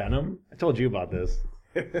brought up Venom. I told you about this,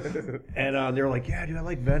 and they were like, "Yeah, dude, I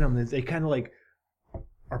like Venom." And they kind of like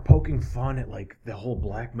are poking fun at like the whole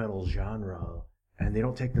black metal genre, and they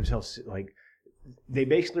don't take themselves like. They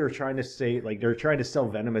basically are trying to say like they're trying to sell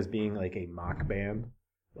Venom as being like a mock band,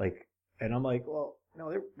 like, and I'm like, well,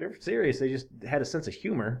 no, they're serious. They just had a sense of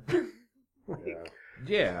humor.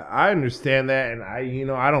 Yeah, I understand that, and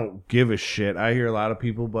I don't give a shit. I hear a lot of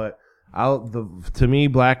people, but to me,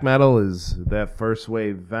 black metal is that first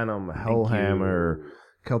wave Venom, Hellhammer,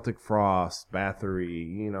 Celtic Frost,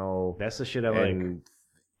 Bathory. That's the shit I like. and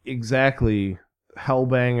exactly,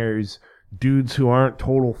 Hellbangers, dudes who aren't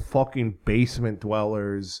total fucking basement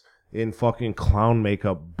dwellers in fucking clown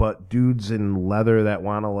makeup, but dudes in leather that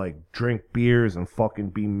want to like drink beers and fucking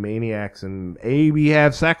be maniacs and maybe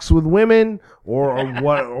have sex with women or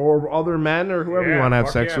what or other men or whoever you Yeah, want to have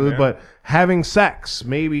fuck sex yeah, with, man. but having sex,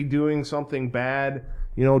 maybe doing something bad,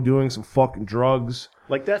 doing some fucking drugs.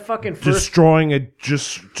 Like that fucking first.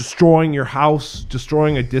 Destroying your house,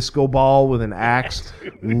 destroying a disco ball with an axe.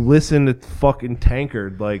 Listen to fucking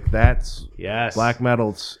Tankard, like that's Yes. black metal.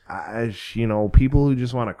 It's, people who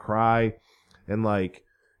just want to cry, and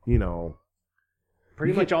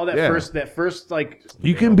Pretty much all that yeah. first like.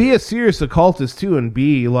 you can be a serious occultist too, and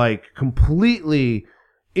be like completely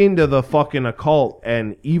into the fucking occult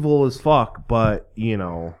and evil as fuck, but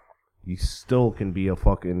you still can be a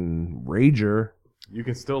fucking rager. You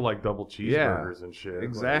can still like double cheeseburgers and shit.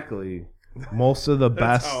 Exactly. Most of the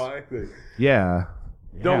That's best. how I think. Yeah.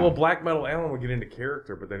 No, well, Black Metal Alan would get into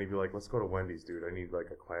character, but then he'd be like, "Let's go to Wendy's, dude. I need like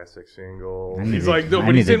a classic single." He's like, "No," I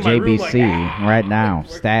but need he's a in my room JBC like, right now.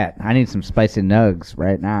 Stat. I need some spicy nugs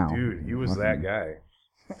right now. dude, he was that guy.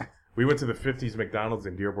 We went to the 50s McDonald's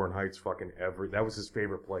in Dearborn Heights fucking that was his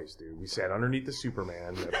favorite place, dude. We sat underneath the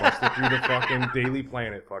Superman that busted through the fucking Daily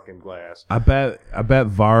Planet fucking glass. I bet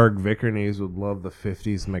Varg Vikernes would love the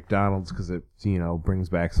 50s McDonald's because it, brings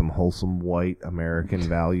back some wholesome white American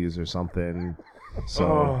values or something. So,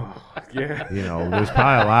 Oh, yeah. there's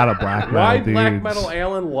probably a lot of black metal Why dudes. Black Metal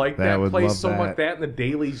Alan liked that that would place love so much? that. That and the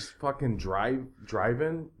Dailies fucking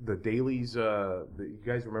drive-in. The Dailies, you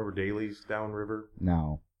guys remember Dailies downriver?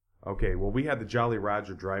 No. Okay, well, we had the Jolly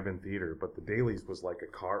Roger Drive-In Theater, but the Dailies was like a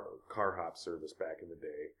car hop service back in the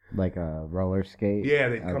day. Like a roller skate? Yeah,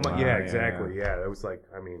 they'd come wow. on. Yeah, exactly. Yeah, it was like,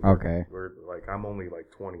 I mean, Okay. we're like, I'm only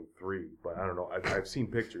like 23, but I don't know. I've seen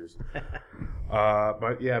pictures.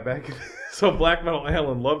 But yeah, so Black Metal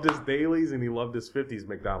Alan loved his Dailies and he loved his 50s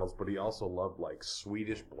McDonald's, but he also loved like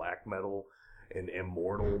Swedish black metal and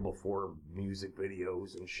Immortal before music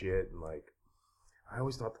videos and shit. And like, I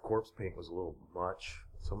always thought the corpse paint was a little much.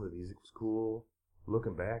 Some of the music was cool.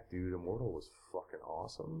 Looking back, dude, Immortal was fucking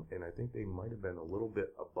awesome, and I think they might have been a little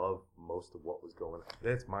bit above most of what was going on.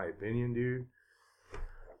 That's my opinion, dude.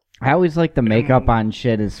 I always like the makeup on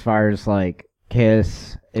shit as far as like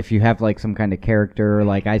Kiss. If you have like some kind of character,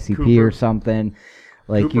 like ICP Cooper. or something,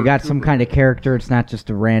 like you got some kind of character. It's not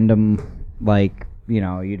just a random, like, you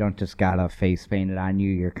know, you don't just got a face painted on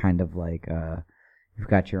you. You're kind of like you've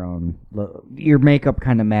got your own. Your makeup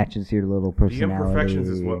kind of matches your little The personality. imperfections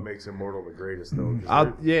is what makes Immortal the greatest, though.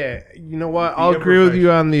 'cause they're- You know what? I'll agree with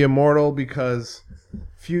you on the Immortal because a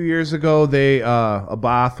few years ago,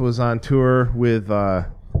 Abath was on tour with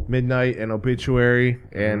Midnight and Obituary,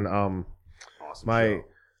 and awesome show.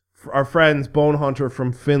 our friends Bone Hunter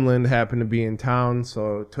from Finland happened to be in town,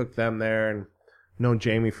 so took them there and known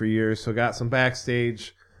Jamie for years, so got some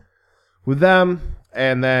backstage with them,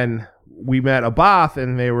 and then we met Abath,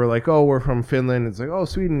 and they were like, "Oh, we're from Finland." It's like, "Oh,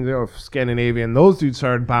 Sweden, they're Scandinavian." Those dudes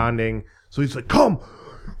started bonding, so he's like, "Come,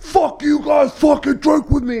 fuck you guys, fucking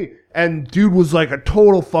drink with me." And dude was like a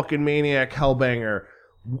total fucking maniac hellbanger,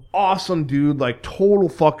 awesome dude, like total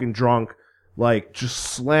fucking drunk, like just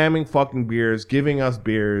slamming fucking beers, giving us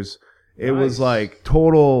beers. It was like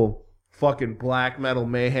total fucking black metal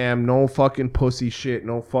mayhem, no fucking pussy shit,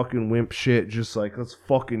 no fucking wimp shit, just like, let's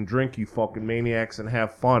fucking drink, you fucking maniacs, and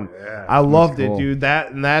have fun. Yeah, I loved cool. it, dude.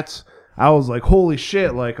 I was like, holy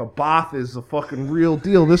shit, like Abath is a fucking real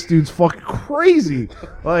deal. This dude's fucking crazy.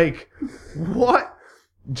 Like, what?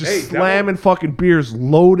 Just slamming fucking beers,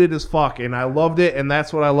 loaded as fuck, and I loved it, and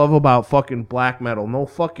that's what I love about fucking black metal. No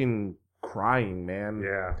fucking crying, man.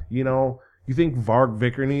 Yeah. You know, you think Varg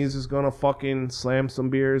Vikernes is gonna fucking slam some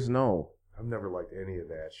beers? No. I've never liked any of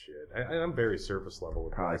that shit. I'm very surface level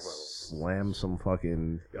with Probably black metal. slam some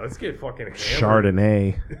fucking Yeah, let's get fucking hammered.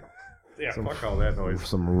 Chardonnay, Yeah, fuck all that noise.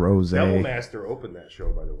 some rosé. Devil Master opened that show,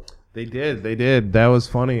 by the way. They did. That was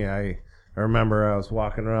funny. I remember I was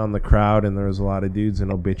walking around the crowd and there was a lot of dudes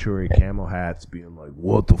in Obituary camo hats being like,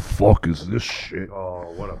 "What the fuck is this shit?"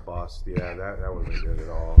 Oh, what a bust. Yeah, that wasn't good at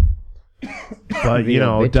all. But you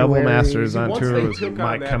know, Devil Obituary. Masters on Once tour they with took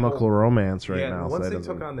My on that Chemical whole- Romance right yeah, now. once so they that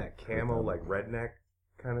took doesn't- on that camo, like redneck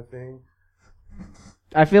kind of thing.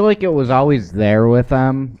 I feel like it was always there with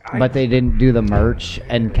them, but they didn't do the merch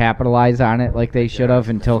and capitalize on it like they should have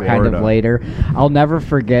until kind of Florida. later. I'll never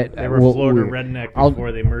forget. They were what Florida we- redneck I'll-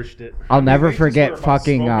 before they merged it. I'll never They just forget were about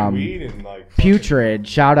fucking smoking weed and, like, fucking- Putrid.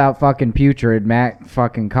 Shout out fucking Putrid, Matt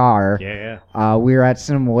fucking Carr. Yeah. We were at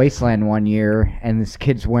Cinema Wasteland one year, and this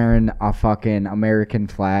kid's wearing a fucking American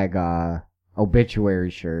flag Obituary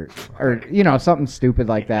shirt, or you know, something stupid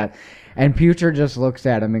like that. And Putrid just looks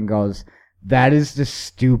at him and goes, "That is the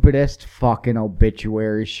stupidest fucking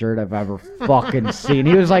Obituary shirt I've ever fucking seen."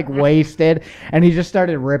 He was like wasted, and he just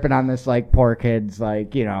started ripping on this like poor kid's,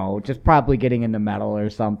 like, you know, just probably getting into metal or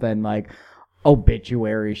something, like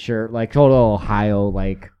Obituary shirt, like total Ohio,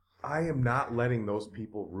 like. I am not letting those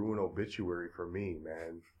people ruin Obituary for me,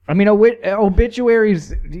 man. I mean,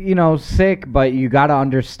 Obituary's, you know, sick, but you got to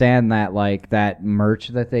understand that, like, that merch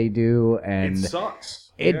that they do, and It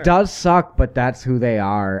sucks. it Yeah. does suck, but that's who they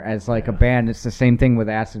are as, like, a band. It's the same thing with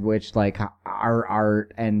Acid Witch, like, our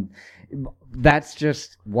art, and that's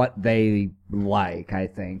just what they like, I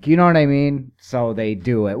think. You know what I mean? So they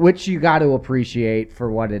do it, which you got to appreciate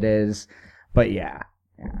for what it is, but yeah.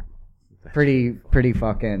 Pretty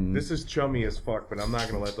fucking... This is chummy as fuck, but I'm not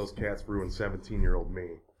going to let those cats ruin 17-year-old me.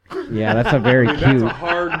 Yeah, that's a very Dude, cute... that's a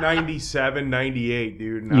hard 97, 98,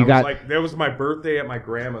 dude. And You I got- was like, that was my birthday at my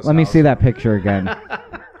grandma's Let me house. see that picture again.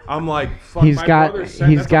 I'm like, fuck, He's my got brother sent-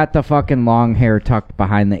 he's that's got the fucking long hair tucked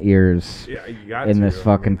behind the ears a, yeah, you got in to. this I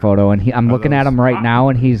fucking mean, photo, and I'm looking at those- him right now,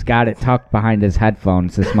 and he's got it tucked behind his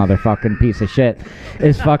headphones. This motherfucking piece of shit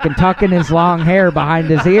is fucking tucking his long hair behind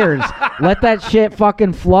his ears. Let that shit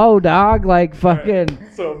fucking flow, dog. Like fucking.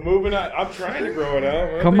 So moving on, I'm trying to grow it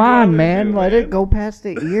out. What Come they on, gonna man. do, Let it go past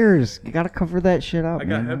the ears. You gotta cover that shit up, I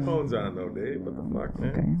got man. headphones on though, Dave. What the fuck,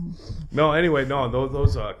 man? Okay. No, anyway, no,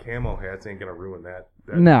 those camo hats ain't gonna ruin that.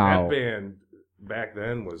 No. That band back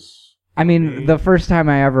then was. I mean, the first time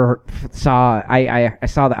I ever saw, I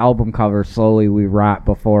saw the album cover, Slowly We Rot,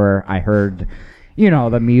 before I heard, you know,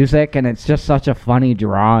 the music, and it's just such a funny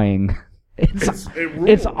drawing.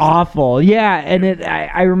 It's awful. Yeah, and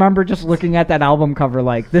I remember just looking at that album cover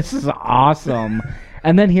like, this is awesome.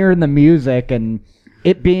 And then hearing the music and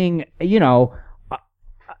it being,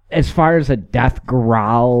 as far as a death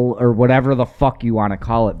growl or whatever the fuck you want to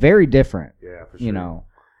call it, very different. Yeah, for sure.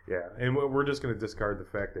 Yeah, and we're just going to discard the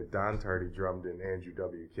fact that Don Tardy drummed in Andrew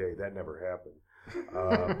WK. That never happened.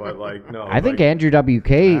 But no, I think Andrew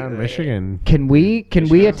WK. Michigan. Can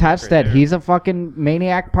we attest that he's a fucking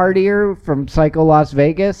maniac partier from Psycho Las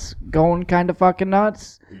Vegas, going kind of fucking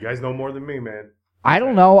nuts? You guys know more than me, man. I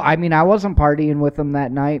don't know. I mean, I wasn't partying with him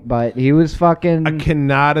that night, but he was fucking. I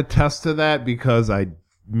cannot attest to that because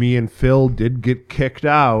me and Phil did get kicked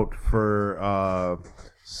out for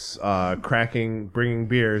bringing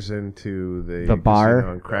beers into the bar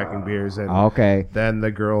casino and cracking beers, and okay. then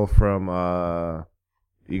the girl from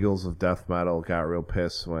Eagles of Death Metal got real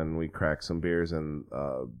pissed when we cracked some beers and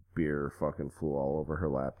beer fucking flew all over her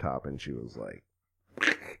laptop, and she was like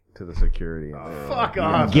to the security. Fuck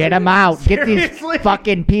off. Get him out. Get these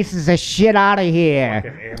fucking pieces of shit out of here.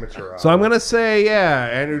 Fucking amateur. So I'm going to say, yeah,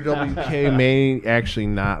 Andrew WK may actually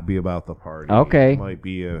not be about the party. Okay. It might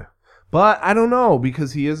be but I don't know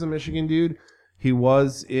because he is a Michigan dude. He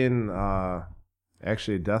was in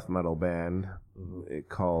actually a death metal band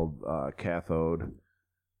called Cathode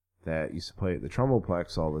that used to play at the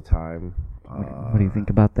Trumbleplex all the time. What do you think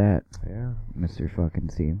about that, Yeah. Mr. fucking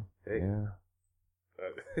C? Hey. Yeah.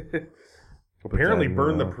 Apparently, then,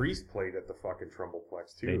 Burn the Priest played at the fucking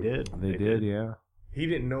Trumbleplex too. They did. They did, yeah. He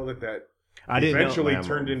didn't know that. I didn't eventually know.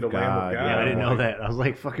 turned into God, Lamb of God. Yeah, I didn't know that. I was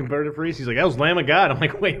like, fucking Burn the Priest. He's like, that was Lamb of God. I'm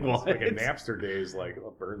like, wait, It's what? like a Napster days, like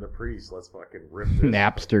Burn the Priest. Let's fucking rip this.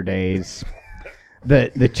 Napster days.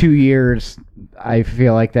 The 2 years I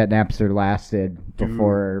feel like that Napster lasted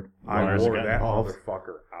before. I Lars wore got that involved.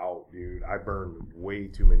 motherfucker out, dude. I burned way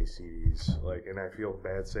too many CDs, and I feel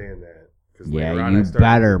bad saying that. 'Cause Yeah, later on, you I started-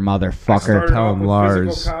 better, I motherfucker. started Tell off him with Lars.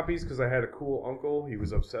 physical copies because I had a cool uncle. He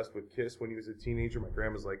was obsessed with Kiss when he was a teenager. My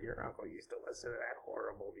grandma's like, your uncle used to listen to that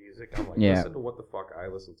horrible music. I'm like, Yeah. listen to what the fuck I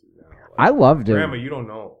listen to now. Like, I loved it. Grandma, you don't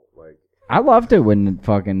know. Like, I loved it when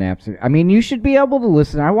fucking Napster. I mean, you should be able to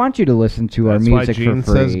listen. I want you to listen to That's our why music Gene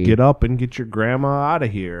for free. says, get up and get your grandma out of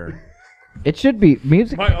here. It should be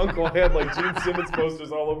music. my uncle had like Gene Simmons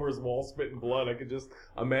posters all over his wall, spitting blood. I could just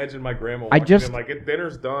imagine my grandma watching him like,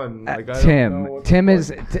 dinner's done. Like, I don't know what the Tim fuck.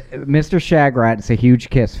 is Mr. Shagrat is a huge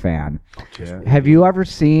Kiss fan. Yeah. Have you ever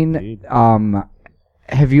seen Indeed.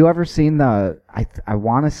 Have you ever seen the I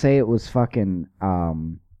want to say it was fucking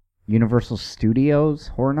Universal Studios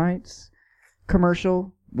Horror Nights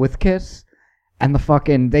commercial with Kiss? And the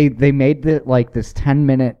fucking they made the like this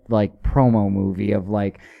 10-minute like promo movie of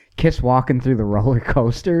like Kiss walking through the roller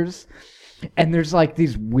coasters, and there's like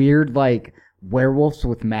these weird like werewolves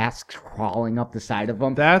with masks crawling up the side of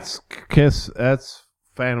them. That's Kiss. That's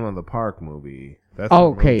Phantom of the Park movie. That's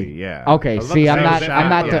Okay. the movie, yeah. Okay, was about see, to I'm say, not. was I'm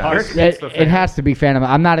not. that The, Park? It's the it Phantom. has to be Phantom.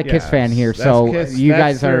 I'm not a Kiss Yes, fan here, that's so Kiss- you that's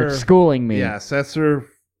guys are their- schooling me. Yes, that's their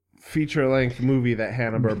feature-length movie that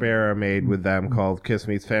Hanna-Barbera made with them called Kiss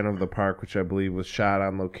Meets Phantom of the Park, which I believe was shot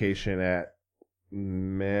on location at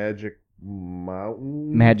Magic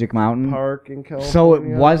Mountain Park Park in California. So it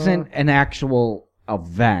wasn't an actual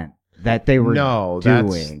event that they were No, that's-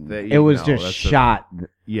 doing. that- It was no, just that's shot.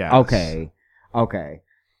 Yes. Okay.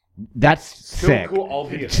 That's Still sick. cool,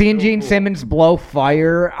 albeit Seeing still Gene cool. Simmons blow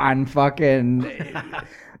fire on fucking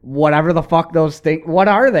whatever the fuck those things. What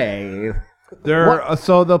are they?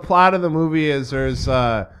 So the plot of the movie is there's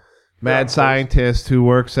a mad scientist who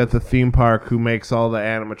works at the theme park who makes all the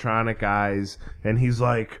animatronic guys, and he's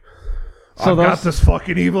like, So I've got this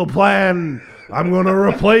fucking evil plan. I'm going to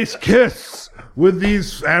replace Kiss with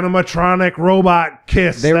these animatronic robot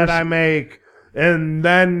Kiss They were- that I make, and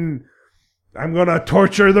then I'm going to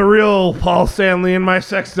torture the real Paul Stanley in my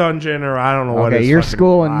sex dungeon, or I don't know what Okay, his you're fucking-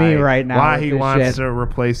 schooling me why- right now Why with he this wants shit. to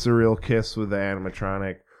replace the real Kiss with the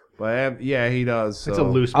animatronic. But yeah, he does. It's so. a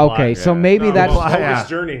loose plot. Okay, so yeah. maybe No, that's well, Longest yeah.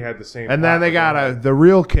 Journey had the same. And plot, then they but gotta the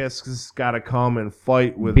real Kiss has gotta come and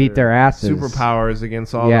fight with Beat their asses. superpowers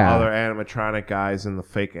against all Yeah. the other animatronic guys and the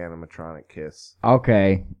fake animatronic Kiss.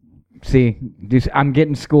 okay. See, I'm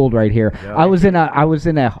getting schooled right here. Yeah. I was in a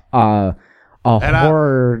And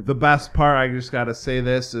horror. The best part, I just gotta say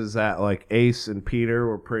this, is that like Ace and Peter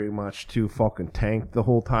were pretty much too fucking tanked the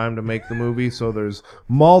whole time to make the movie. So there's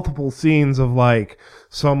multiple scenes of like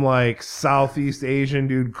some like Southeast Asian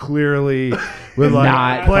dude clearly with like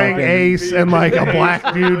Not playing fucking- Ace and like a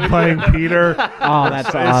black dude playing Peter. Oh, that's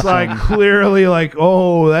It's awesome. like clearly like,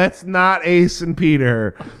 oh, that's not Ace and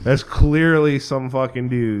Peter. That's clearly some fucking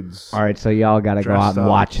dudes. All right, so y'all got to go Dressed out and up.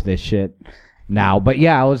 watch this shit now. But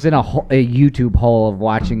yeah, I was in a YouTube hole of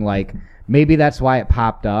watching like maybe that's why it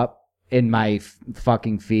popped up in my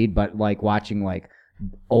fucking feed. But like watching like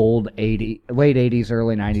old late 80s,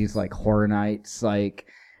 early 90s, like Horror Nights, like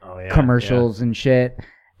commercials and shit,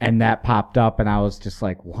 and that popped up, and I was just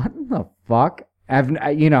like, what the fuck? And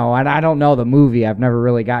I don't know the movie. I've never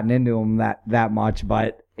really gotten into them that much,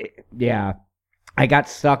 but yeah, I got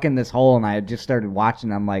stuck in this hole, and I had just started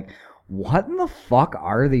watching. I'm like, what in the fuck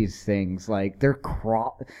are these things? Like they're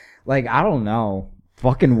like I don't know.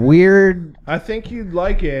 Fucking weird. I think you'd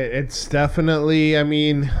like it. It's definitely, I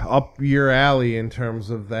mean, up your alley in terms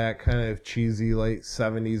of that kind of cheesy late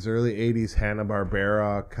 70s, early 80s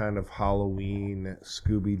Hanna-Barbera kind of Halloween,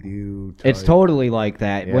 Scooby-Doo type. It's totally like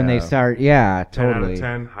that when they start. Yeah, 10 totally. out of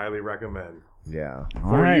 10, highly recommend. Yeah.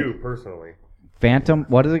 For you, personally. Phantom,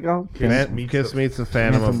 what is it called? Kiss meets the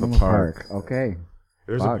Phantom of the Park. Okay.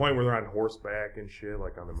 There's a point where they're on horseback and shit,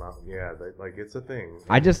 like on the mountain. Yeah, like it's a thing.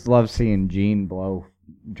 I just love seeing Gene blow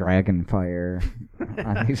dragon fire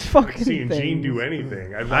on these fucking Seeing things. Gene do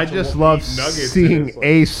anything. I just love seeing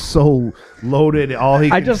Ace so loaded.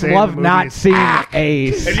 I just love not seeing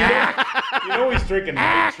Ace. And you know he's drinking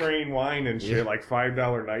Night Train wine and shit, like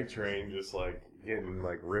 $5 Night Train, just like getting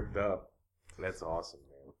like ripped up. That's awesome,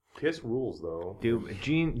 man. Kiss rules though, dude.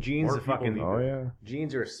 Gene's a fucking. Oh yeah.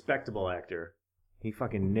 Gene's a respectable actor. He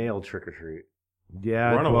fucking nailed Trick or Treat.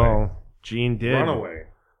 Yeah, Runaway. well, Gene did. Runaway.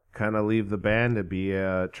 Kind of leave the band to be in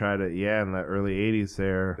the early 80s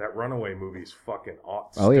there. That Runaway movie's fucking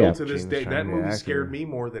awesome. Oh, yeah. Still to this Gene's day, trying that to be movie actor. scared me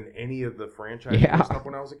more than any of the franchise stuff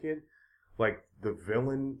when I was a kid. Like the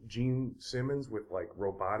villain Gene Simmons with like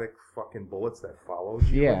robotic fucking bullets that followed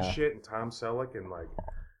you and shit, and Tom Selleck, and like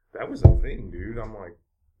that was a thing, dude. I'm like,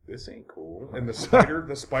 this ain't cool. And the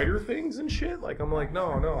spider things and shit. Like I'm like,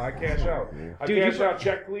 no, I cash out. Dude,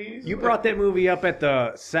 Check please. You brought that movie up at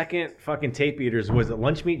the second fucking Tape Eaters. Was it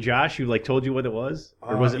Lunch Meat Josh who like told you what it was,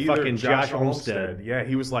 or was it either fucking Josh Olmstead? Yeah,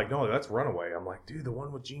 he was like, no, that's Runaway. I'm like, dude, the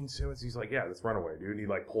one with Gene Simmons. He's like, yeah, that's Runaway, dude. And he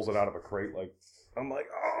like pulls it out of a crate. Like, I'm like,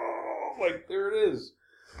 oh, like there it is.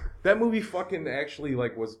 That movie fucking actually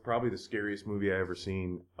like was probably the scariest movie I ever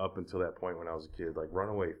seen up until that point when I was a kid. Like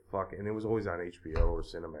Runaway, fuck, and it was always on HBO or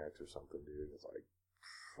Cinemax or something, dude. It's like,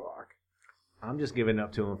 fuck. I'm just giving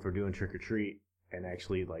up to him for doing Trick or Treat and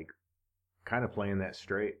actually like kind of playing that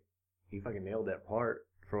straight. He fucking nailed that part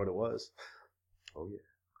for what it was. Oh yeah.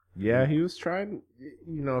 Yeah, he was trying.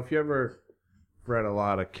 If you ever read a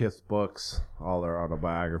lot of Kiss books, all their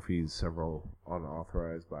autobiographies, several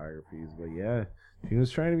unauthorized biographies, but yeah. He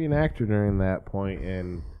was trying to be an actor during that point,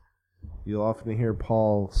 and you'll often hear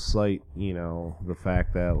Paul cite, the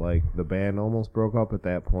fact that like the band almost broke up at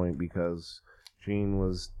that point because Gene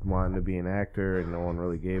was wanting to be an actor and no one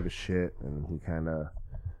really gave a shit, and he kind of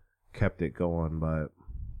kept it going. But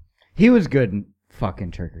he was good in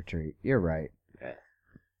fucking Trick or Treat. You're right. Yeah.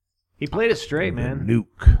 He played it straight, man.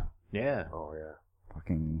 Nuke. Yeah. Oh yeah.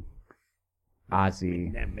 Fucking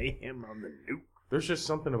Ozzy. That mayhem on the Nuke. There's just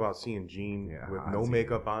something about seeing Gene with no Ozzy.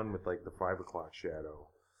 makeup on with like the 5 o'clock shadow.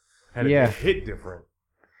 Had it hit different.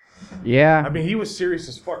 Yeah. I mean, he was serious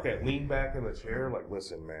as fuck. That lean back in the chair, like,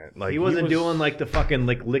 listen, man. Like he wasn't doing like the fucking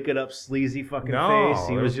like lick it up sleazy fucking face.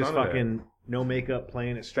 He was just fucking no makeup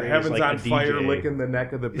playing it straight. The heavens like on fire, DJ. licking the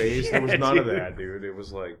neck of the bass. There was none of that, dude. It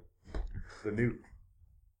was like the Nuke.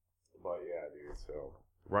 But yeah, dude. So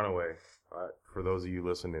Runaway. For those of you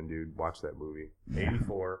listening, dude, watch that movie.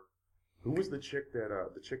 84. Who was the chick the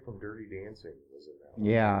chick from Dirty Dancing was in that one?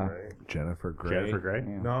 Yeah. Right? Jennifer Grey. Jennifer Grey?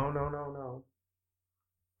 Yeah. No.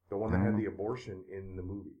 The one that had the abortion in the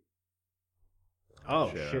movie.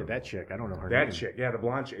 Oh shit, that chick. I don't know her That name. chick, yeah, the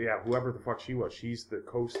blonde chick, yeah, whoever the fuck she was. She's the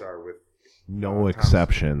co-star with No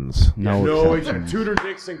exceptions. No exceptions. Tudor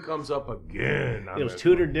Dixon comes up again. It was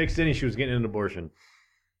Tudor Dixon and she was getting an abortion.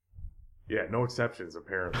 Yeah, no exceptions,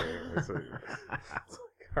 apparently. It's like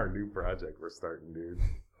our new project we're starting, dude.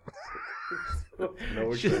 No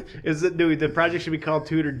exceptions. Dude, the project should be called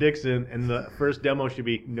Tudor Dixon and the first demo should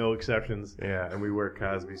be No Exceptions. Yeah, and we wear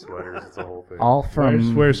Cosby sweaters. It's a whole thing. All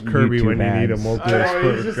from Where's Kirby YouTube when you need ads. him? I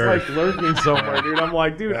know, he's just like lurking somewhere, dude. I'm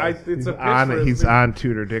like, dude, it's a pitch for He's this on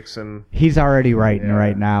Tudor Dixon. He's already writing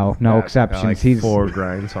right now. No exceptions. Like He's 4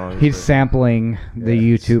 grind songs. he's sampling the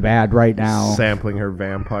YouTube ad right now. sampling her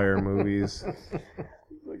vampire movies.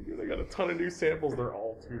 Like, dude, I got a ton of new samples. They're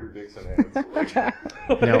all Tudor Dixon ads.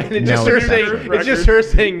 It's just her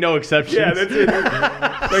saying No Exceptions. Yeah, that's it.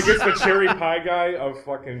 Like it's the cherry pie guy of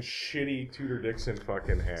fucking shitty Tudor Dixon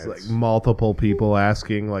fucking ads. Like multiple people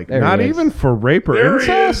asking, like, There not he is. even for rape or there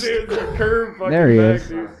incest. he is, dude. The curve fucking There he back, is.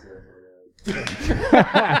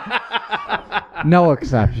 No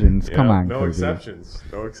exceptions. dude. Come Yeah, on, no Kirby. exceptions.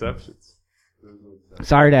 No exceptions.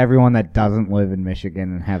 Sorry to everyone that doesn't live in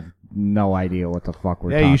Michigan and have no idea what the fuck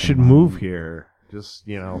we're Yeah, talking you should about. move here. Just,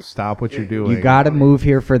 stop what you're doing. You gotta move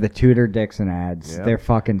here for the Tudor Dixon ads. Yep. They're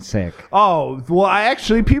fucking sick. Oh, well,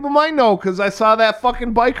 people might know because I saw that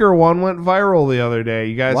fucking biker one went viral the other day.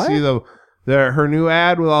 You guys What? see her new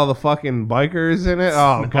ad with all the fucking bikers in it?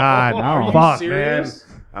 Oh, God. No. Are you Fuck, serious?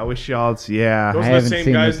 man. I wish y'all, yeah. Those I are the haven't same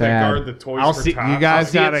seen guys this that ad. guard the Toys I'll for see- Tots. You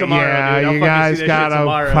guys see it gotta, tomorrow, yeah, dude. I'll you fucking guys see that shit gotta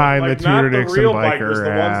tomorrow. find like the not Tudor the Dixon real biker bikers, the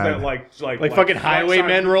ones ad. that like fucking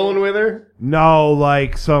highwaymen rolling with her. No,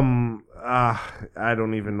 like some. I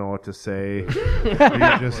don't even know what to say. You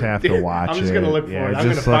just have to watch it. I'm just gonna look for it. I'm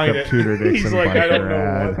just gonna look find up it. Tudor Dixon He's like, biker I don't know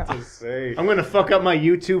ad. what to say. I'm gonna fuck up my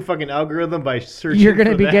YouTube fucking algorithm by searching. You're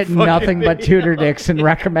gonna for be that getting fucking nothing but video. Tudor Dixon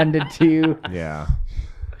recommended to you. Yeah.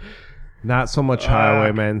 Not so much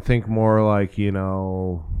highwaymen. Think more like,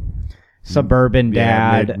 Suburban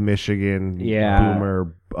dad. mid-Michigan Yeah.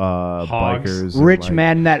 boomer Hogs. bikers. and, Rich like,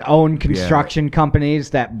 men that own construction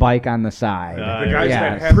companies that bike on the side. The guys Yes.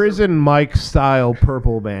 that have Prison Mike style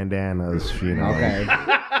purple bandanas, Okay.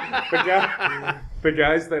 the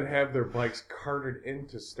guys that have their bikes carted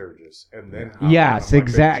into Sturgis and then hop Yes, on them like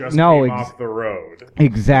exact- they just no, came ex- off the road.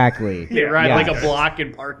 Exactly. They ride Yes. like a block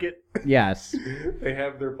and park it. Yes. They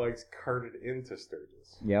have their bikes carted into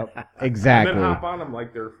Sturgis. Yep. And Exactly. then hop on them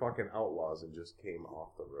like they're fucking outlaws and just came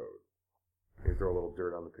off the road. They throw a little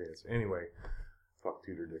dirt on the pants. Anyway, fuck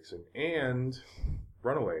Tudor Dixon. And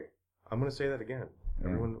Runaway. I'm going to say that again.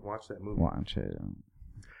 Everyone watch that movie. Watch it.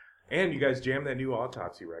 And you guys jam that new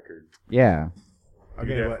Autopsy record. Yeah. Do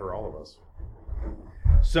Okay, that but- for all of us.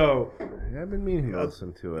 So I've been meaning to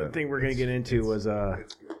listen to the it. thing we're gonna get into was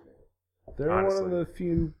It's good, man. They're honestly. one of the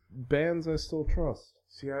few bands I still trust.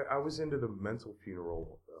 See, I was into the Mental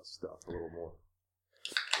Funeral stuff a little more.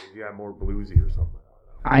 You got more bluesy or something.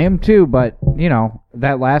 I am too, but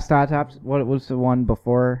that last autopsy. What was the one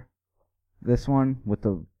before this one with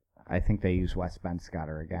the? I think they used Wes Ben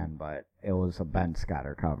Scotter again, but it was a Ben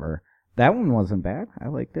Scotter cover. That one wasn't bad. I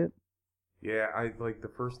liked it. Yeah, I like the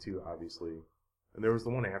first two, obviously. And there was the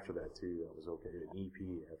one after that, too. That was okay. An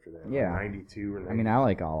EP after that. Yeah. 92 or 93. I mean, I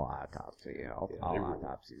like all autopsy. All they were-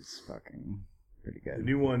 autopsies, fucking pretty The good.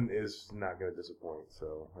 new one is not going to disappoint,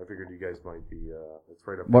 so I figured you guys might be, it's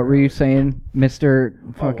right up What your were you alley. saying, Mister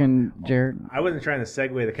Fucking Jared? I wasn't trying to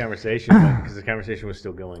segue the conversation because the conversation was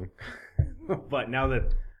still going. But now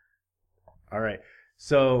that, all right.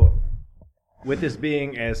 So with this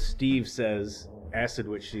being, as Steve says, acid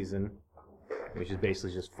witch season, which is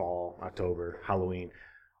basically just fall, October, Halloween.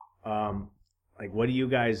 Like, what do you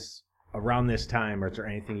guys around this time, or is there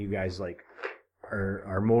anything you guys like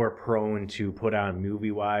are more prone to put on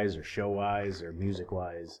movie wise or show wise or music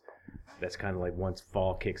wise? That's kind of like once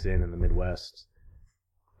fall kicks in the Midwest.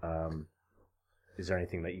 Is there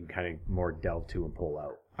anything that you kind of more delve to and pull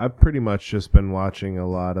out? I've pretty much just been watching a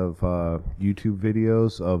lot of YouTube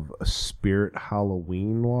videos of Spirit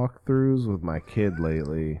Halloween walkthroughs with my kid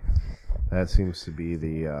lately. That seems to be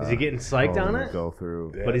the. Is he getting psyched on it? Go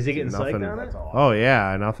through. But is he getting psyched Nothing- on it? Oh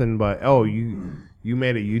yeah, nothing but you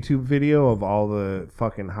made a YouTube video of all the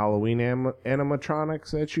fucking Halloween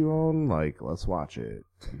animatronics that you own. Like, let's watch it.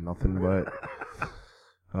 Nothing but.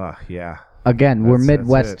 Yeah. Again, we're That's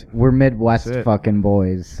Midwest. it. We're Midwest That's it. fucking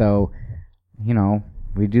boys. So,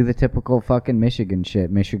 we do the typical fucking Michigan shit.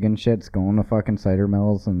 Michigan shit's going to fucking cider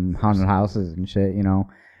mills and haunted houses and shit.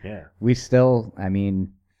 Yeah. We still. I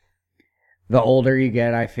mean, the older you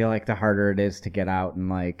get, I feel like the harder it is to get out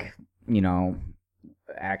and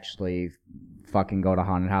actually fucking go to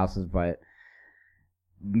haunted houses. But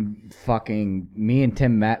fucking me and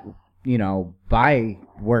Tim met, by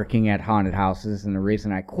working at haunted houses, and the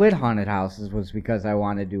reason I quit haunted houses was because I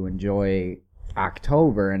wanted to enjoy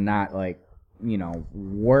October and not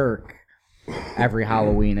work every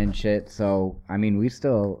Halloween and shit. So I mean,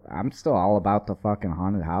 I'm still all about the fucking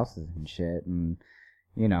haunted houses and shit, and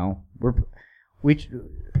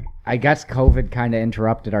I guess COVID kind of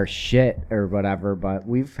interrupted our shit or whatever, but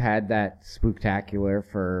we've had that spooktacular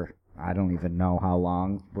for I don't even know how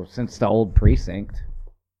long, since the old precinct.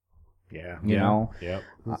 Yeah. You know? Yep.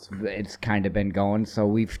 It's kind of been going, so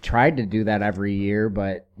we've tried to do that every year,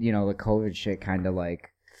 but the COVID shit kind of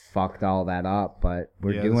fucked all that up, but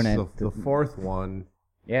we're doing this it. is The fourth one.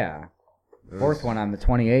 Yeah. Fourth one on the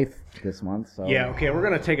 28th this month. So Yeah, okay, we're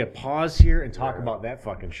going to take a pause here and talk about that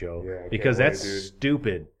fucking show. Yeah, I can't because wait, that's dude.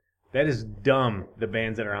 stupid. That is dumb, the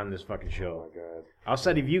bands that are on this fucking show. Oh, my God.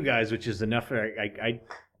 Outside of you guys, which is enough,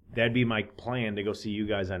 that'd be my plan to go see you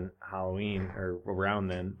guys on Halloween or around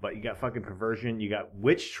then. But you got fucking Perversion, you got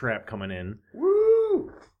Witch Trap coming in.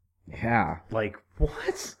 Woo! Yeah. Like,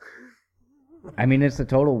 what? I mean, it's a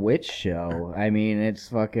total witch show. I mean, it's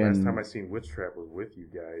fucking. Last time I seen Witch Trap was with you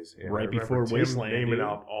guys. And Right I remember before Tim Wasteland, naming dude.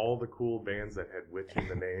 out all the cool bands that had Witch in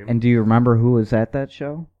the name. And do you remember who was at that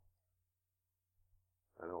show?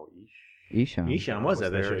 I know Isham. Isham was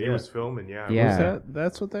at that show, He yeah. was filming, yeah. Yeah.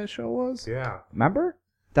 That's what that show was? Yeah. Remember?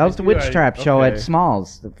 That was the do, Witch Trap show okay. at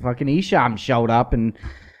Smalls. The fucking Isham showed up and,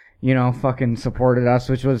 fucking supported us,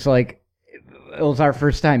 which was like, it was our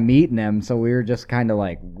first time meeting him, so we were just kind of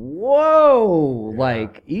like, whoa,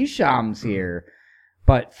 like, Isham's here.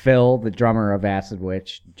 But Phil, the drummer of Acid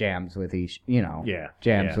Witch, jams with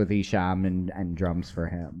jams with Isham and drums for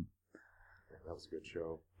him. That was a good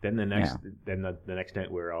show. Then the next night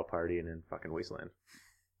we were all partying in fucking Wasteland.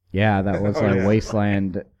 Yeah, that was like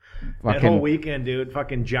Wasteland. That Fucking whole weekend, dude.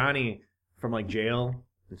 Fucking Johnny from like jail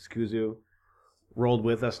in Skuzu rolled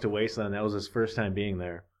with us to Wasteland. That was his first time being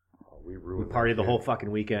there. We We ruined partied the that whole kid.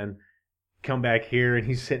 fucking weekend. Come back here and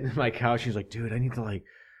he's sitting in my couch. He's like, dude, I need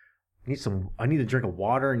to drink a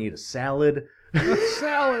water. I need a salad.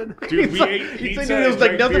 Salad. Dude, He's we like- ate he's pizza like, it was and like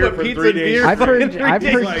drank nothing beer but for pizza 3 and days beer. I've for heard- 3 I've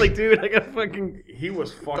days. heard- Like, dude, I got fucking. He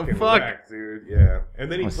was fucking fuck? wrecked, dude. Yeah.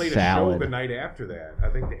 And then he A played a salad. show the night after that. I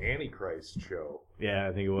think the Antichrist show. Yeah,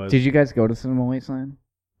 I think it was. Did you guys go to Cinema Wasteland?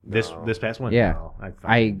 this No. this past one? Yeah. No, fucking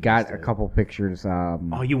I got missed a it. couple pictures.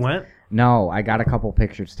 Oh, you went? No, I got a couple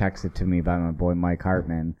pictures texted to me by my boy Mike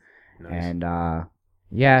Hartman, Nice. and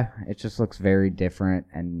yeah, it just looks very different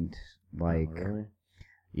and like. Oh, really?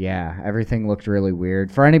 Yeah, everything looked really weird.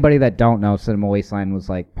 For anybody that don't know, Cinema Wasteland was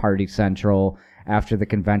like party central after the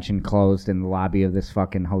convention closed in the lobby of this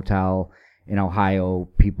fucking hotel in Ohio.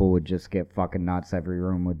 People would just get fucking nuts. Every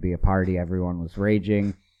room would be a party. Everyone was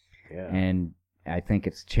raging. Yeah. And I think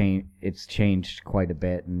it's changed quite a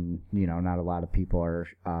bit, and not a lot of people are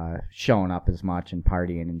showing up as much and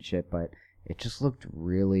partying and shit, but it just looked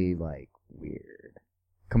really like weird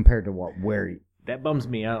compared to where That bums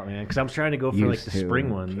me out, man, because I'm trying to go for like Used the to. spring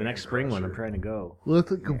one, the next spring one. I'm trying to go. Well,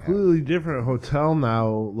 it's a completely different hotel now.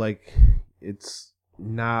 Like, it's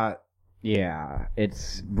not Yeah,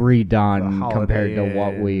 it's the redone Holiday compared to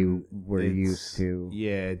what we Inn. were It's- used to.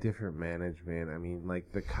 Yeah, different management. I mean,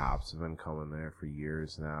 like, the cops have been coming there for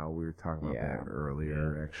years now. We were talking about Yeah. that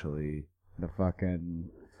earlier, actually. The fucking.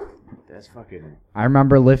 That's fucking. I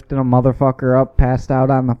remember lifting a motherfucker up, passed out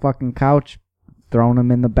on the fucking couch, throwing him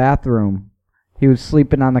in the bathroom. He was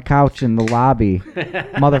sleeping on the couch in the lobby.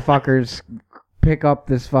 Motherfuckers pick up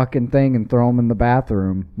this fucking thing and throw him in the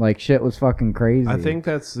bathroom. Like, shit was fucking crazy. I think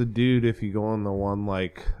that's the dude if you go in the one,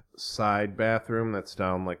 like, side bathroom that's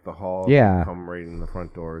down, like, the hall. Yeah. Come right in the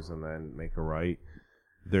front doors and then make a right.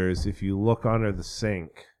 If you look under the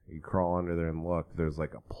sink, you crawl under there and look, there's,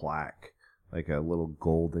 like, a plaque. Like, a little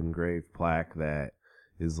gold engraved plaque that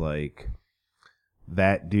is, like,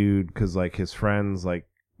 that dude, because, like, his friends, like,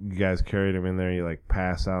 you guys carried him in there, you, like,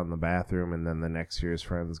 pass out in the bathroom, and then the next year his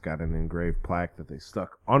friends got an engraved plaque that they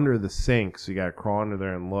stuck under the sink, so you gotta crawl under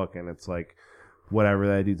there and look, and it's, like, whatever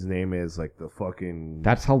that dude's name is, like, the fucking...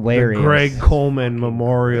 That's the hilarious. Greg Coleman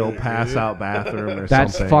Memorial pass-out bathroom or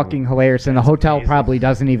That's something. fucking hilarious, and the hotel amazing. probably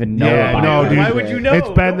doesn't even know Yeah, about no, it. dude. Why would you know? It's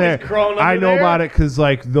been there. Nobody's crawling I under know there. about it because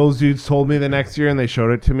like those dudes told me the next year and they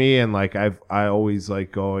showed it to me and like I always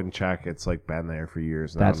like go and check. It's like been there for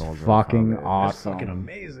years now. That's No one's ever fucking found it. That's awesome. fucking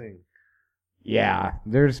amazing. Yeah,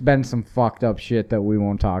 there's been some fucked up shit that we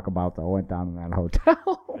won't talk about that went down in that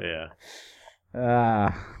hotel.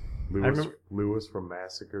 Yeah. Lewis from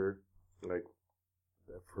Massacre. Like,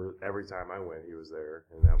 for every time I went, he was there,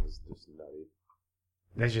 and that was just nutty.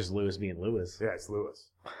 That's just Lewis being Lewis. Yeah, it's Lewis.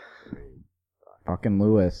 I mean, Fucking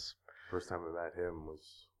Lewis. first time I met him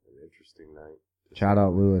was an interesting night. Shout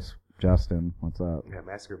out Lewis. Justin, what's up? Yeah,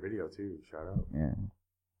 Massacre video too. Shout out. Yeah,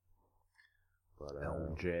 But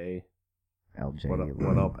LJ. LJ.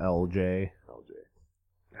 What up, LJ? LJ.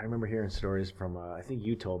 I remember hearing stories from, I think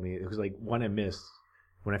you told me, it was like one I missed.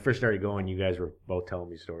 When I first started going, you guys were both telling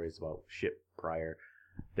me stories about shit prior.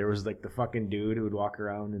 There was like the fucking dude who would walk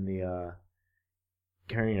around in the,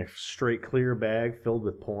 carrying a straight clear bag filled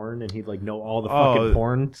with porn, and he'd like know all the fucking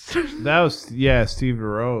porn. That was Steve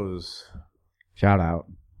DeRose. Shout out.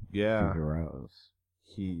 Yeah, Steve Rose.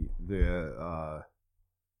 he he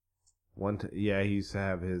used to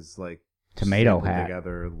have his like Tomato stapled hat.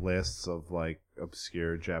 together lists of like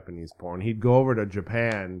obscure Japanese porn. He'd go over to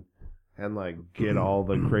Japan and like get all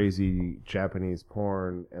the crazy Japanese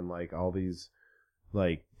porn and like all these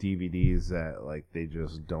like DVDs that like they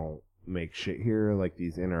just don't make shit here, like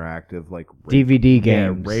these interactive like DVD yeah,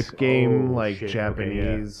 games. rape game, Oh, like shit.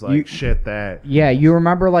 Japanese, Okay, yeah. like shit that. Yeah, you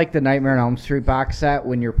remember like the Nightmare on Elm Street box set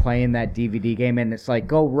when you're playing that DVD game and it's like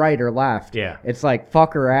go right or left. Yeah. It's like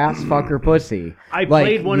fuck her ass, fuck her pussy. I Like,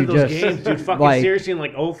 played one of you those just- games, dude. Fucking like- seriously, in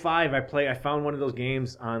like 05, I found one of those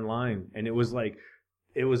games online, and it was like,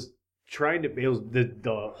 it was trying to. It was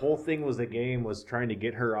the whole thing was the game was trying to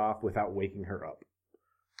get her off without waking her up.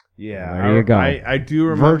 Yeah, There you go. I do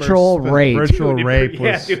remember Virtual rape. Virtual Dude, rape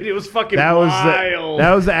yeah, was dude, it was fucking that was wild.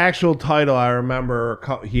 that was the actual title. I remember.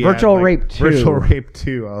 He had, Virtual like, Rape 2. Virtual Rape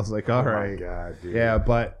 2. I was like, all Oh my right. god, dude. Yeah,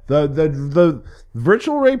 but the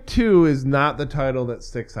Virtual Rape 2 is not the title that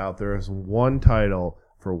sticks out. There is one title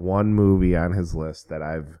for one movie on his list that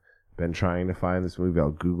I've been trying to find this movie.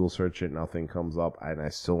 I'll Google search it, nothing comes up, and I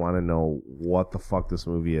still want to know what the fuck this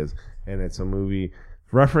movie is. And it's a movie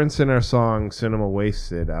referenced in our song Cinema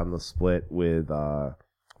Wasted on the split with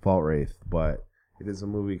Fault Wraith, but it is a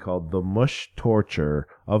movie called The Mush Torture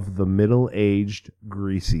of the Middle-Aged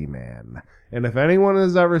Greasy Man. And if anyone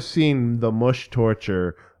has ever seen The Mush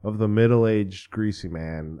Torture of the Middle-Aged Greasy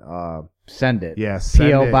Man, Send it. yeah, send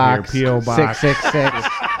it P.O. here. Box P.O. Box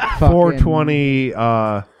 666 420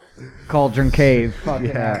 Cauldron Cave. Fucking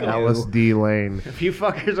yeah, hell. LSD Lane. If you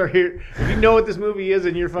fuckers are here, if you know what this movie is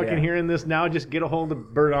and you're fucking Yeah. hearing this now, just get a hold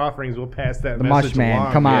of Burnt Offerings. We'll pass that The message Mush Man,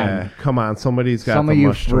 along. come on. Yeah, come on. Somebody's got Some the of you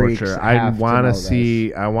mush freaks torture. I have to want know to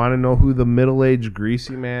see. I want to know who the middle-aged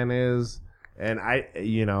greasy man is, and I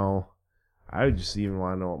would just even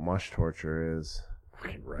want to know what mush torture is.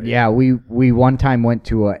 Fucking right. Yeah, we one time went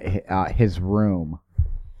to his room,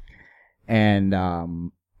 and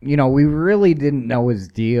we really didn't know his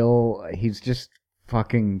deal. He's just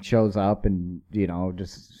fucking shows up and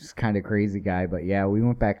just kind of crazy guy. But yeah, we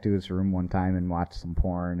went back to his room one time and watched some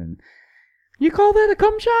porn. And you call that a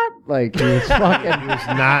cum shot? Like he was fucking. He was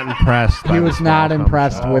not impressed. by He the was small not cum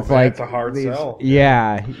impressed shot. with man, like it's a hard these- sell.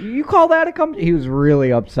 Yeah, you call that a cum? He was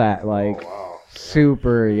really upset. Like Wow.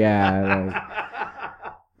 super. Yeah.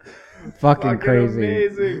 Like, fucking crazy.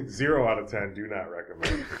 amazing. 0 out of 10. Do not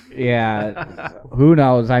recommend. Yeah, who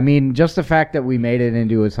knows? I mean, just the fact that we made it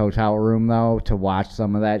into his hotel room, though, to watch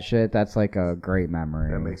some of that shit, that's like a great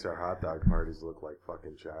memory. That makes our hot dog parties look like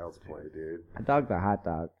fucking child's play, dude. I dug the hot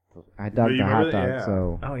dog. I dug You the remember hot that? dog, Yeah.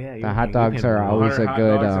 so Oh yeah, the hot dogs are always a 100 hot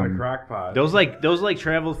good. dogs in a crock pot. Those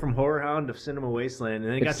traveled from Horror Hound to Cinema Wasteland, and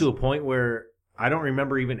then it got It's- to a point where I don't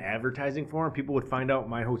remember even advertising for them. People would find out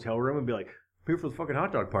my hotel room and be like, "I'm here for the fucking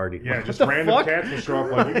hot dog party." Yeah, What just the random fuck? cats will show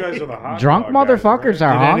up like, you guys are the hot Drunk dog guys, motherfuckers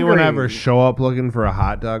right? are Did anyone hungry. ever show up looking for a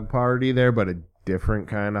hot dog party there, but a different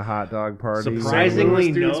kind of hot dog party? Surprisingly,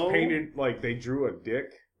 St. Louis dudes no. painted like they drew a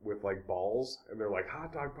dick with like balls, and they're like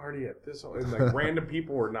hot dog party at this, and like random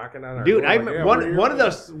people were knocking on our Dude, door. I like, yeah, one we're here one of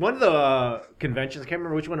for the conventions. I can't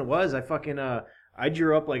remember which one it was. I fucking I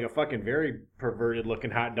drew up like a fucking very perverted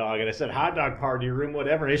looking hot dog, and I said hot dog party room,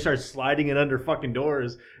 whatever. And they started sliding it under fucking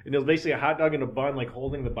doors, and it was basically a hot dog in a bun, like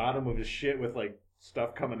holding the bottom of his shit with like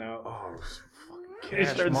stuff coming out. Oh, it was fucking They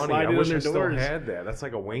cash started money. I sliding wish in I their still doors. had that. That's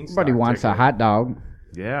like a Wayne. Everybody wants a hot dog.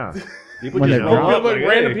 Yeah. People When just they're roll drunk. up Like, like,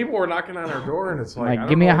 random hey. people were knocking on our door, and it's like, I Like, don't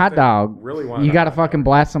give me know a if hot they dog. Really want You a gotta hot fucking dog.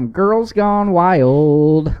 blast some Girls Gone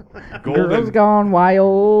Wild. Girls Gone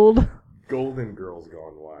Wild. Golden Girls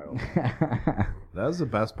Gone Wild. That was the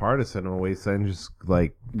best part of Cinema Wasteland, just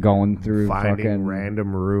like Going through finding fucking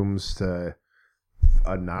random rooms to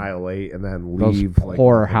annihilate and then those leave. like,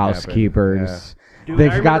 poor nothing happened. housekeepers. Dude,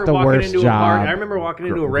 They've I got remember the walking worst into a party- job. I remember walking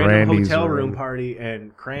into a random Randy's hotel room. room party,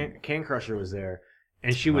 and Can Crusher was there,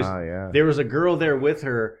 and she was. Yeah. There was a girl there with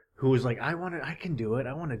her who was like, I can do it.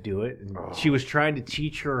 I want to do it. And she was trying to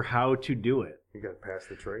teach her how to do it. You got to pass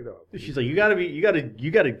the trade off. She's like, you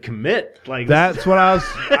gotta commit. Like That's what I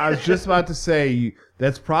was just about to say.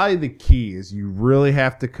 That's probably the key is you really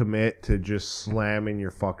have to commit to just slamming your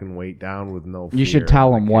fucking weight down with no fear. You should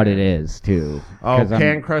tell them what it is too. Oh, 'Cause I'm-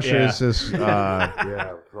 Can Crusher Yeah. is this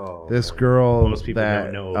Yeah. Oh, this man. girl Most people that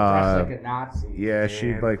don't know. Dressed like a Nazi. yeah,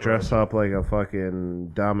 she'd Can like dress Crusher. up like a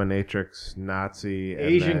fucking dominatrix Nazi. and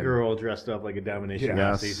Asian then- girl dressed up like a domination Yes.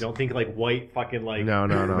 Nazi. Don't think like white fucking like No.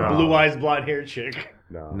 blue eyes blonde haired chick.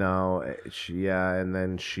 No. No, and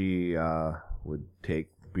then she would take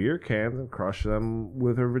beer cans and crush them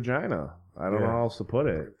with her vagina. I don't know how else to put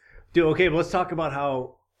it. Dude, okay, but let's talk about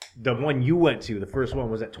how the one you went to, the first one,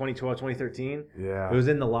 was at 2012, 2013. Yeah. It was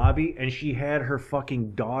in the lobby, and she had her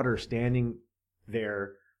fucking daughter standing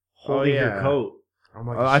there holding her coat. I'm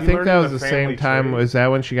like, I she think learned that in was the same family time. trade. Was that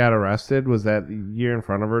when she got arrested? Was that the year in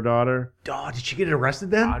front of her daughter? Oh, did she get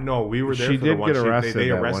arrested then? No, we were there. She for did the one get arrested They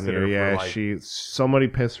that arrested one year. her Yeah, for like, somebody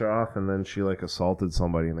pissed her off, and then she like assaulted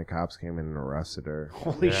somebody, and the cops came in and arrested her.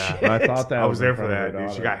 Holy Yeah. shit! And I thought that I was in there for front of that, her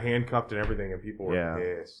dude. She daughter. got handcuffed and everything, and people were Yeah.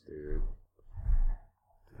 pissed, dude.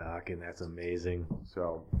 Fucking, that's amazing.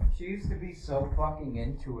 So She used to be so fucking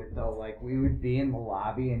into it though. Like we would be in the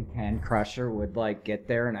lobby and Can Crusher would like get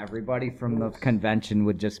there and everybody from the convention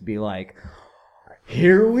would just be like,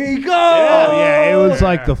 "Here we go!" Oh yeah, it was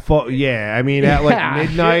like the yeah. I mean, at like Yeah.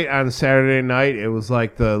 midnight on Saturday night, it was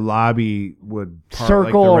like the lobby would Circle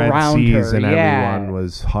like the Red around Seas, her, and yeah. everyone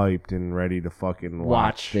was hyped and ready to fucking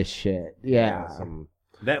Watch this shit. Yeah. some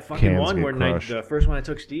That fucking Cans one get where crushed. the first one I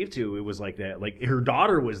took Steve to, it was like that. Like her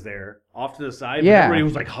daughter was there, off to the side. Yeah. But everybody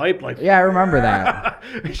was like hyped, like Yeah, I remember that.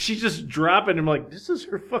 She's just dropping. I'm like, this is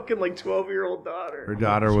her fucking like 12-year-old daughter. her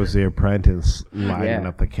daughter was the apprentice lining Yeah.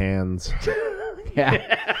 up the cans.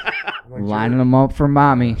 Yeah. I'm like, Lining them up for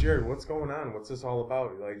mommy. Jared, what's going on? What's this all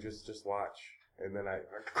about? Like, just watch. And then I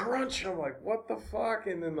crunch. I'm like, what the fuck?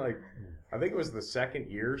 And then like, I think it was the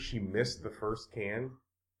second year she missed the first can,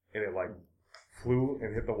 and it like flew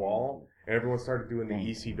and hit the wall, and everyone started doing the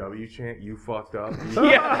ECW chant. You fucked up.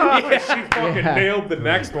 Yeah. She fucking Yeah. nailed the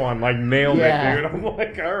next one. Like nailed Yeah. it, dude. I'm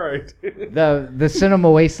like, all right, dude. The Cinema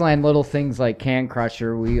Wasteland little things like Can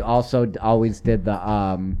Crusher. We also always did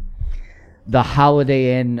the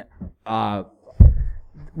Holiday Inn.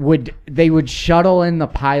 They would shuttle in the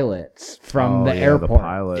pilots from the airport. The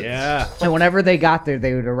pilots. Yeah. And whenever they got there,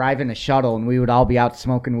 they would arrive in a shuttle, and we would all be out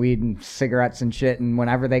smoking weed and cigarettes and shit. And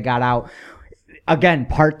whenever they got out, again,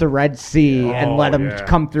 part the Red Sea and let them yeah.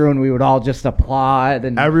 come through, and we would all just applaud.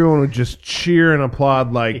 And Everyone would just cheer and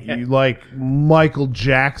applaud like like Michael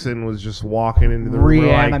Jackson was just walking into the room.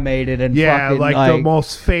 Like, reanimated and yeah, fucking, like the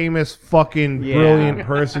most famous fucking brilliant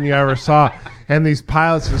person you ever saw. And these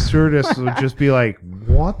pilots and stewardesses would just be like,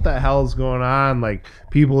 what the hell is going on? Like,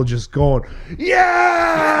 people just going,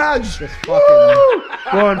 yeah! Just fucking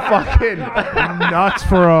going fucking nuts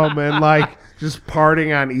for them and like just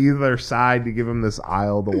parting on either side to give them this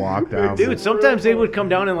aisle to walk down. Dude, sometimes they would come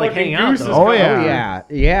down and like Fucking hang out. gooses Though. Oh, yeah.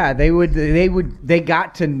 yeah. They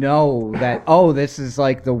got to know that. Oh, this is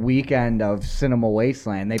like the weekend of Cinema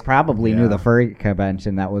Wasteland. They probably knew the furry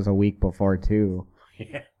convention that was a week before too.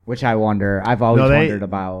 Yeah. Which I wonder. I've always wondered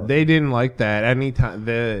about. They didn't like that. Anytime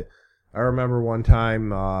I remember one time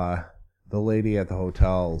the lady at the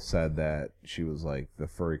hotel said that she was like, the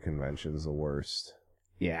furry convention's the worst.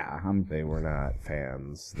 Yeah, They were not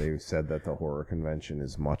fans. They said that the horror convention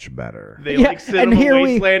is much better. They Yeah, like and Cinema here we-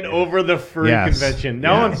 Wasteland over the furry Yes. convention.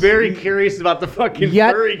 Now I'm Yes. very curious about the fucking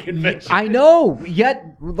Yet- furry convention. I know.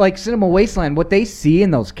 Yet, like Cinema Wasteland, what they see in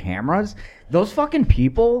those cameras, those fucking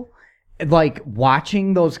people, like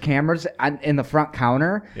watching those cameras in the front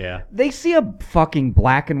counter. Yeah. They see a fucking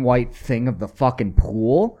black and white thing of the fucking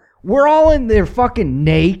pool. We're all in there fucking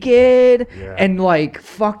naked and like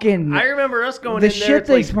fucking I remember us going the in there. shit It's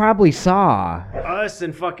they like probably saw. us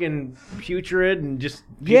and fucking Putrid and just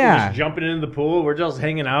people Yeah. just jumping into the pool. We're just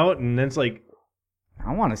hanging out, and then it's like,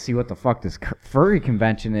 I want to see what the fuck this furry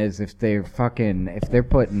convention is if they're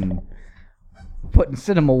putting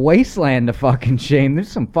Cinema Wasteland to fucking shame.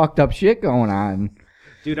 There's some fucked up shit going on.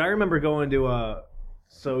 dude, I remember going to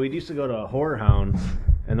so we used to go to Horror Hound,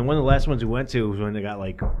 and then one of the last ones we went to was when they got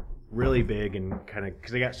like really big and kind of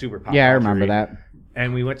because they got super pop Yeah, I culture-y. remember that.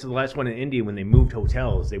 And we went to the last one in Indy when they moved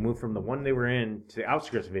hotels. They moved from the one they were in to the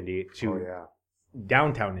outskirts of Indy to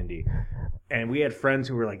downtown Indy. And we had friends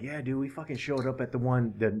who were like, yeah, dude, we fucking showed up at the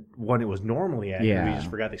one it was normally at. Yeah. And we just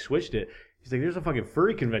forgot they switched it. He's like, there's a fucking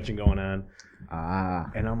furry convention going on. Ah.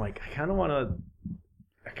 And I'm like, I kind of want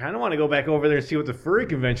to go back over there and see what the furry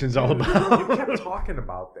convention's all You about. kept talking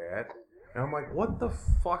about that, and I'm like, what the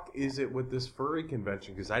fuck is it with this furry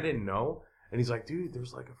convention? Because I didn't know. And he's like, dude,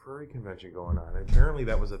 there's like a furry convention going on. And apparently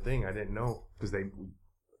that was a thing. I didn't know because they.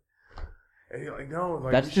 And you're like, no,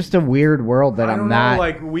 like That's just a weird world that I I'm don't not. know,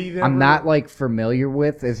 like we. Never, I'm not like familiar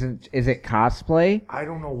with. Is it cosplay? I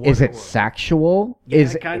don't know. What Is it was. sexual? Yeah,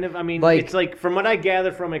 Is it kind of. I mean, like- it's like from what I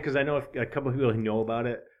gather from it, because I know a couple of people who know about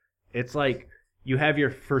it. It's like you have your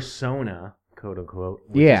persona, quote unquote.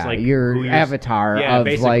 Which yeah, is like your who you're- avatar Yeah, of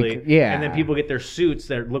basically. like yeah, And then people get their suits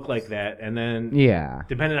that look like that, and then yeah.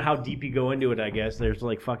 depending on how deep you go into it, I guess there's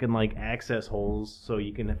like fucking like access holes, so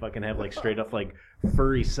you can fucking have like straight up like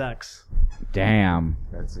furry sex. Damn.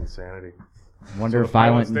 That's insanity. Wonder So if the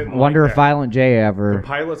pilots Violent didn't Wonder like if that. Violent J The ever.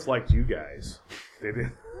 pilots liked you guys. They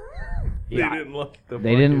did. They didn't like the.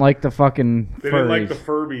 They didn't like the fucking They didn't like furries. the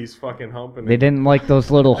Furbies fucking humping. They didn't like those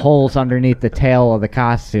little holes underneath the tail of the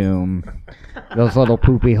costume. Those little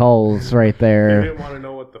poopy holes right They there. didn't want to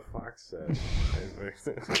know what the fox said.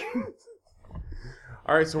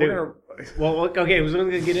 All right, so we're gonna. Well, okay, we're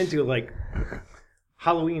gonna get into like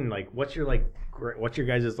Halloween. Like, what's your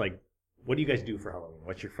guys' like? What do you guys do for Halloween?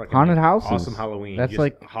 What's your fucking Haunted houses. awesome Halloween? That's Just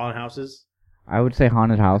like- haunted houses. I would say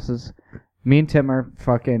haunted houses. Me and Tim are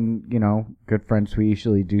fucking, good friends. We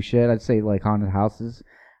usually do shit. I'd say like haunted houses.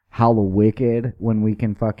 Hallowicked, when we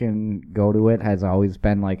can fucking go to it, has always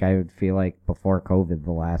been like, I would feel like before COVID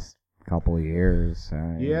the last couple of years.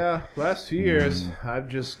 Yeah, last few years, I've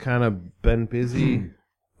just kind of been busy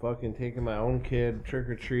fucking taking my own kid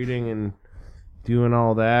trick-or-treating and doing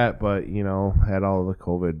all that, but, had all the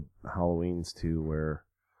COVID Halloweens too, where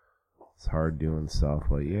it's hard doing stuff.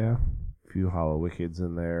 But yeah, a few Hallowickids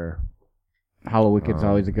in there. Hallowicked's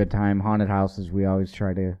always a good time. Haunted houses we always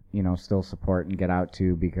try to, still support and get out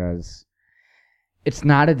to because it's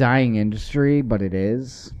not a dying industry, but it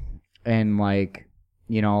is. And like,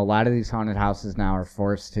 a lot of these haunted houses now are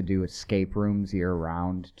forced to do escape rooms year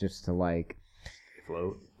round just to like,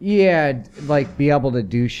 Float. yeah, like be able to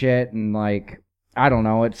do shit and like, I don't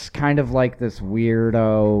know. It's kind of like this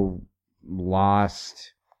weirdo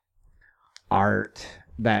lost art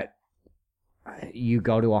that you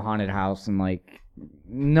go to a haunted house and like,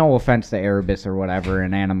 no offense to Erebus or whatever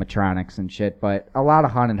and animatronics and shit, but a lot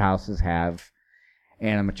of haunted houses have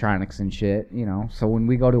animatronics and shit, So when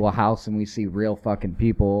we go to a house and we see real fucking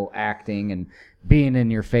people acting and being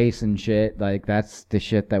in your face and shit, like that's the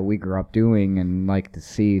shit that we grew up doing and like to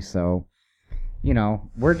see. So,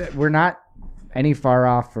 we're not any far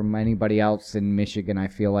off from anybody else in Michigan. I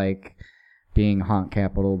feel like being haunt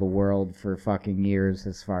capital of the world for fucking years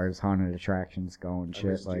as far as haunted attractions go and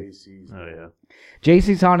shit. Like JC's. Oh yeah.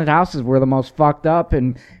 JC's haunted houses were the most fucked up,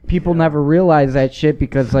 and people never realized that shit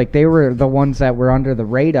because like they were the ones that were under the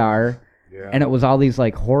radar. Yeah. And it was all these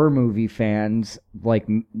like horror movie fans like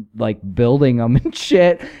building them and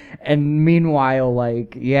shit. And meanwhile,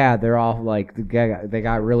 like, yeah, they're all like they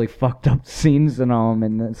got really fucked up scenes in them,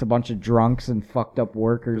 and it's a bunch of drunks and fucked up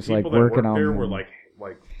workers like People that working worked on there them. were like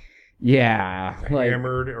yeah, like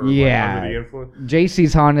hammered or yeah. like under the influence.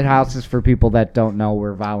 JC's haunted houses, for people that don't know,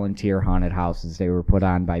 were volunteer haunted houses. They were put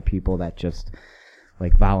on by people that just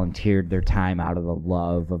like volunteered their time out of the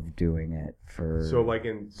love of doing it for. So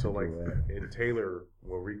in Taylor,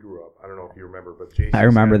 where we grew up, I don't know if you remember, but JC's I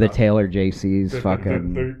remember had the Taylor JC's the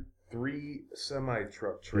fucking. the 3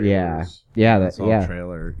 semi-truck trailers. Yeah, It's all yeah.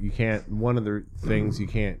 trailer. You can't. One of the things you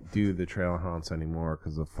can't do the trail haunts anymore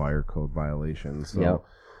because of fire code violations. So Yep.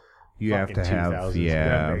 you have to Fucking have. 2000s. Yeah,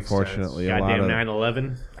 That makes unfortunately, a lot Goddamn of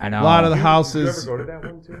 9/11. I know. a lot of the Did you houses. ever go to that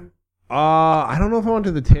one too? I don't know if I went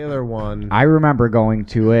to the Taylor one. I remember going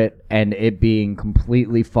to it and it being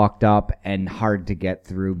completely fucked up and hard to get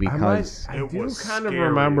through because I It do was kind of scary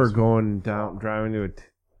remember as going down, driving to it.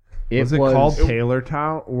 it Was it called Taylor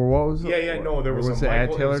Town or what was it? Yeah, no, there was, Or was a it at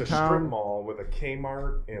Michael, Taylor it was a strip Town? mall with a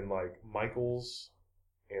Kmart and like Michael's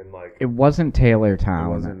and like It wasn't Taylor It Town.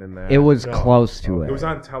 wasn't in that. It was No. close to it. it was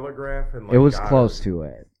on Telegraph and like It was Goddard. close to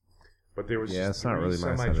it. But there was Yeah, just it's not 3 really my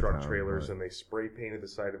side of semi-truck town, trailers but- and they spray painted the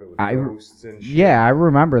side of it with I- ghosts and shit. Yeah, I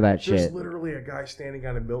remember that There's shit. literally a guy standing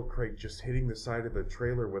on a milk crate just hitting the side of the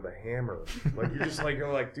trailer with a hammer. Like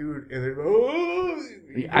you're like, dude, and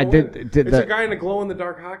they're I did It's the- a guy in a glow in the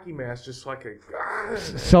dark hockey mask, just like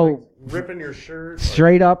So- like ripping your shirt.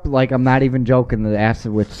 Straight up, like I'm not even joking. The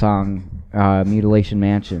Acid Witch song, "Mutilation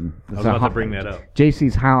Mansion." I was about to bring that up.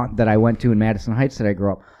 JC's haunt that I went to in Madison Heights that I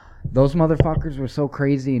grew up. Those motherfuckers were so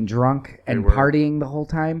crazy and drunk and were. partying the whole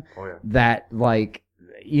time Oh yeah. that, like,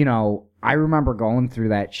 I remember going through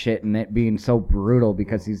that shit and it being so brutal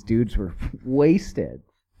because these dudes were wasted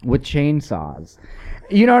with chainsaws.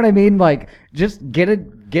 You know what I mean? Like, just get a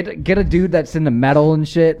dude that's into metal and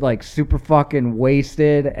shit, like super fucking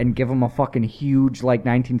wasted, and give him a fucking huge like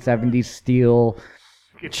 1970s steel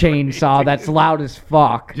chainsaw that's loud as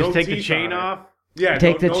fuck. Just No take the teeth chain on it. off. Yeah.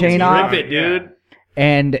 Take the chain teeth off. on Rip it, dude.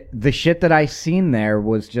 And the shit that I seen there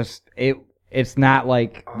was just it's not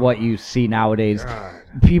like what you see nowadays. God.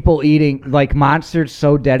 People eating like monsters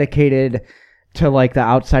so dedicated to like the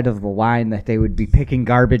outside of the line that they would be picking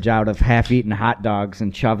garbage out of half-eaten hot dogs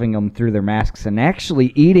and shoving them through their masks and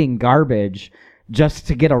actually eating garbage just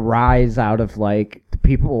to get a rise out of like the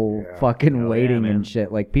people fucking Hell yeah, waiting man. and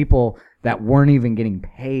shit, like people that weren't even getting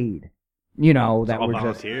paid, that All were just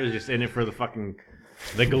volunteers, just in it for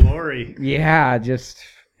the glory. yeah, just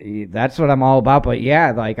that's what I'm all about. But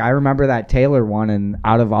yeah, like I remember that Taylor one, and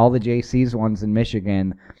out of all the JC's ones in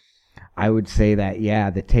Michigan, I would say that, yeah,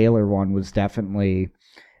 the Taylor one was definitely...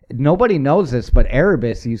 Nobody knows this, but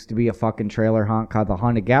Erebus used to be a fucking trailer haunt called the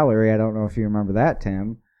Haunted Gallery. I don't know if you remember that,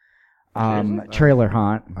 Tim. Trailer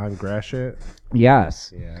haunt. On Gratiot?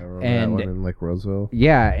 Yes. Yeah, I remember And- that one in like Roseville.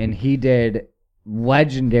 Yeah, and he did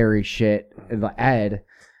legendary shit, Ed,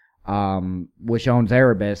 which owns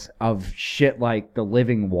Erebus, of shit like the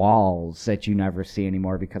living walls that you never see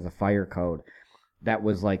anymore because of fire code. That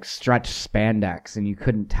was like stretched spandex, and you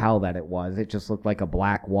couldn't tell that it was. It just looked like a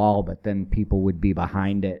black wall, but then people would be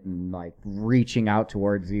behind it and like reaching out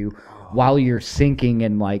towards you while you're sinking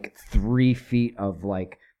in like 3 feet of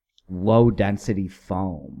like low density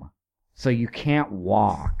foam. So you can't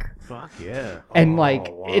walk. Fuck yeah. And like,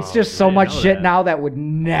 wow. it's just so I didn't much know shit that. now that would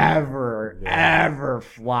never, ever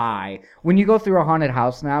fly. When you go through a haunted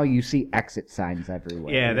house now, you see exit signs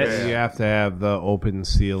everywhere. Yeah, that's You have to have the open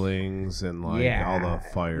ceilings and like all the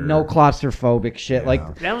fire. No claustrophobic shit.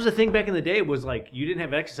 Like, that was the thing back in the day. Was like you didn't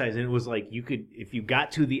have exercise, and it was like you could, if you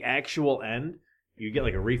got to the actual end, you get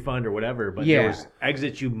like a refund or whatever. But there was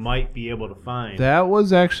exits you might be able to find. That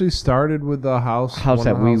was actually started with the house House one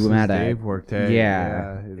that of the we houses met at. Dave worked at.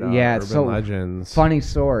 Yeah. Yeah, Urban so Legends. funny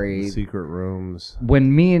story. Secret rooms.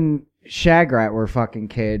 When me and Shagrat were fucking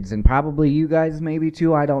kids, and probably you guys maybe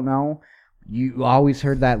too, I don't know, you always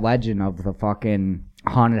heard that legend of the fucking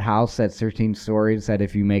haunted house that's 13 stories that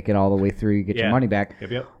if you make it all the way through, you get your money back.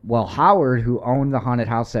 Yep. Well, Howard, who owned the haunted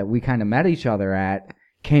house that we kind of met each other at,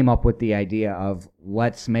 came up with the idea of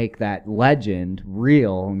let's make that legend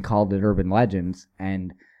real and called it Urban Legends,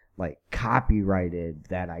 and like copyrighted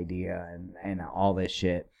that idea and all this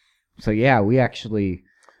shit. So yeah, we actually...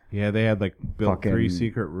 Yeah, they had like built Fucking- 3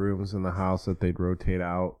 secret rooms in the house that they'd rotate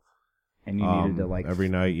out. And you needed to like... every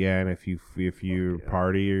night, yeah. And if you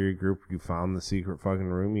party or your group, you found the secret fucking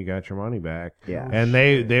room, you got your money back. Yeah. And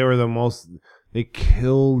they were the most. They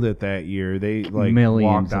killed it that year. They like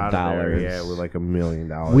Millions walked of out dollars. Of there, yeah, with like $1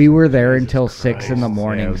 million. We were there until 6 in the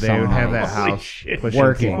morning. Yeah, they would have that somehow. house shit. pushing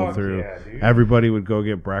Working. people through. Yeah, dude. Everybody would go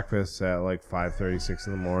get breakfast at like 5:36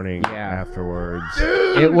 in the morning. Yeah. Afterwards,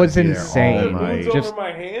 It was Be there insane. all night. Just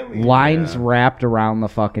my hammy. lines wrapped around the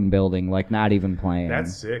fucking building, like not even playing.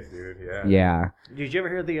 That's sick, dude. Yeah. yeah. Did you ever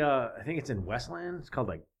hear the? I think it's in Westland. It's called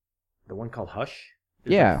like the one called Hush.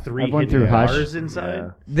 Yeah, like 3 I went hidden through Hush. bars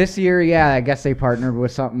inside. This year, yeah, I guess they partnered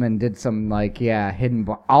with something and did some like hidden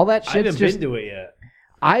all that I shit's haven't just been to it yet.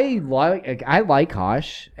 I like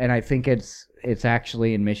Hush, and I think it's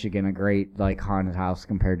actually in Michigan a great like haunted house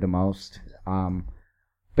compared to most.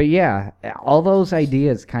 But yeah, all those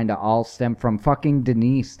ideas kind of all stem from fucking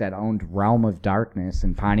Denise that owned Realm of Darkness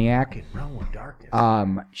in Pontiac. Realm of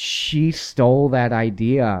Darkness. She stole that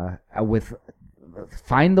idea with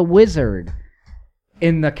find the wizard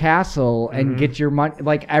in the castle and get your money.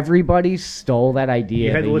 Like everybody stole that idea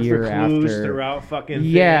You had the to look year for clues after. throughout fucking.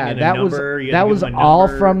 Yeah, thing and that a was number. You had to give them a all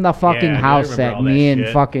number. from the fucking Yeah, I house remember that all me and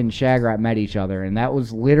shit. fucking Shagrat met each other, and that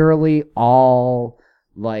was literally all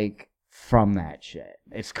like from that shit.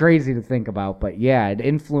 It's crazy to think about, but yeah, it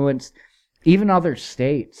influenced even other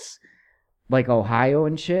states like Ohio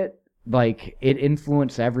and shit. Like it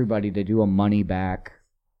influenced everybody to do a money back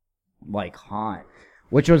like haunt.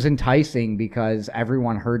 Which was enticing because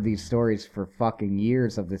everyone heard these stories for fucking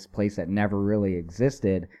years of this place that never really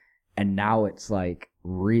existed, and now it's like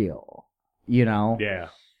real, you know? Yeah.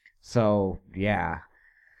 So yeah,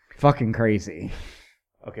 fucking crazy.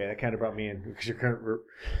 Okay, that kind of brought me in because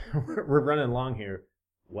we're running long here.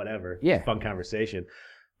 Whatever. Yeah. It's a fun conversation,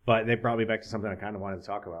 but they brought me back to something I kind of wanted to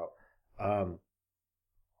talk about.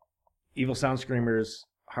 Evil Sound Screamers,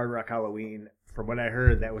 Hard Rock Halloween. From what I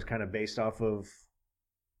heard, that was kind of based off of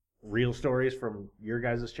real stories from your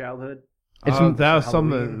guys' childhood. It's that was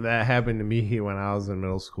Halloween. something that happened to me when I was in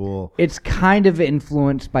middle school. It's kind of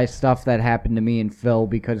influenced by stuff that happened to me and Phil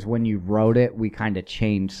because when you wrote it, we kind of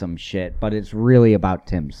changed some shit, but it's really about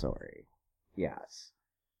Tim's story. Yes.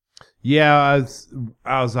 Yeah,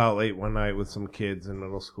 I was out late one night with some kids in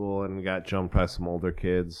middle school and got jumped by some older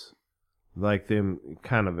kids. Like they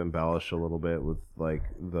kind of embellished a little bit with like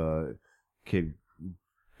the kid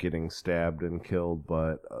getting stabbed and killed,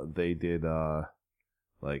 but they did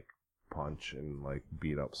like punch and like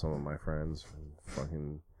beat up some of my friends and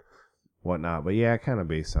fucking whatnot. But yeah, kind of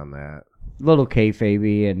based on that. Little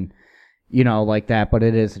kayfabe and you know like that, but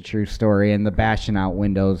it is a true story. And the bashing out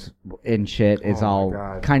windows and shit is all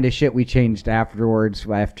kind of shit we changed afterwards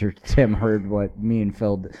after Tim heard what me and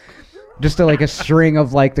Phil did. Just like a string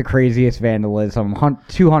of like the craziest vandalism,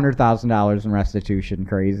 $200,000 in restitution,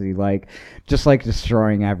 crazy, like just like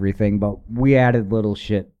destroying everything. But we added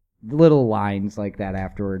little lines like that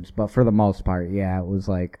afterwards. But for the most part, yeah, it was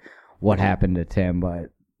like what happened to Tim.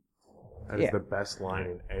 But That is the best line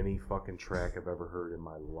in any fucking track I've ever heard in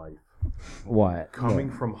my life. What? Coming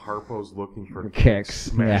from Harpo's looking for Kicks,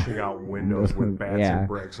 smashing out windows with bats Yeah. and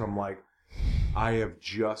bricks. I'm like, I have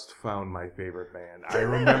just found my favorite band. I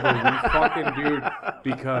remember we fucking, dude,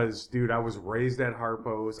 because, dude, I was raised at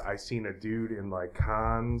Harpo's. I seen a dude in, like,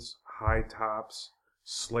 Cons, high tops,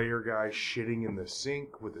 Slayer guy shitting in the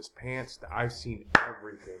sink with his pants. I've seen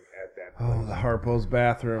everything at that place. Oh, the Harpo's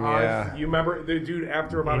bathroom, yeah. You remember, the dude,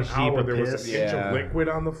 after about an Heap hour, of there was piss. an inch Yeah. of liquid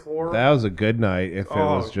on the floor. That was a good night if it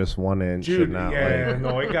Oh, was just 1 inch Dude, and not yeah, like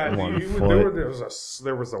no, it got 1 you, foot.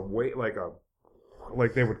 there was a weight like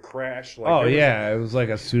they would crash. Like Oh there was- yeah, it was like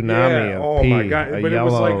a tsunami of oh pee. my god! A But yellow,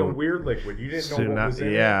 it was like a weird liquid. You didn't know what was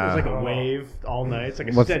in yeah. it. It was like a Oh. wave all night. It's like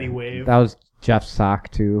a What's- steady wave. That was Jeff's sock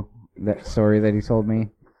too. That story that he told me.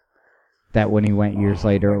 That when he went years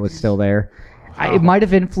later, it was still there. It might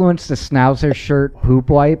have influenced the Schnauzer shirt poop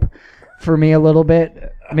wipe for me a little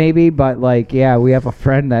bit, maybe. But like, yeah, we have a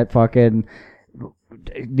friend that fucking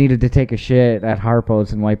needed to take a shit at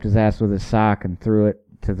Harpo's and wiped his ass with his sock and threw it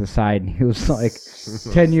to the side. And he was like,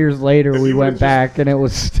 10 years later, If we you went would've back and it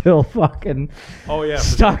was still fucking Oh yeah.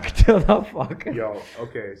 stuck to the fucking. Yo,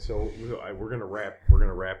 okay, so we're gonna wrap. We're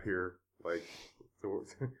gonna wrap here. Like, so,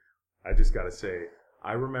 I just gotta say,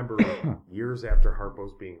 I remember years after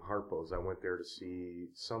Harpo's being Harpo's, I went there to see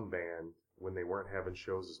some band when they weren't having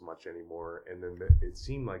shows as much anymore, and then it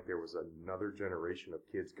seemed like there was another generation of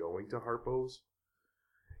kids going to Harpo's,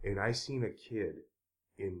 and I seen a kid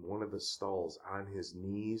in one of the stalls on his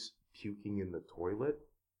knees puking in the toilet,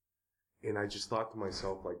 and I just thought to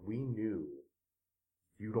myself, like, we knew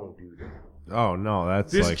you don't do that. Oh no,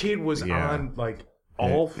 that's This like, kid was yeah. on like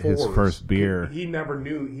all His fours. first beer. He never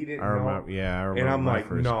knew. He didn't I know. remember. Yeah, I remember. And I'm my like,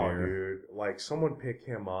 first no, beer. dude. Like, someone pick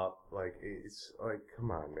him up. Like, it's like, come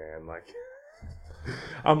on, man. Like,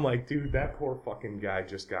 I'm like, dude, that poor fucking guy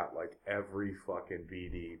just got like every fucking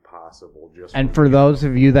BD possible. Just And for those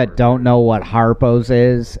of you that don't know what Harpo's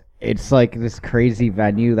is, it's like this crazy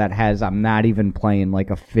venue that has, I'm not even playing,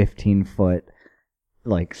 like a 15-foot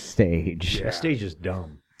like stage. Yeah. That stage is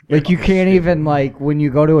dumb. Like you can't even like when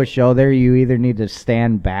you go to a show there, you either need to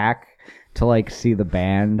stand back to like see the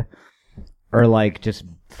band, or like just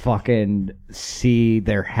fucking see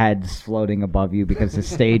their heads floating above you because the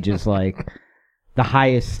stage is like the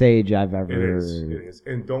highest stage I've ever. It is.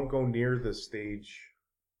 And don't go near the stage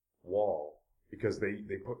wall because they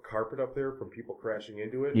put carpet up there from people crashing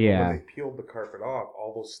into it. Yeah. But when they peeled the carpet off,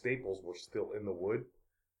 all those staples were still in the wood.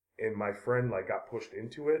 And my friend like got pushed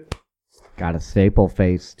into it. Got a staple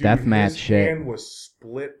face, Dude, deathmatch his shit. hand was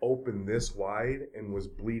split open this wide and was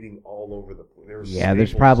bleeding all over the place. Yeah,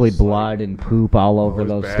 there's probably blood and poop all over it was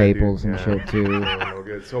those bad, staples dude. and Yeah. shit too. No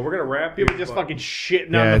good. So we're gonna wrap. People it, just but- fucking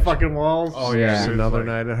shitting Yeah, on the it's- fucking walls. Oh Yeah. yeah, Just so it's another like-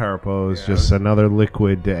 night at Harpo's. Yeah, just it's- another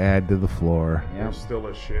liquid to add to the floor. Yep. There's still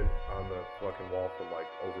a shit on the fucking wall from like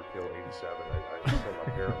Overkill '87. I still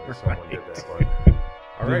apparently someone did that. But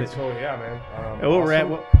all right, so yeah, man. And we'll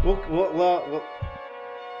awesome. wrap.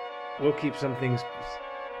 We'll keep some things.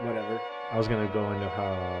 Whatever. I was gonna go into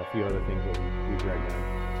a few other things that we dragged on.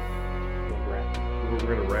 We'll wrap.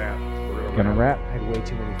 We're gonna wrap. We're Gonna wrap. I had way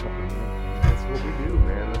too many fucking names. That's what we do,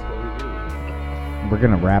 man. That's what we do. We're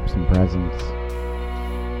gonna wrap some presents.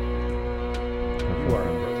 You are a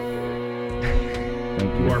present.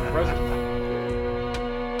 Thank You you. are present.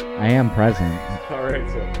 I am present. All right,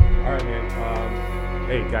 man.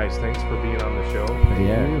 Hey guys, thanks for being on the show.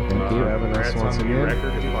 Yeah, thank you. having us Congrats once on the new again.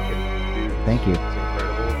 record. It's fucking, dude. Thank you. It's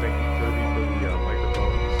incredible. Thank you, Kirby, for the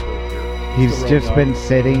microphone. He's still here. He's Still just rolling been up.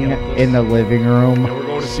 sitting Help us. in the living room, And we're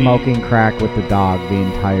going to see- smoking crack with the dog the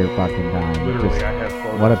entire fucking time. Literally, Just- I have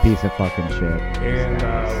photos. what a piece of fucking shit. And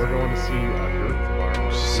we're going to see Dirt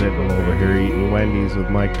tomorrow. Sitting over here eating Wendy's with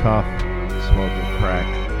Mike Tuff, smoking crack.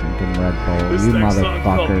 Drinking Red Bull. This You next song's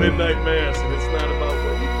called motherfucker. Midnight Mass, and it's not about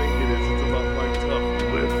what you think it is. It's about Mike Tuff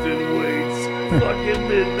lifting weights. Fucking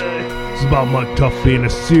midnight. It's about Mike Tuff being a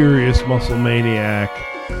serious muscle maniac,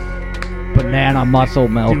 Banana muscle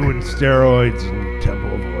milk. doing steroids and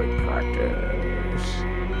Temple of Void practice.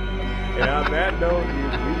 And on that note,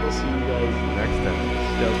 we will see you guys next time.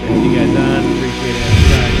 Thanks you guys on. Appreciate it.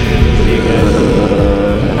 See you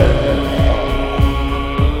guys.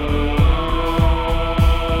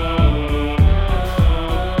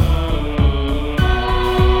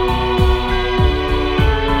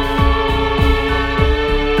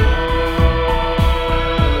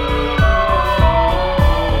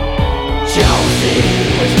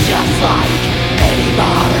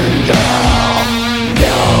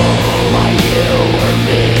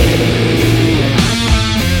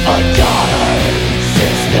 A daughter,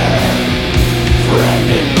 sister, friend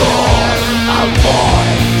and boy.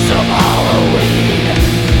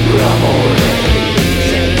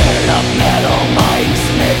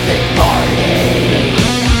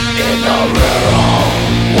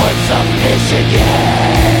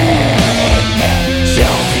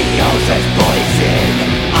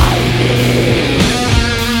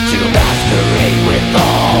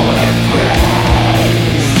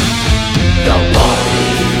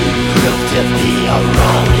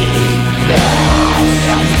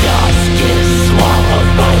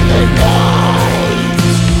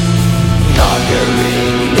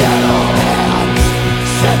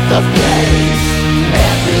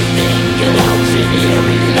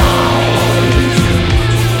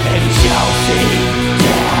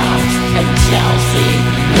 Chelsea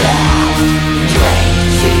left,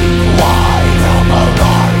 drinking wine from a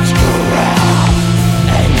large corral,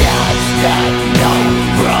 and as that note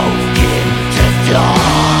broke into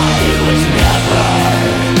dawn, it was never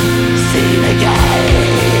seen again.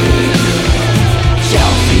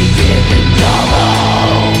 Chelsea didn't come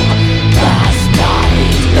home last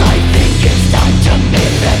night. I think it's time to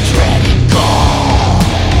make that dreaded call.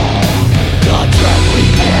 The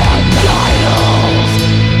dreadly hand titles,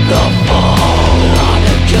 the fall on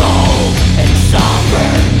a cold and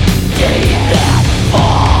somber day that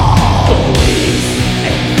fall. Police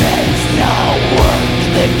and feds now work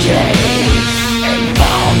the case and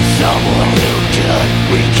found someone who could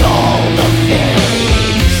recall the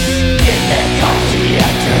face. In their car she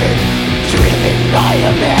entered, driven by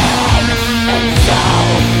a man, and so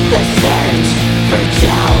the search for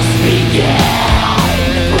Charles began.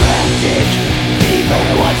 Frantic fever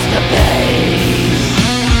was the pace,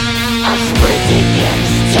 a sprint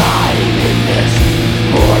against time in this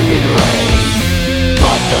morbid race,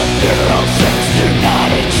 but the thorough search through not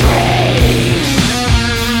a trace.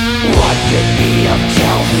 What could be of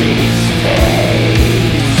Chelsea's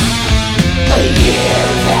face? A year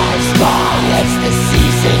passed by as the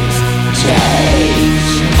seasons change.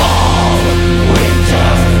 Fall,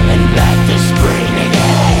 winter, and back to spring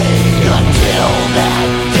again. Until that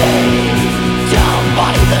day, down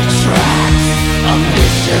by the tracks, a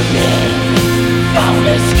fisherman found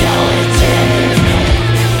a skeleton.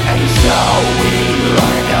 And so we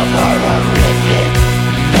learned of her horrific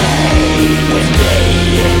fate. With